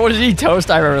 Yeah, what did he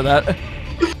toast? I remember that.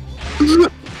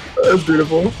 That's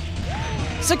beautiful.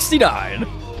 69.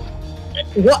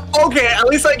 What? Okay, at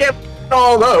least I get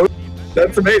all those.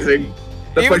 That's amazing.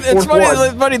 That's like it's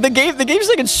 4-1. funny. The game's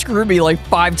thinking screw me like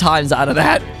 5 times out of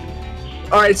that.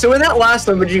 All right, so in that last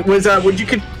one, would you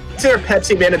consider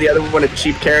Pepsi Man and the other one a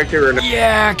cheap character or not?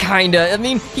 Yeah, kinda. I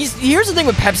mean, here's the thing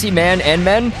with Pepsi Man and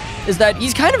Men is that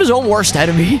he's kind of his own worst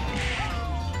enemy.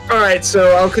 All right,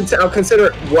 so I'll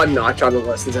consider 1 notch on the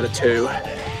list instead of 2.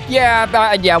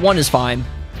 Yeah, 1 is fine.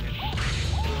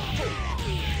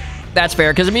 That's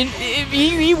fair, because I mean,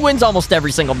 he wins almost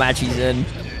every single match he's in.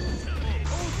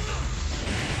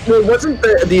 Well, wasn't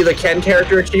the Ken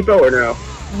character a cheapo or no?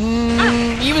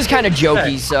 He was kind of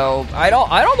jokey, so I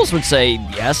almost would say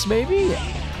yes, maybe.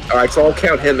 All right, so I'll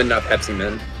count him and not Pepsi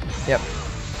Man. Yep.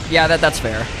 Yeah, that's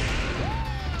fair.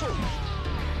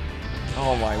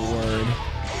 Oh my word.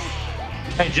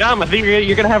 Hey, John, I think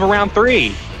you're gonna have a round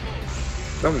 3.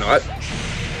 No, I'm not.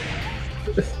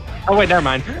 Oh wait, never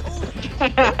mind.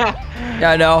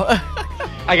 Yeah, I know.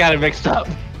 I got it mixed up.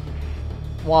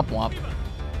 Womp womp.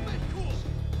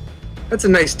 That's a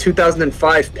nice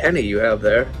 2005 penny you have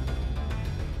there.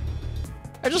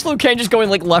 I just Liu Kang just going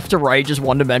like left to right, just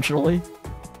one-dimensionally.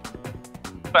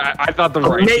 I thought the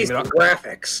right Amazing team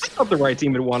graphics. I thought the right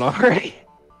team had won already.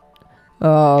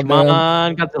 Oh Come man.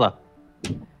 on, Godzilla.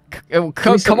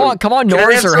 Come on,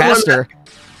 Norris or Hester.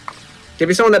 Give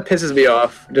me someone that pisses me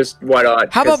off. Just why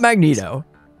not? How about Magneto?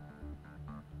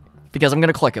 Because I'm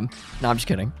gonna click him. No, I'm just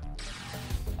kidding.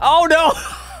 Oh no!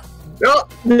 Oh,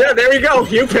 yeah, there you go.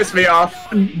 You pissed me off.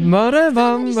 Well,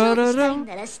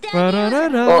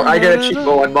 I get a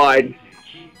cheapo on mine.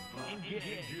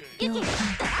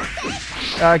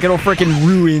 Good old frickin'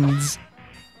 ruins.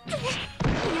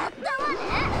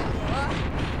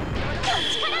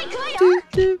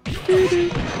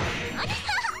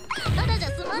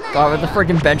 Oh, the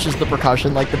frickin' bench is the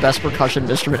percussion, like the best percussion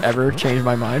instrument ever. Changed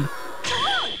my mind.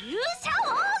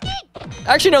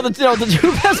 Actually, no, the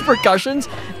 2 best percussions,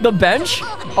 the bench.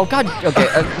 Oh god, okay,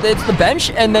 it's the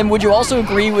bench, and then would you also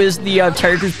agree with the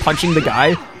Terry Crews punching the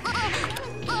guy?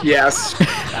 Yes.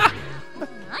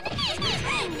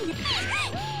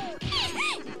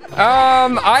 I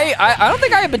don't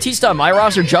think I have Batista on my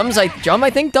roster. Jum I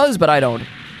think does, but I don't.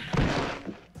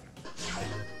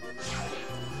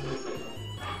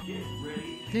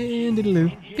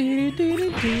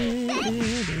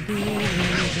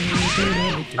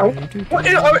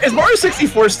 Is Mario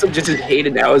 64 still just as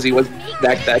hated now as he was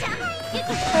back then?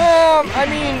 I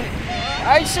mean,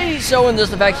 I say so in this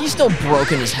the fact he's still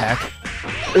broken as heck.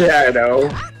 Yeah, I know.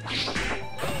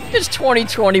 It's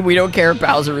 2020. We don't care if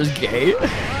Bowser is gay.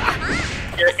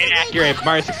 Inaccurate.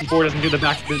 Mario 64 doesn't do the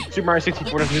back. Super Mario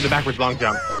 64 doesn't do the backwards long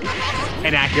jump.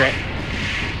 Inaccurate.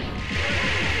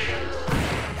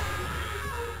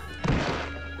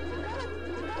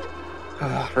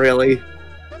 Really?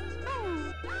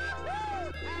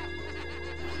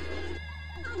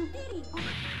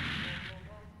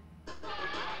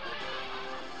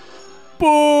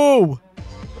 Boo!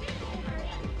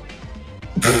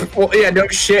 Well, yeah, no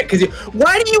shit. Cause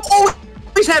why do you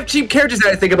always have cheap characters?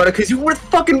 That I think about it, because you were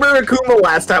fucking Mirakumo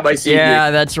last time I see you. Yeah,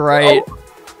 that's right. Oh.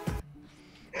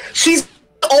 She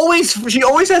always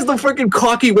has the freaking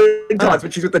cocky wind toss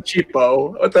when she's with the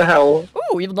cheapo. What the hell?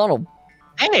 Ooh, Evil Donald.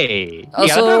 Hey.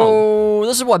 So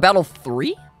this is what, Battle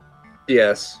 3?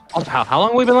 Yes. How long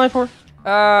have we been live for?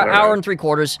 Hour and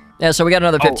 3/4. Yeah, so we got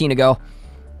another 15 to go.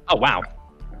 Oh wow.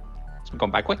 It's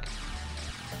going by quick.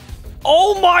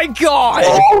 Oh my god!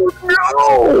 Oh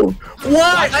no!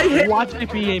 Why? Watch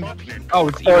it be. Oh,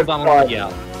 it's Evil Donald.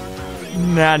 Yeah.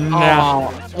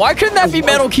 Nah. Why couldn't that be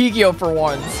Metal Kikyo for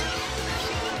once?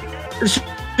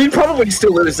 He'd probably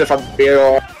still lose if I'm being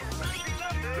honest.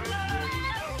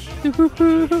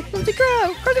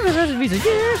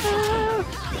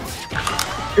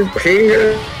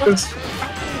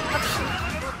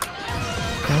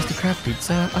 Krusty Krab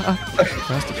pizza.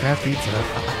 Krusty Krab pizza.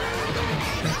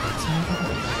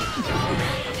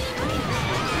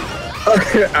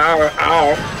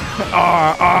 Ow.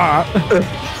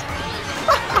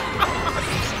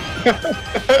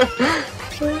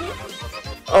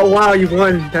 Oh wow, you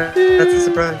won. That's a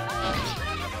surprise.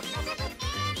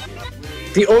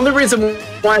 The only reason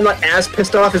why I'm not as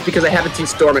pissed off is because I haven't seen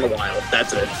Storm in a while.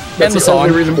 That's it. That's the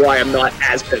only reason why I'm not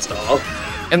as pissed off.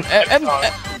 And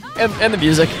the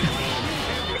music.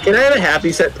 Can I have a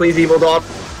happy set, please, Evil Dog?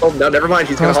 Oh no, never mind.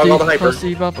 She's gonna hog all the hyper.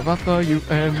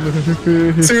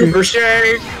 Super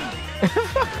Shake.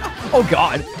 Oh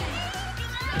god.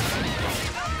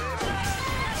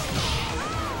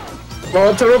 Roll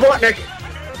up to Robotnik.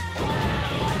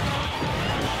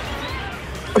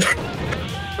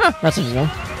 That's interesting.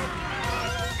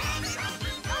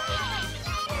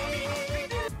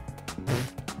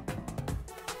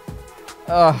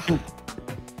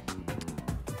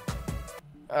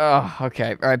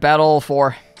 Okay. All right, Battle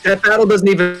 4. That battle doesn't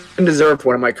even deserve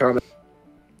one of my comments.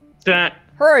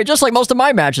 Alright, just like most of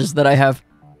my matches that I have.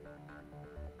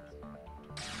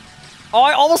 Oh,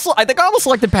 I think I almost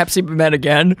selected Pepsi Man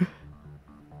again.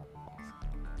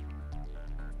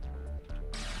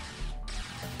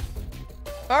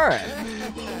 Alright.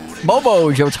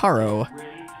 Bobo, Jotaro,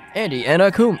 Andy, and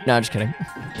Akum. No, I'm just kidding.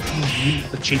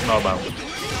 The cheap Mobo.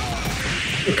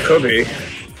 It could be.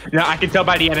 No, I can tell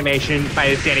by the animation, by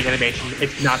the standing animation,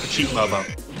 it's not the cheap Mobo.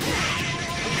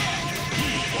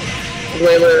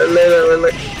 Wait.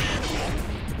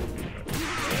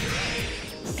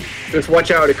 Just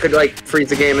watch out, it could like freeze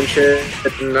the game and shit,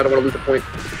 and I don't want to lose the point.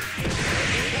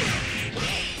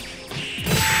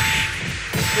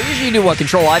 They usually do what?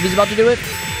 Control Ivy's about to do it?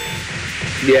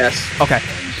 Yes. Okay.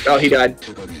 Oh, he died.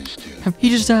 He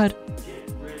just died.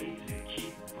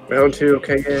 Round 2,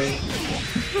 okay, yay.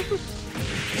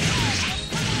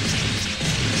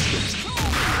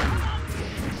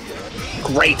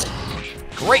 Great.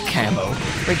 Great combo.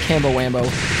 Great combo wambo.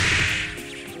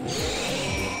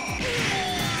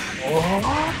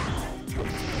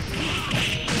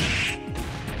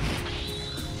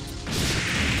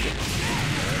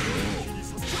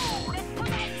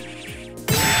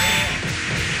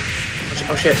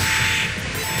 Oh shit.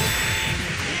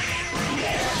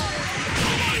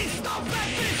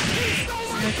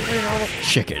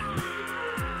 Chicken.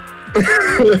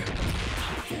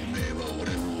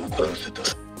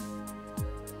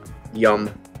 Yum.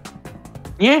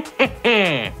 Yeah.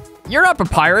 You're not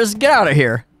Papyrus. Get out of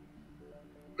here.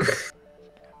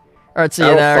 Alright, see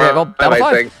you there. Well, Battle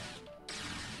 5.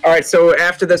 Alright, so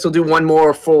after this, we'll do one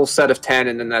more full set of 10,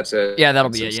 and then that's it. Yeah, that'll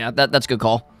be it. Yeah, that's a good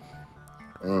call.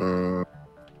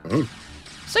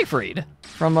 Siegfried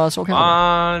from Soul Calibur.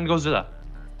 On Godzilla.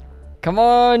 Come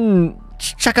on,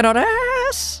 check it out,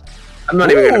 ass. I'm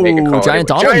not even gonna make a call. Giant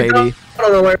Donald, maybe.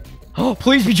 Donald. Oh,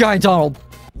 please be Giant Donald.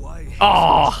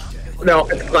 Oh. No,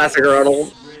 it's classic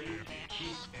Donald.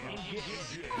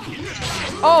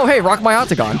 Oh, hey, Rock My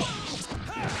Octagon.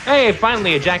 Hey,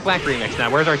 finally a Jack Black remix.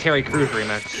 Now, where's our Terry Crews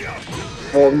remix?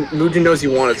 Well, Muji knows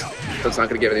you want it, so it's not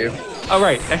gonna give it to you. Oh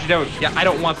right, actually don't. Yeah, I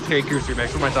don't want the Terry Crews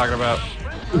remix. What am I talking about?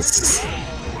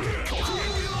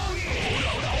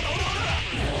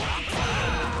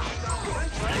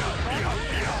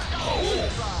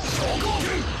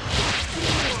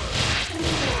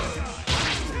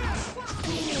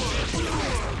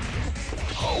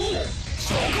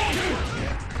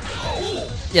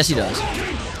 Yes, he does.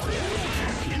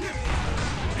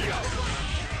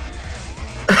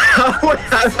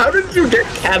 How did you get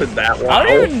catted that long? I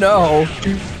don't even know.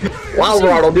 Wow,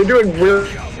 Ronald, you're doing really,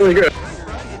 really good.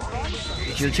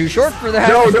 You're too short for that.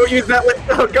 No, don't use that.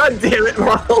 Oh, god damn it,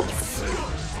 Ronald.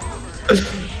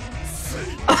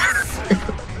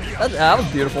 That was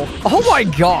beautiful. Oh my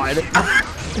god.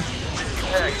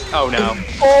 Oh no.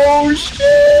 Oh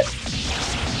shit.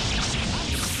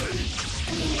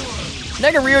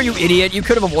 Negario, you idiot! You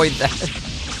could have avoided that.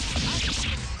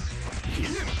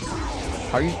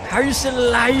 How are you still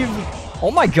alive?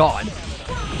 Oh my god!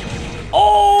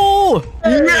 Oh!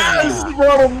 Yes,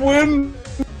 Ronald win.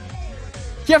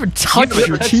 You haven't touched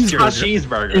your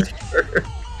cheeseburger.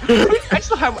 I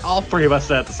still have all three of us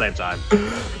at the same time.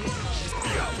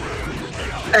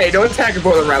 Hey, don't attack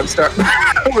before the round start.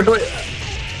 Really?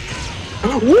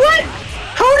 What?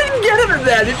 How did you get into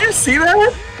that? Did you see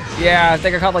that? Yeah, I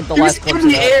think I caught like the He last was clip in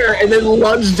of the that. air and then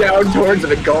lunged down towards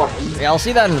it and gone. Yeah, I'll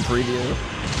see that in the preview.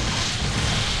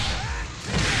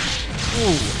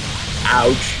 Ooh.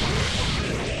 Ouch.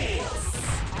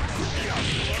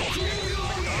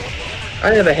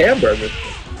 I have a hamburger.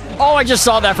 Oh, I just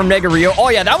saw that from Negario. Oh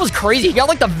yeah, that was crazy. He got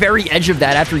like the very edge of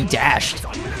that after he dashed.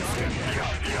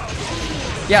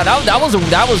 Yeah,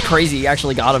 that was crazy. He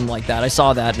actually got him like that. I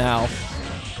saw that now.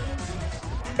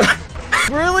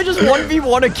 Really, just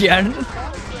 1v1 again?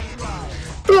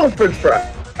 Oh, french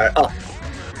fry. Oh.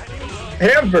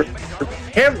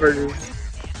 Hamburgers.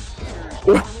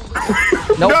 Nope.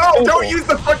 No, don't use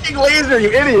the fucking laser, you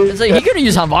idiot. It's like, he could have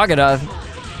used Hamagata.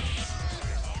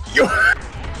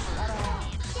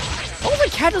 Oh, my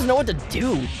cat doesn't know what to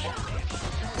do.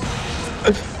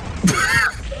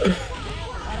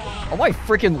 Oh my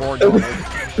freaking lord.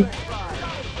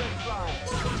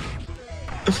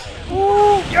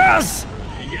 Oh, yes!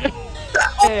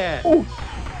 Yeah. Oh.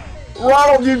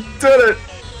 Ronald, you did it!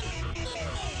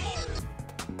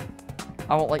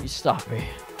 I won't let you stop me.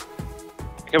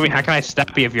 I mean, how can I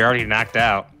stop you if you're already knocked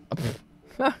out?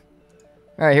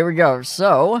 Alright, here we go.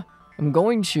 So, I'm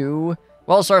going to...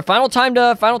 Well, sorry, final time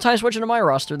switching to my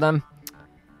roster then.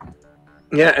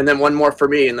 Yeah, and then one more for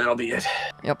me, and that'll be it.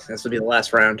 Yep. This will be the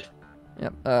last round.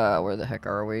 Yep. Where the heck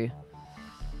are we?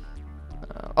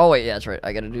 Oh, wait, yeah, that's right.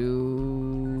 I gotta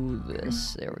do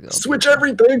this. There we go. Switch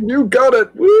everything, you got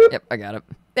it! Woo! Yep, I got it.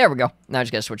 There we go. Now I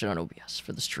just gotta switch it on OBS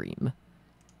for the stream.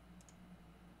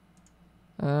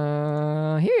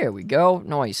 Here we go.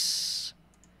 Nice.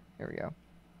 Here we go.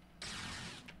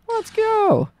 Let's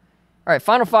go. Alright,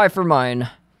 final 5 for mine.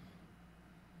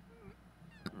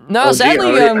 No, Oh,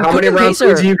 sadly, how many Cook and rounds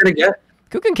Kaiser- are you gonna get?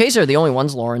 Cook and Kaiser are the only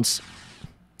ones, Lawrence.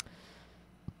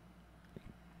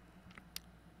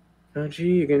 Oh, gee,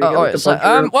 you're gonna get like, so, a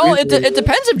bunch of well, rounds. it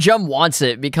depends if Jum wants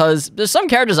it, because there's some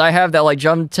characters I have that, like,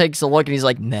 Jum takes a look and he's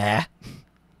like, nah.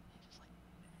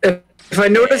 If I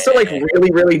notice they're, like,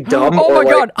 really, really dumb, Oh or, my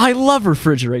like, god, I love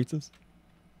refrigerators.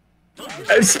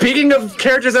 Speaking of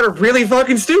characters that are really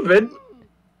fucking stupid.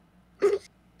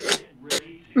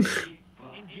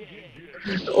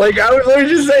 Like, I was literally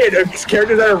just saying, it's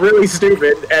characters that are really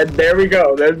stupid, and there we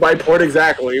go. There's my point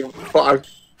exactly. Fuck.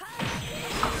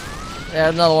 Yeah,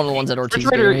 another one of the ones that Ortiz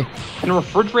gave me. Can a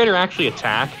refrigerator actually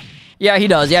attack? Yeah, he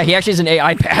does. Yeah, he actually has an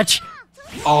AI patch.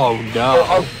 Oh no.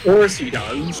 Of course he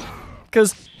does.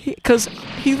 Because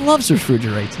he loves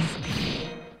refrigerators.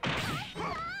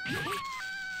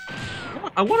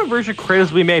 I want a version of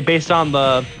Kratos we made based on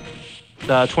the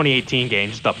 2018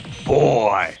 games. The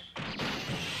boy.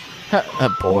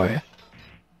 Boy.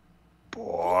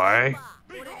 Boy.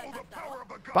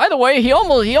 By the way, he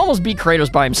almost beat Kratos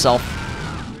by himself.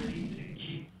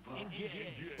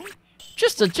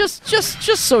 Just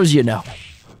so as you know.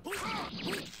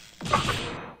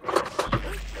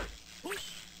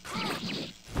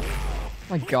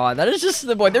 My god, that is just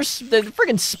the boy. The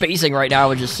freaking spacing right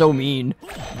now is just so mean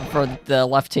for the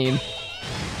left team.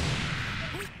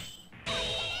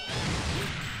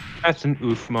 That's an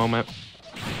oof moment.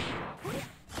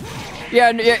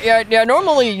 Yeah.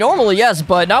 Normally yes,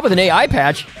 but not with an AI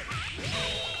patch.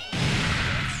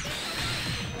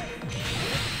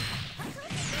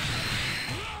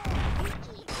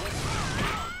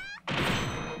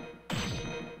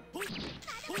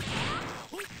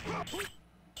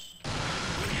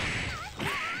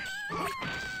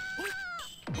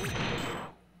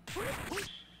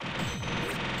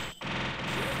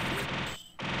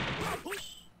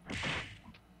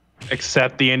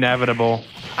 Accept the inevitable.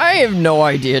 I have no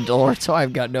idea, Dolores, so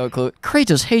I've got no clue.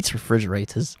 Kratos hates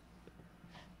refrigerators.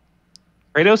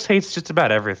 Kratos hates just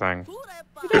about everything.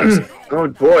 Oh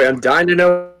boy, I'm dying to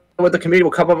know what the committee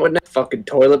will come up with next. Fucking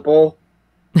toilet bowl.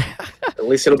 At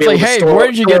least it'll be It's able like, to hey, store where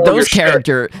did you all get of your those shit.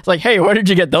 characters? It's like, hey, where did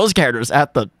you get those characters?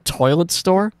 At the toilet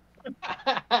store?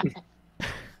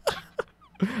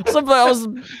 Something that was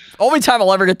only time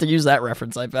I'll ever get to use that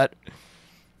reference, I bet.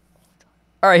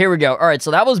 All right, here we go. All right,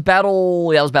 so that was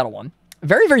battle. Yeah, that was battle 1.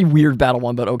 Very, very weird battle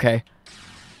 1, but okay.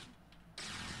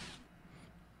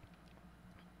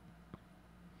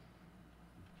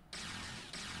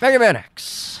 Mega Man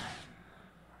X.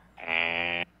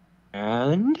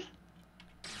 And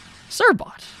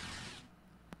Serbot.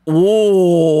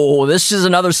 Ooh, this is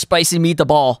another spicy meat the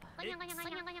ball.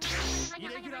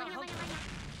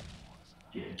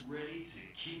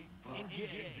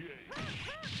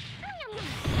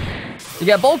 You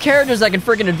got both characters that can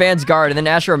freaking advance guard, and then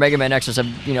Astro and Mega Man X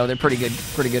have, you know, they're pretty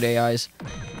good AIs.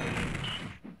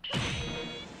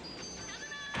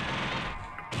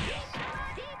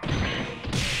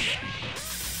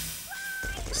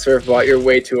 Surfbot, you're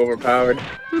way too overpowered.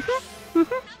 And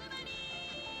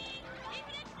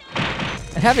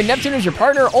having Neptune as your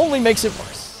partner only makes it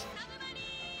worse.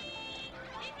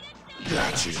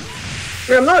 Got you. I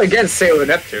mean, I'm not against Sailor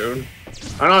Neptune.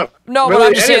 I'm not. No, really but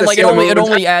I'm just any of saying, the like, Sailor it movements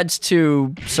only adds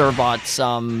to Serbot's,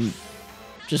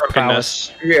 just prowess.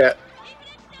 brokenness. Yeah.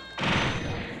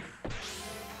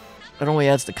 It only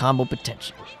adds to combo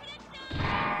potential.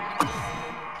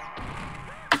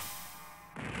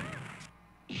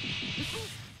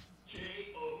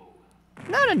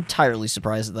 Not entirely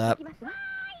surprised at that.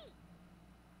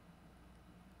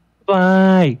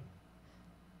 Bye.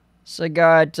 So you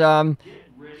got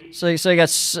so you got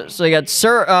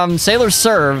Sailor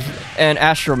Serve and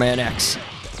Astro Man X.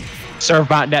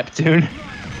 Servbot Neptune.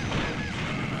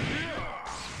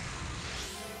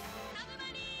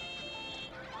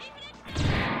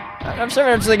 I'm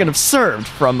sorry, I'm just thinking of Served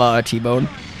from T-Bone.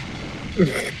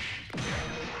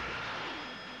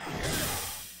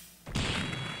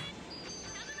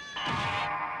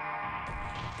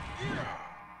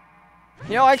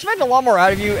 You know, I expect a lot more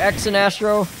out of you, X and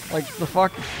Astro. Like, the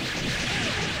fuck?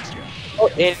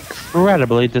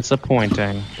 Incredibly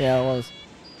disappointing. Yeah, it was.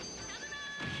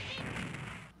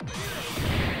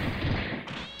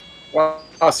 Wow,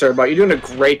 Surfbot, you're doing a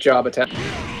great job at that.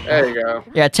 There you go.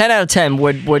 Yeah, 10 out of 10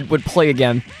 would play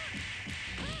again.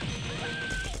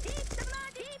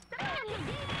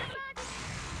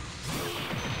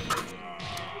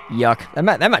 Yuck. That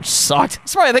match sucked.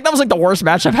 Sorry, I think that was like the worst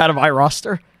match I've had of my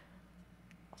roster.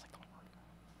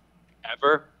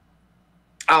 Ever?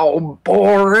 Oh,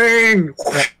 boring!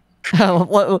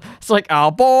 It's like,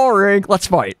 oh, boring. Let's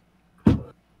fight.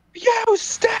 Yo,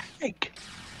 Stack!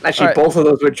 Actually, Alright. both of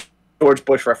those were George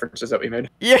Bush references that we made.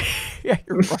 Yeah, yeah,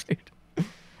 you're right.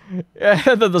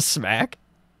 Yeah, the smack.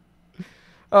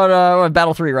 Oh no,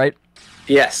 Battle 3, right?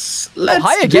 Yes. Oh, Let's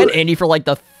hi do again, it. Andy, for like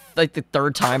the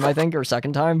third time, I think, or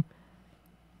second time.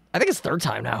 I think it's third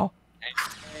time now.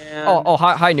 Oh,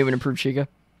 hi, new and improved Chica.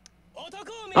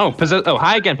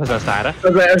 Hi again, Possessed Ida. I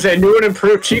was saying, new and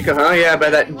improved Chica, huh? Yeah, by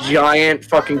that giant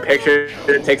fucking picture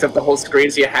that takes up the whole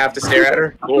screen, so you have to stare at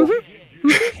her. Cool.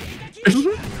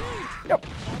 Yep.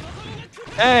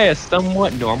 Hey, a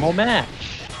somewhat normal match.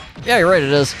 Yeah, you're right,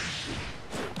 it is.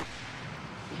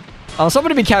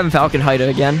 Somebody be Captain Falcon Haida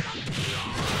again.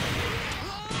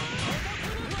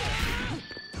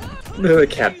 The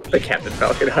Captain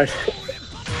Falcon.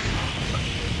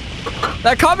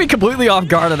 That caught me completely off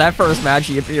guard on that first match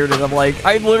he appeared in. I'm like,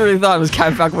 I literally thought it was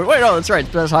Captain Falcon. Wait, no, that's right,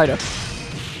 that's Haida.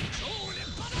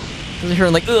 I was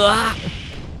hearing like, ugh.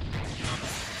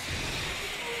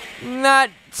 Not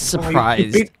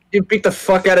surprised. You beat the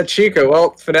fuck out of Chica.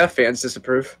 Well, FNAF fans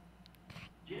disapprove.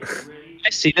 I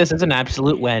see this as an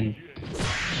absolute win.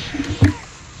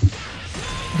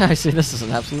 I see this is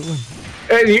an absolute win.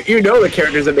 And you know the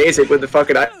character's amazing when the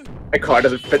fucking icon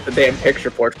doesn't fit the damn picture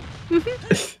portrait.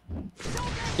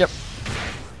 Yep.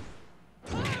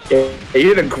 Yeah,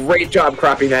 you did a great job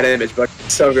cropping that image, but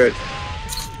so good.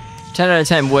 10 out of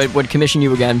 10 would commission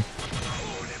you again.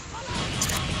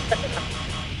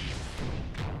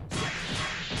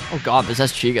 Oh god,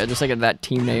 that's Chica, just like that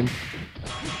team name.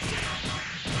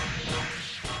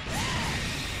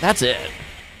 That's it.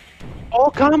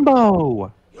 All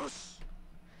combo!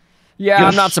 Yeah,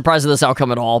 I'm not surprised at this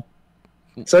outcome at all.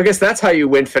 So I guess that's how you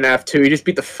win FNAF 2. You just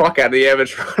beat the fuck out of the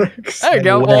animatronics. There you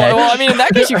go. Well, I mean, in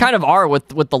that case, you kind of are with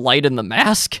the light and the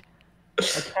mask. I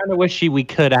kind of wish we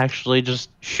could actually just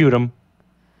shoot him.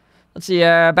 Let's see,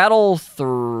 battle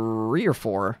 3 or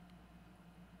 4?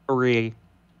 3.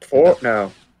 4?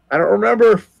 No. I don't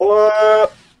remember. 4.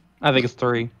 I think it's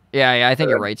 3. Yeah, I think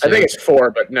you're right, too. I think it's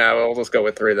 4, but no, we'll just go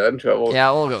with 3 then.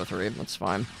 Yeah, we'll go with 3. That's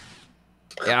fine.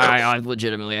 Yeah, I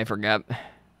legitimately, I forget.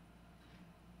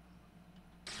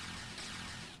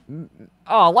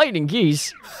 Oh, lightning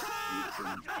geese.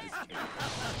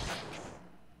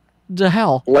 The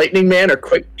hell? Lightning Man or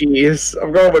Quick Geese?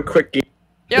 I'm going with Quick Geese.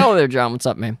 Yo there, John. What's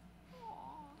up, man?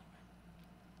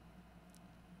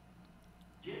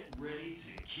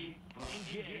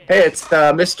 Hey, it's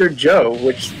Mr. Joe,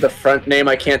 which the front name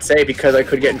I can't say because I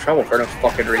could get in trouble for no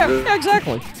fucking reason. Yeah,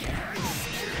 exactly.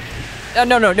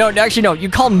 No. Actually, no. You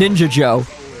call him Ninja Joe.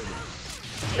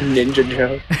 Ninja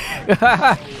Joe.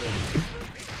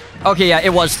 Okay, yeah,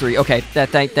 it was 3. Okay,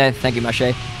 thank you,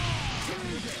 Mache.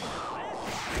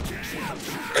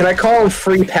 Can I call him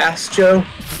Free Pass Joe?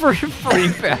 Free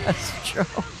Pass Joe.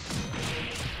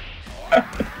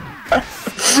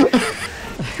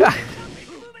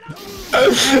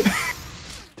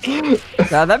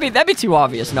 Nah, that'd be too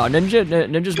obvious. No,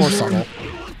 Ninja's more subtle.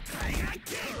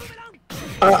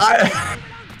 I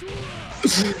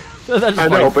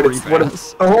know, but it's what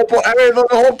the whole point. I mean, the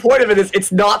whole point of it is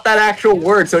it's not that actual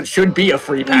word, so it should be a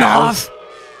free pass.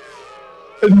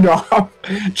 No.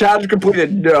 Challenge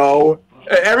completed. No.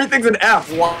 Everything's an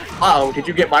F. Wow. Did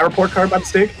you get my report card by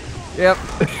mistake? Yep.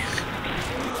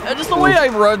 Just the way I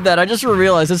wrote that, I just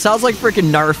realized it sounds like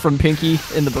freaking Narf from Pinky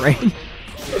in the Brain.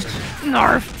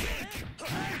 Narf.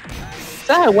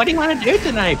 So, what do you want to do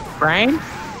tonight, Brain?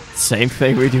 Same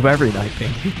thing we do every night,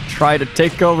 Pinky. Try to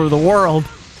take over the world.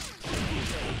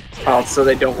 Oh, so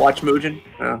they don't watch Mugen?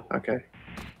 Oh, okay.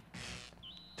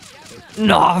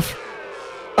 Narf.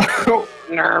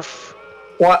 Nerf.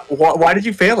 What? Why did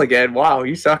you fail again? Wow,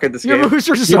 you suck at this game. Your moves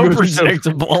are so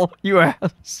predictable, you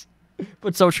ass.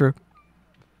 But so true.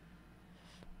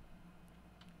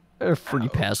 Free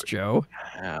Pass Joe.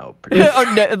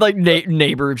 Like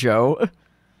Neighbor Joe.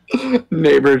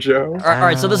 Neighbor Joe. All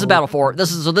right, so this is Battle 4.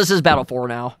 This is Battle 4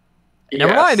 now. Yes.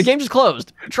 Never mind, the game just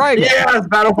closed. Try again. Yes,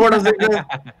 Battle 4 doesn't exist.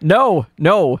 No.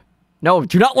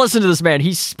 Do not listen to this man.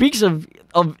 He speaks of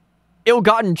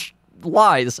ill-gotten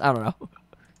lies. I don't know.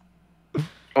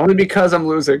 Only because I'm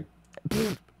losing.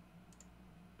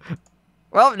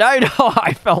 Well, now you know how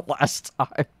I felt last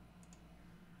time.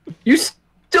 You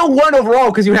still won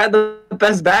overall because you had the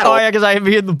best battle. Oh yeah, because I had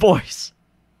me and the boys.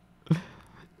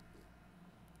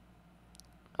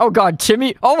 Oh god,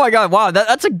 Timmy! Oh my god, wow,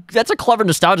 that's a clever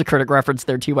Nostalgia Critic reference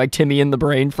there too, like Timmy in the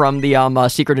Brain from the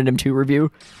Secret of Nim 2 review.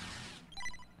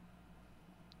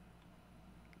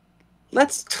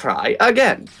 Let's try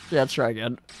again. Yeah, let's try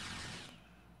again.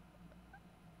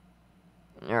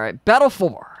 All right, Battle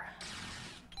 4.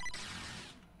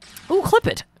 Ooh, clip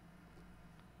it.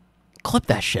 Clip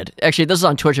that shit. Actually, this is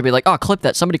on Twitch. I'd be like, oh, clip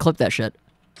that. Somebody clip that shit.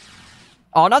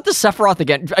 Oh, not the Sephiroth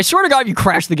again. I swear to God, if you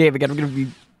crash the game again, I'm gonna be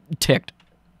ticked.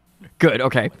 Good,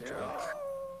 okay.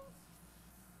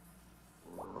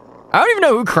 I don't even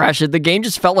know who crashed it. The game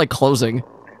just felt like closing.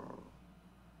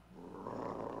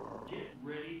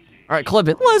 Alright, clip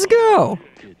it. Let's go!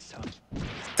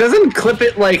 Doesn't clip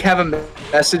it, like, have a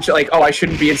message like, oh, I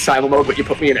shouldn't be in Cyber mode, but you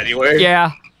put me in anyway?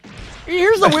 Yeah.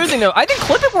 Here's the weird thing, though. I think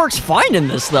clip it works fine in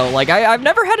this, though. Like, I've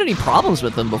never had any problems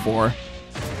with them before.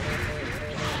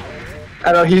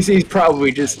 I know, he's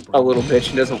probably just a little bitch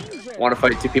and doesn't want to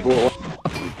fight two people at once.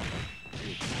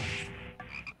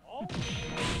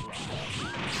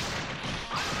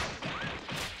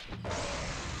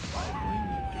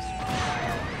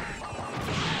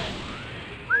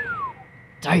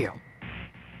 Damn.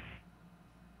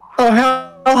 Oh,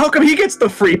 how come he gets the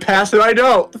free pass and I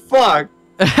don't? The fuck?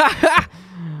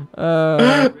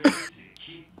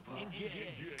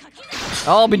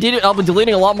 I'll be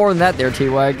deleting a lot more than that there,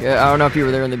 T-Wag. I don't know if you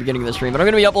were there in the beginning of the stream, but I'm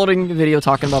going to be uploading a video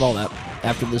talking about all that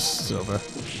after this is over.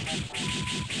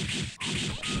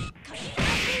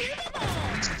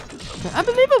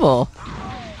 Unbelievable.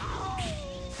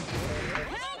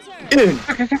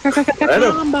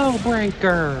 Combo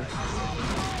breaker.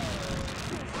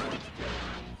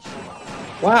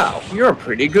 Wow, you're a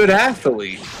pretty good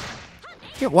athlete.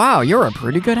 Yeah, wow, you're a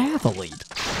pretty good athlete.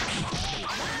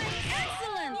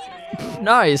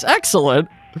 Nice, excellent.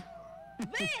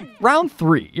 Round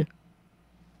 3.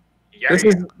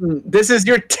 This is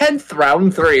your 10th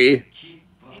round 3.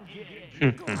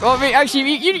 Well, I mean,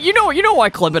 actually, you know why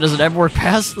clip it as an M-word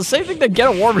pass? The same thing that Get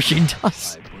a War Machine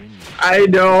does. I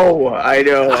know. I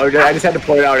just had to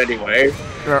point it out anyway.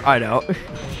 I know.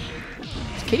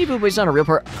 Is Katie Boo based on a real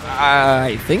part?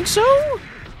 I think so?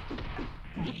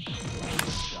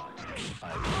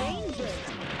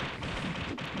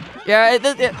 Yeah,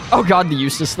 oh god, the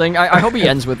Eustace thing. I hope he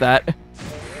ends with that.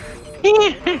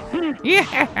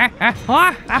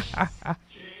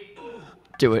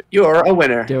 Do it. You're a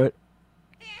winner. Do it.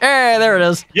 Hey, there it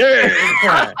is.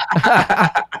 Yeah.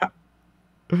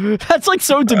 That's like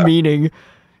so demeaning.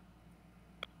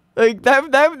 Like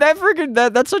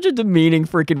that's such a demeaning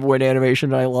freaking win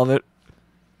animation. I love it.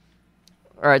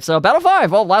 All right, so Battle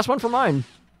 5. Well, last one for mine.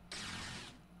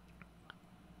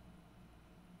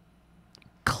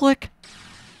 Click.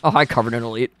 Oh, I covered an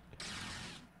elite.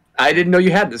 I didn't know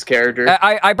you had this character.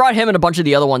 I brought him and a bunch of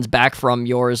the other ones back from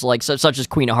yours, like such as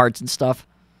Queen of Hearts and stuff.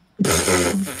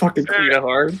 Fucking Queen of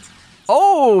Hearts.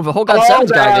 Oh, the whole God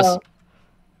Sounds guy.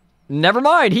 Never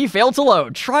mind, he failed to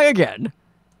load. Try again.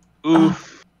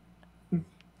 Oof.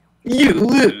 You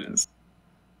lose.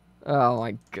 Oh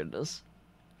my goodness.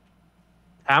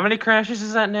 How many crashes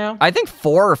is that now? I think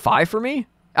 4 or 5 for me.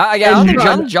 I don't think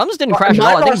Jums didn't crash at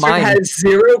all. I think mine has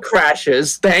 0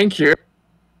 crashes. Thank you.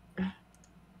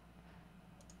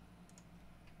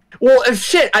 Well, if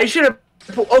shit, I should have.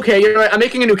 Okay, you know what? I'm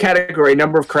making a new category.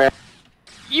 Number of crashes.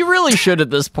 You really should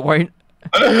at this point.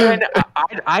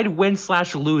 I'd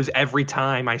win/lose every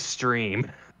time I stream.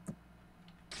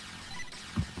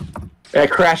 Yeah,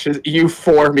 crashes. You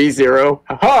 4, me 0.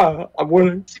 Haha! I'm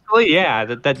winning. Basically, yeah,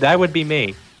 that would be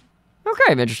me.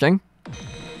 Okay, interesting.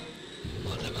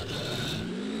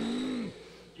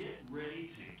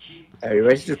 Are you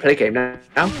ready to play a game now?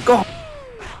 Go.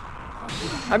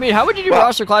 I mean, how would you do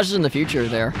roster clashes in the future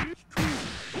there?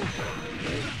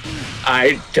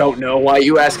 I don't know. Why are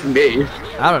you asking me?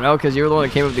 I don't know, because you were the one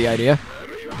that came up with the idea.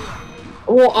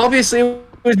 Well, obviously, it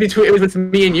was with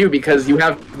me and you because you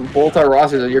have both our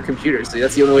rosters on your computer, so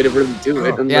that's the only way to really do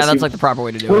it. Yeah, that's like the proper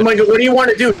way to do it. What do you want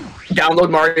to do?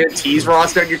 Download Mario T's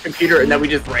roster on your computer and then we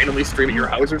just randomly stream at your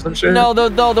house or some shit? No,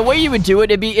 the way you would do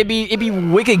it, it'd be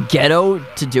wicked ghetto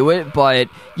to do it, but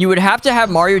you would have to have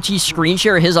Mario T screen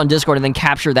share his on Discord and then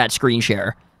capture that screen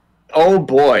share. Oh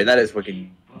boy, that is wicked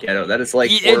ghetto. That is like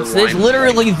it's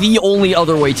literally the only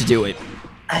other way to do it.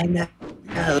 I know.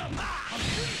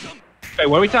 Wait,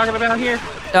 what are we talking about here?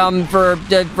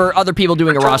 For other people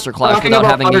doing a roster clash without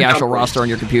having the actual roster on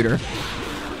your computer.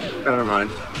 Never mind.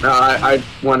 No, I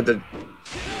wanted to.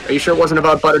 Are you sure it wasn't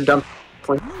about buttered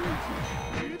dumpling?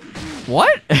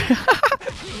 What?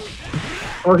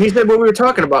 Well, he said what we were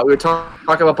talking about. We were talking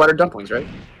about buttered dumplings, right?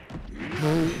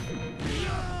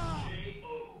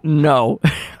 No.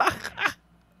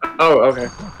 Oh, okay.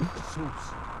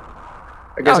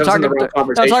 I guess I'm talking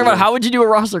conversation. about how would you do a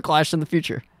roster clash in the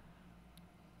future?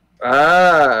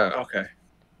 Okay.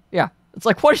 Yeah, it's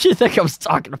like, what did you think I was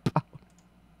talking about?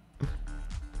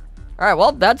 All right,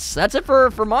 well, that's it for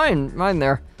mine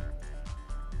there.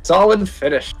 Solid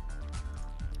finish.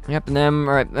 Yep, and then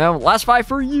all right, now last 5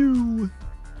 for you.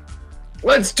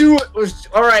 Let's do it.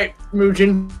 All right,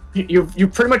 Mugen, you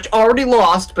pretty much already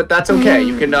lost, but that's okay.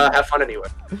 You can have fun anyway.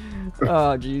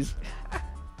 Oh, jeez.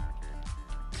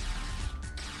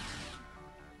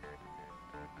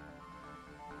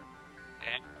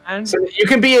 So you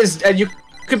can be as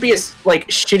like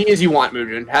shitty as you want,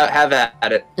 Mugen. Have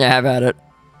at it. Yeah, have at it.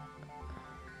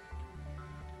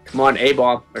 Come on,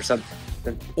 A-bomb or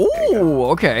something. Ooh,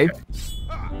 okay.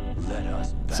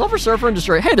 Silver Surfer and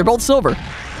Destroy. Hey, they're both silver.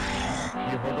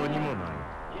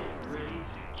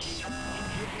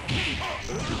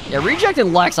 Yeah, Reject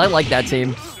and Lex. I like that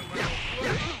team.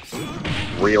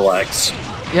 Relax.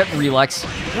 Yep, relax.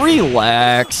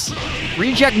 Relax.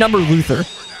 Reject number Luther.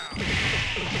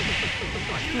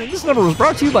 This number was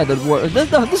brought to you by the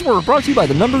this word was brought to you by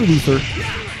the number Luther.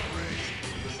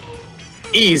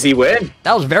 Easy win.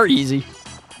 That was very easy.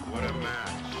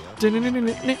 Damn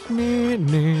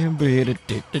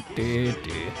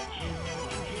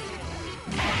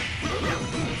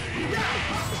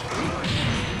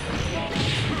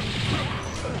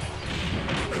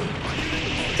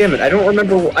it! I don't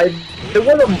remember. There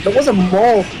was a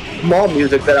mall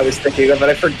music that I was thinking of, but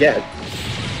I forget.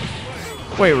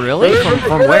 Wait, really?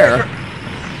 From where?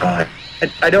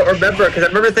 I don't remember because I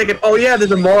remember thinking, oh yeah,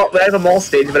 there's a mall. I have a mall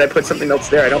stage, but I put something else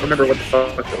there. I don't remember what the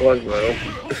fuck it was though.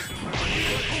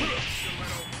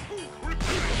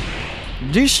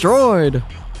 Destroyed.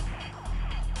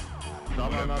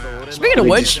 Speaking of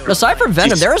which, aside from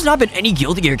Venom, there has not been any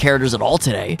Guilty Gear characters at all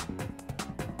today.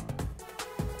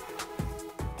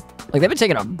 Like, they've been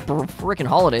taking a freaking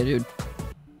holiday, dude.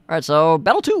 Alright, so,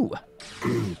 Battle 2.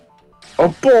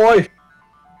 Oh boy!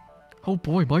 Oh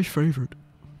boy, my favorite.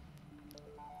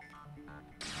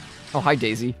 Oh, hi,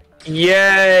 Daisy.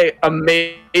 Yay!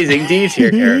 Amazing D tier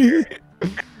character.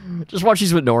 Just watch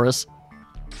these with Norris.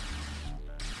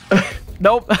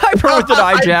 Nope, I promoted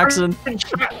I Jackson.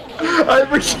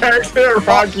 I'm Jackson and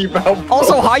Rocky Balboa.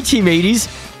 Also, hi, Team 80s.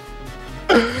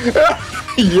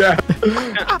 Yeah.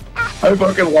 I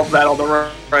fucking love that on the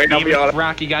right. I'll be honest.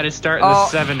 Rocky got his start in the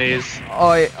 70s.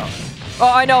 Oh,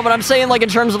 I know, but I'm saying, like, in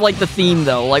terms of, like, the theme,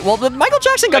 though. Like, well, Michael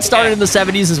Jackson got started in the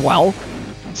 70s as well.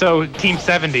 So Team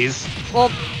 70s.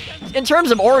 Well, in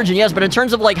terms of origin, yes, but in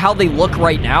terms of like how they look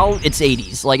right now, it's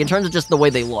 80s. Like in terms of just the way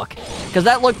they look, because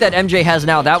that look that MJ has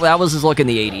now, that was his look in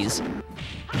the 80s.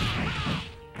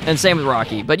 And same with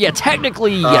Rocky. But yeah,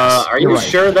 technically, yes. Are you right.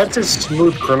 sure that's his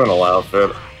smooth criminal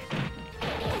outfit?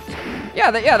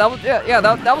 Yeah, that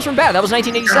was from Bad. That was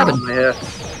 1987. Oh, yeah.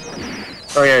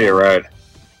 Oh yeah, you're right.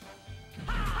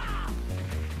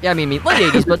 Yeah, I mean late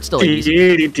 80s, but still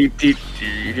 80s.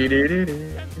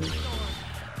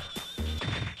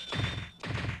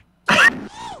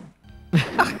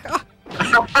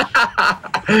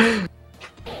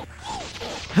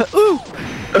 Ooh!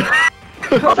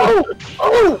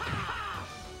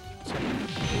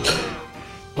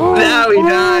 Now he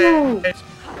died.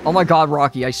 Oh my god,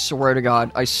 Rocky, I swear to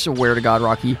god. I swear to god,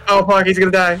 Rocky. Oh fuck, he's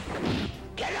gonna die.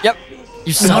 Yep.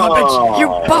 You son of a bitch! You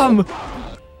bum!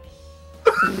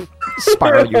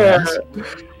 Spiral, you ass.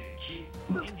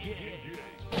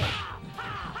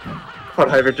 Come on,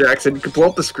 Hyper Jackson, you could blow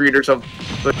up the screen or something.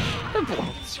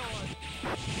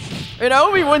 And I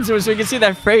hope he wins it so we can see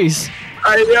that face.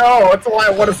 I know, that's why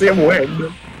I want to see him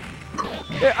win.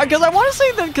 Because I want to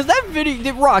say that, because that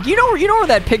video, Rock, you know where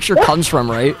that picture comes from,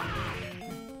 right?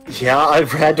 Yeah,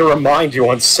 I've had to remind you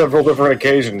on several different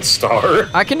occasions, Star.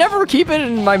 I can never keep it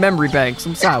in my memory banks.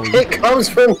 I'm sorry. It comes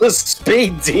from the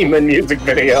Speed Demon music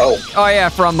video. Oh yeah,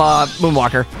 from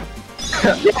Moonwalker.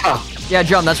 Yeah. Yeah,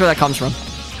 John, that's where that comes from.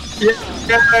 Yeah,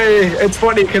 it's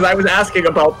funny because I was asking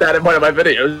about that in one of my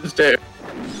videos too.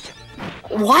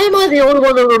 Why am I the only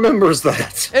one that remembers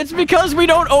that? It's because we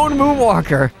don't own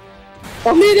Moonwalker.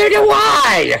 Well, neither do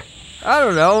I! I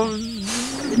don't know.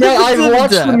 Yeah, I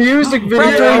watched the music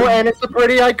video, and it's a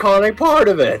pretty iconic part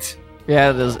of it. Yeah,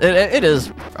 it is. It is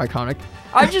iconic.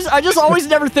 I just always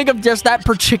never think of just that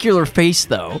particular face,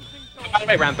 though. By the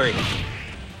way, round 3.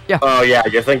 Yeah. Oh yeah,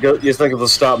 you think of the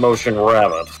stop motion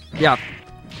rabbit. Yeah.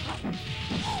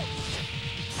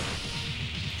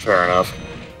 Fair enough.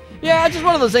 Yeah, it's just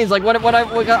one of those things. Like when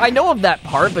I know of that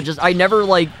part, but just I never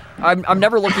like I'm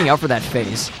never looking out for that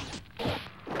face.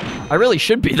 I really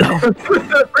should be though.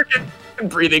 Freaking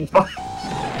breathing fire.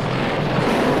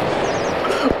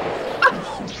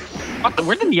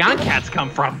 Where did Neon Cats come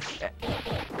from?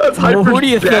 That's well, who do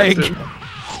you Jackson. think?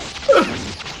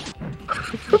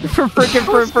 for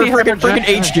freaking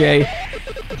HJ.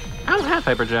 I don't have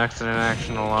Hyper Jackson in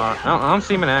action a lot. I don't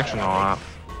see him in action a lot.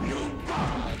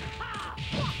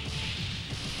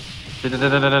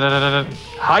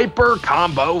 Hyper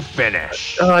combo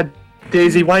finish.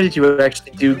 Daisy, why did you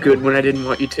actually do good when I didn't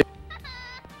want you to?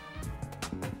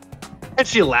 And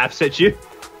she laughs at you.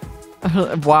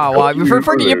 Wow, you're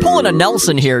pulling a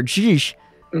Nelson here. Jeez.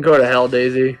 Go to hell,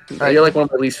 Daisy. You're like one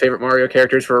of my least favorite Mario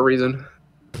characters for a reason.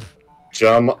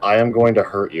 Jum, I am going to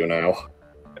hurt you now.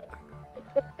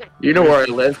 You know where I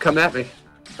live. Come at me.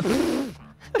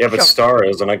 Yeah, but Star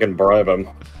is, and I can bribe him.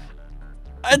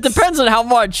 It depends on how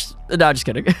much. No, just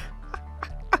kidding.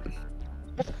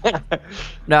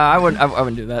 No, I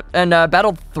wouldn't do that. And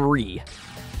Battle 3.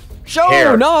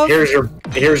 Show enough.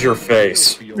 Here's your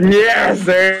face. Yes,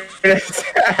 there it is.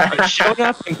 Show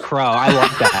up and Crow. I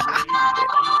love that.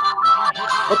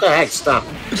 What the heck? Stop.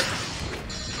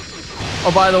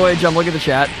 Oh, by the way, Jum, look at the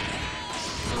chat.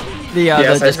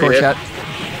 The Discord chat.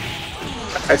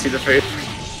 I see the face.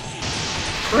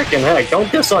 Frickin' heck,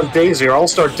 don't diss on Daisy or I'll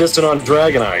start dissing on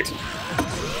Dragonite.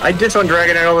 I diss on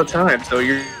Dragonite all the time, so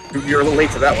you're a little late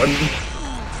to that one.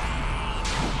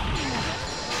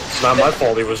 It's not my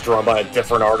fault he was drawn by a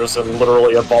different artist and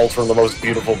literally evolved from the most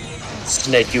beautiful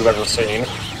snake you've ever seen.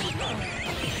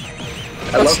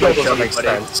 I love that doesn't show, make buddy.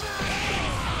 sense.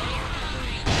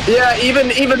 Yeah, even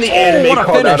the anime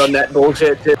called out on that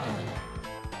bullshit too.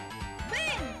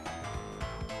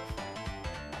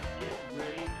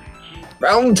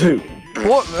 Round 2.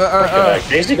 What?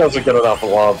 Daisy doesn't get enough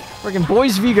love. Freaking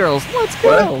boys v girls. Let's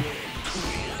go.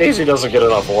 Daisy doesn't get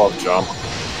enough love, Jump.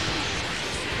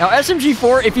 Now,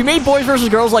 SMG4, if you made boys versus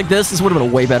girls like this would have been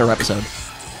a way better episode.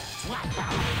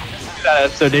 That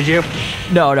episode, did you?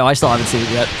 No, I still haven't seen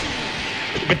it yet.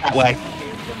 That way.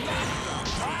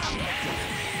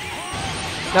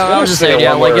 No, I was just saying,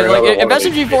 yeah, like if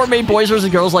SMG4 made boys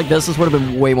versus girls like this would have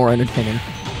been way more entertaining.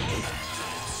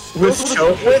 With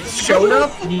Shona?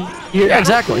 Yeah,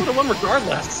 exactly. I would have won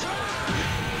regardless.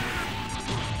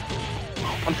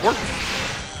 Unfortunately.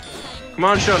 Come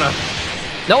on, Shona.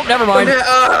 Nope, never mind.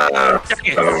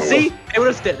 See? They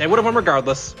would have won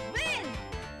regardless.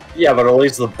 Yeah, but at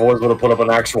least the boys would have put up an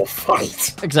actual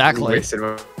fight. Exactly.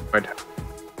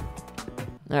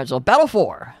 Alright, so Battle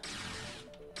 4.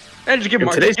 And just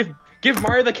give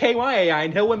Mario the KY AI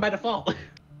and he'll win by default.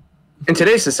 In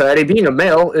today's society, being a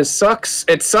male sucks.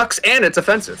 It sucks and it's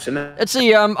offensive. Let's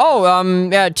see.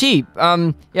 Yeah, T.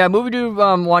 Yeah, Movie Dude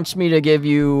wants me to give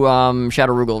you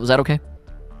Shadow Rugal. Is that okay?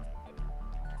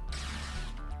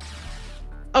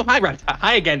 Oh, hi, Reptile.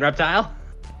 Hi again, Reptile.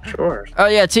 Sure. Oh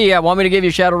yeah, T. Yeah, want me to give you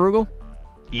Shadow Rugal?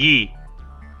 Yee.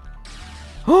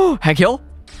 Oh, Hank Hill.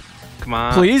 Come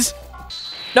on. Please.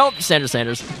 Nope.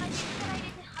 Sanders.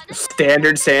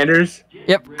 Standard Sanders.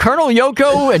 Yep. Colonel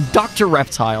Yoko and Dr.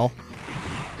 Reptile.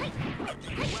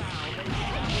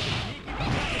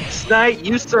 Snight,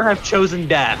 you sir have chosen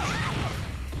death.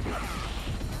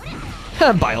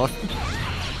 Byleth.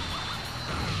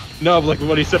 No, like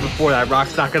what he said before that,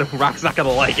 Rock's not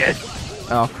gonna like it.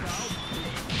 Oh.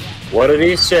 What did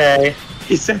he say?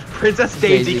 He said Princess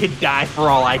Daisy could die for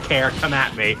all I care. Come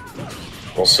at me.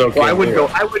 Well, so Well, I can wouldn't you.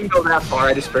 go. I wouldn't go that far.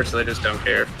 I just personally just don't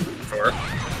care. For.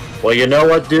 Well, you know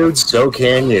what, dude? So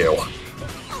can you.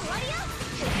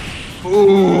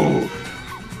 Ooh.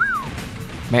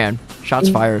 Man, shots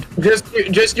fired.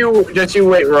 Just you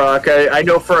wait, Rock. I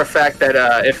know for a fact that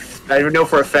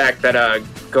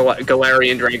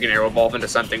Galarian Dragonair will evolve into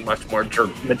something much more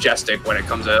majestic when it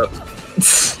comes out.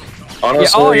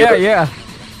 Honestly, Yeah.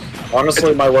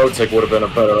 Honestly, my Rotic would have been a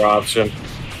better option.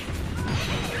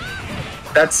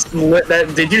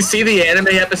 Did you see the anime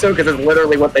episode? Because it's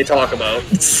literally what they talk about.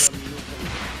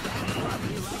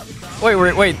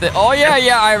 Wait. Oh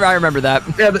yeah. I remember that.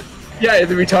 Yeah,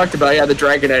 we talked about the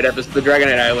Dragonite episode, the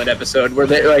Dragonite Island episode, where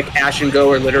they like Ash and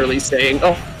Go are literally saying,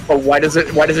 "Oh, why doesn't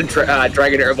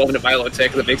Dragonair evolve into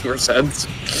Milotic? That makes more sense."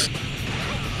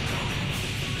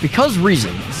 Because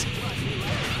reasons.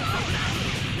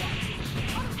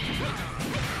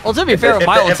 Well, to be fair, with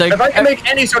Milotic, if I can make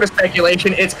any sort of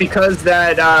speculation, it's because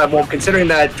that, considering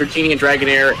that Dratini and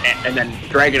Dragonair and then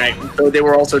Dragonite, though they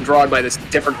were also drawn by this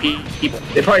different people,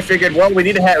 they probably figured, well, we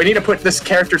need to put this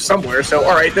character somewhere. So,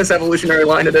 all right, this evolutionary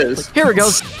line it is. Here it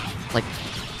goes. Like,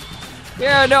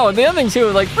 yeah, no. And the other thing too,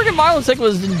 like, freaking Milotic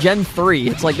was in Gen 3.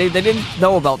 It's like they didn't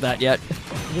know about that yet.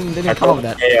 They didn't come up with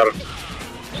that.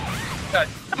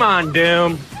 Come on,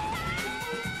 Doom.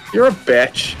 You're a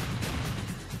bitch.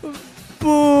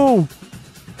 Boo!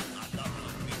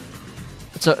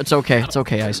 It's okay. It's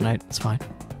okay, Ice Knight. It's fine.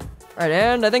 Alright,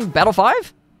 and I think Battle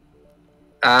 5?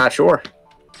 Sure.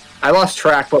 I lost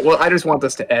track, but I just want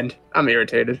this to end. I'm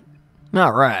irritated.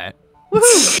 Alright.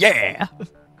 Woohoo! Yeah!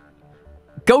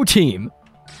 Go team!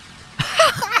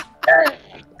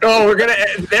 Oh, we're gonna...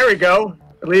 There we go.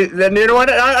 Then you know what?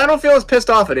 I don't feel as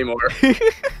pissed off anymore.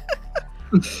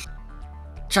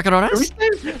 Check it on us.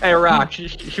 Hey, Rock,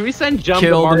 should we send Jump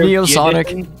Kill the the Mario Neo T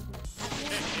Sonic. edition?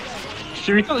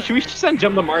 Should we send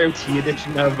Jump the Mario T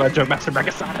edition of Jump Master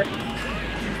Mega Sonic?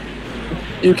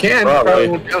 You can. Probably. Probably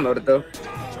won't download it though.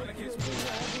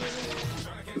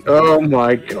 Oh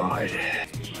my god.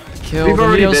 Kill We've the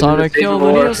already Neo been Sonic, to the kill the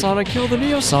before. Neo Sonic, kill the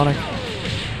Neo Sonic.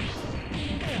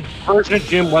 Version of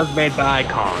Doom was made by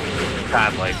Kong,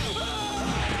 sadly.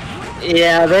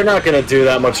 Yeah, they're not gonna do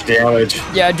that much damage.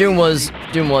 Yeah, Doom was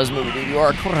movie. You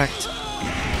are correct.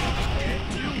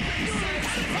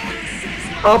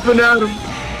 Up and at him.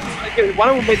 Like, why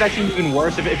don't we make that seem even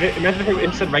worse? Imagine if it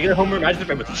instead regular Homer, imagine if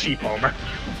it was cheap Homer.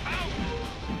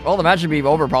 Well, the match would be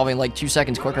over probably in like 2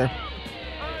 seconds quicker.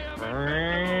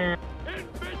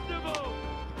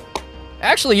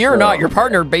 Actually, you're not. Your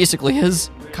partner basically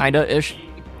is, kinda-ish.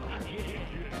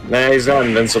 Nah, he's not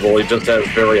invincible. He just has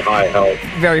very high health.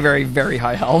 Very, very, very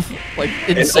high health. Like,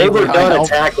 And insanely high overdone health.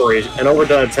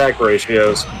 attack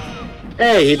ratios.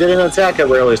 Hey, he did an attack I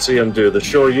rarely see him do, the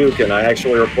Shoryuken. I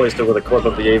actually replaced it with a clip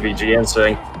of the AVGN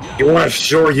saying, "You want a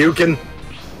Shoryuken?"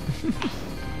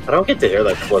 I don't get to hear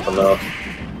that clip enough.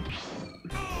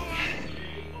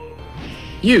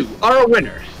 You are a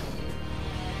winner.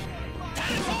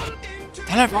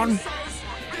 Tell everyone.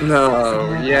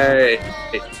 No, yay.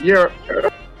 You're...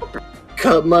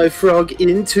 Cut my frog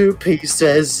into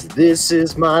pieces. This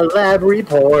is my lab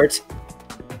report.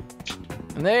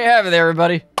 And there you have it,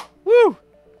 everybody. Woo!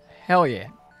 Hell yeah.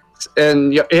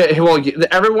 And,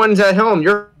 everyone's at home.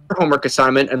 Your homework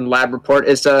assignment and lab report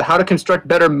is how to construct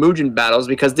better Mugen battles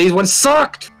because these ones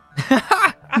sucked!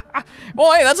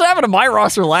 Well, hey, that's what happened to my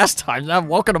roster last time. Now,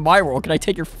 welcome to my world. Can I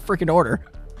take your freaking order?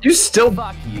 You still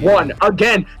won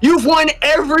again. You've won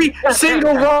every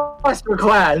single roster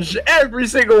clash. Every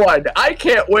single one. I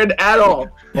can't win at all.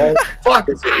 Oh, fuck.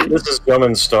 This is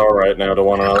Gunman Star right now to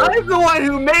one another. I'm the one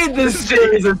who made this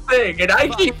series a thing, and I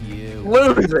keep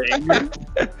losing.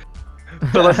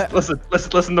 So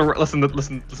listen to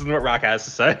what Rock has to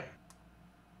say.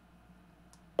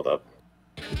 Hold up.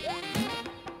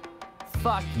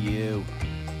 Fuck you.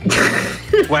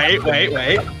 Wait.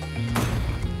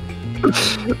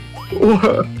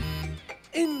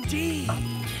 Indeed.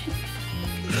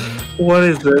 What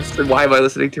is this? And why am I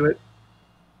listening to it?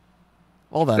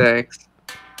 Well then. Thanks.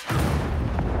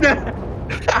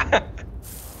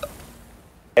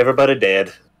 Everybody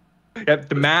dead. Yep,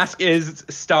 the mask is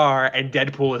Star and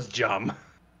Deadpool is Jum.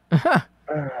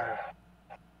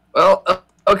 Well,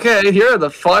 okay, here are the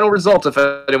final results if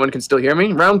anyone can still hear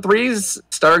me. Round 3's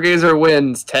Stargazer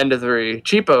wins 10-3.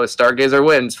 Cheapo, Stargazer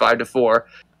wins 5-4.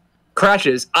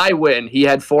 Crashes, I win. He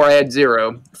had 4, I had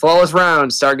 0. Flawless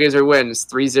round, Stargazer wins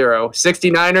 3-0.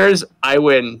 69ers, I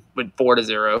win with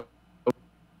 4-0.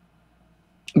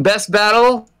 Best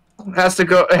battle has to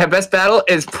go. Best battle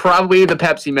is probably the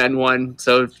Pepsi Men one,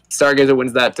 so Stargazer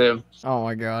wins that too. Oh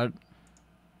my god.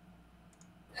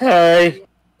 Hey,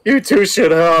 you two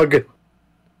should hug.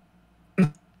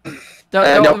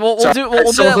 No, we'll do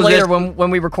that later when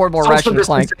we record more Ratchet and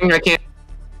Clank. I can't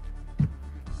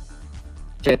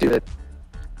do it.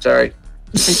 Sorry.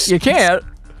 You can't.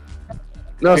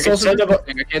 No, You can send I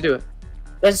can't do it.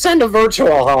 Then send a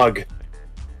virtual hug.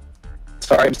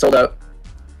 Sorry, I'm sold out.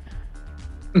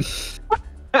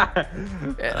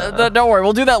 Don't worry,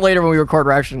 we'll do that later when we record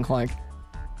Ratchet and Clank.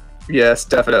 Yes,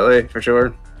 definitely, for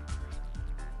sure.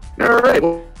 All right.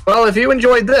 Well, if you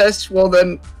enjoyed this, well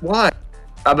then, why?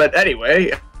 But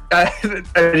anyway,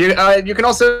 you can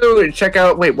also check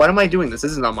out. Wait, what am I doing? This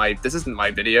isn't my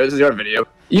video. This is your video.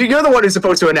 You're the one who's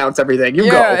supposed to announce everything.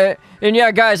 You go. And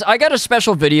yeah, guys, I got a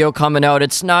special video coming out.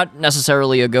 It's not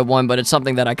necessarily a good one, but it's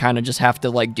something that I kind of just have to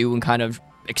like do and kind of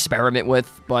experiment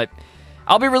with. But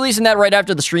I'll be releasing that right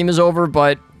after the stream is over.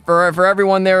 But for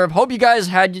everyone there, hope you guys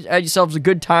had yourselves a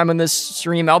good time on this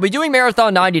stream. I'll be doing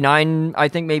Marathon 99, I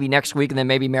think maybe next week, and then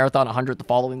maybe Marathon 100 the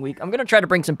following week. I'm gonna try to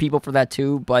bring some people for that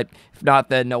too, but if not,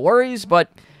 then no worries. But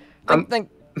I'm going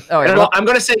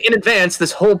to say in advance,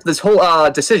 this whole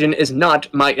decision is not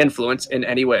my influence in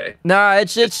any way. Nah,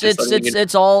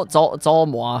 it's all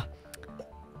moi.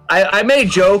 I may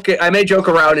joke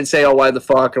around and say, oh, why the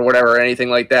fuck, or whatever, or anything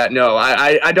like that. No,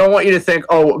 I don't want you to think,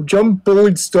 oh, Jump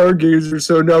bullied Stargazer,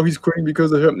 so now he's quitting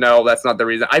because of him. No, that's not the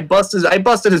reason. I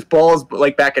busted his balls,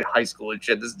 like, back in high school and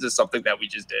shit. This is just something that we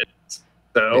just did.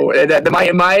 So,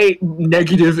 my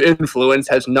negative influence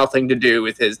has nothing to do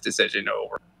with his decision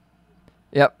over.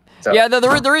 Yep. So, yeah,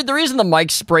 the reason the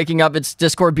mic's breaking up, it's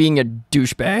Discord being a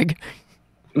douchebag.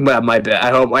 Well, my bad.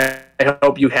 I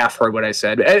hope you half heard what I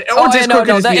said. No,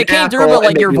 it came through, but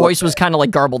like your voice was kind of like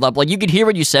garbled up. Like you could hear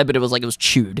what you said, but it was like it was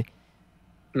chewed.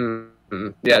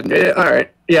 Yeah. All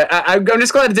right. Yeah. I'm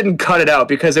just glad it didn't cut it out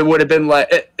because it would have been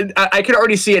like I can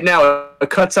already see it now. It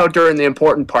cuts out during the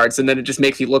important parts, and then it just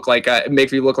makes me look like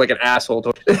an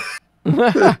asshole.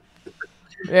 Yeah,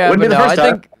 but no, I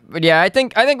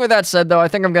think with that said though, I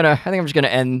think I'm just gonna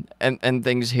end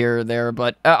things here or there.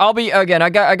 But I'll be again. I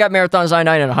got Marathons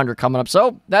 99 and 100 coming up.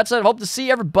 So that's it. Hope to see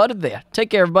everybody there. Take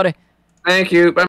care, everybody. Thank you. Bye.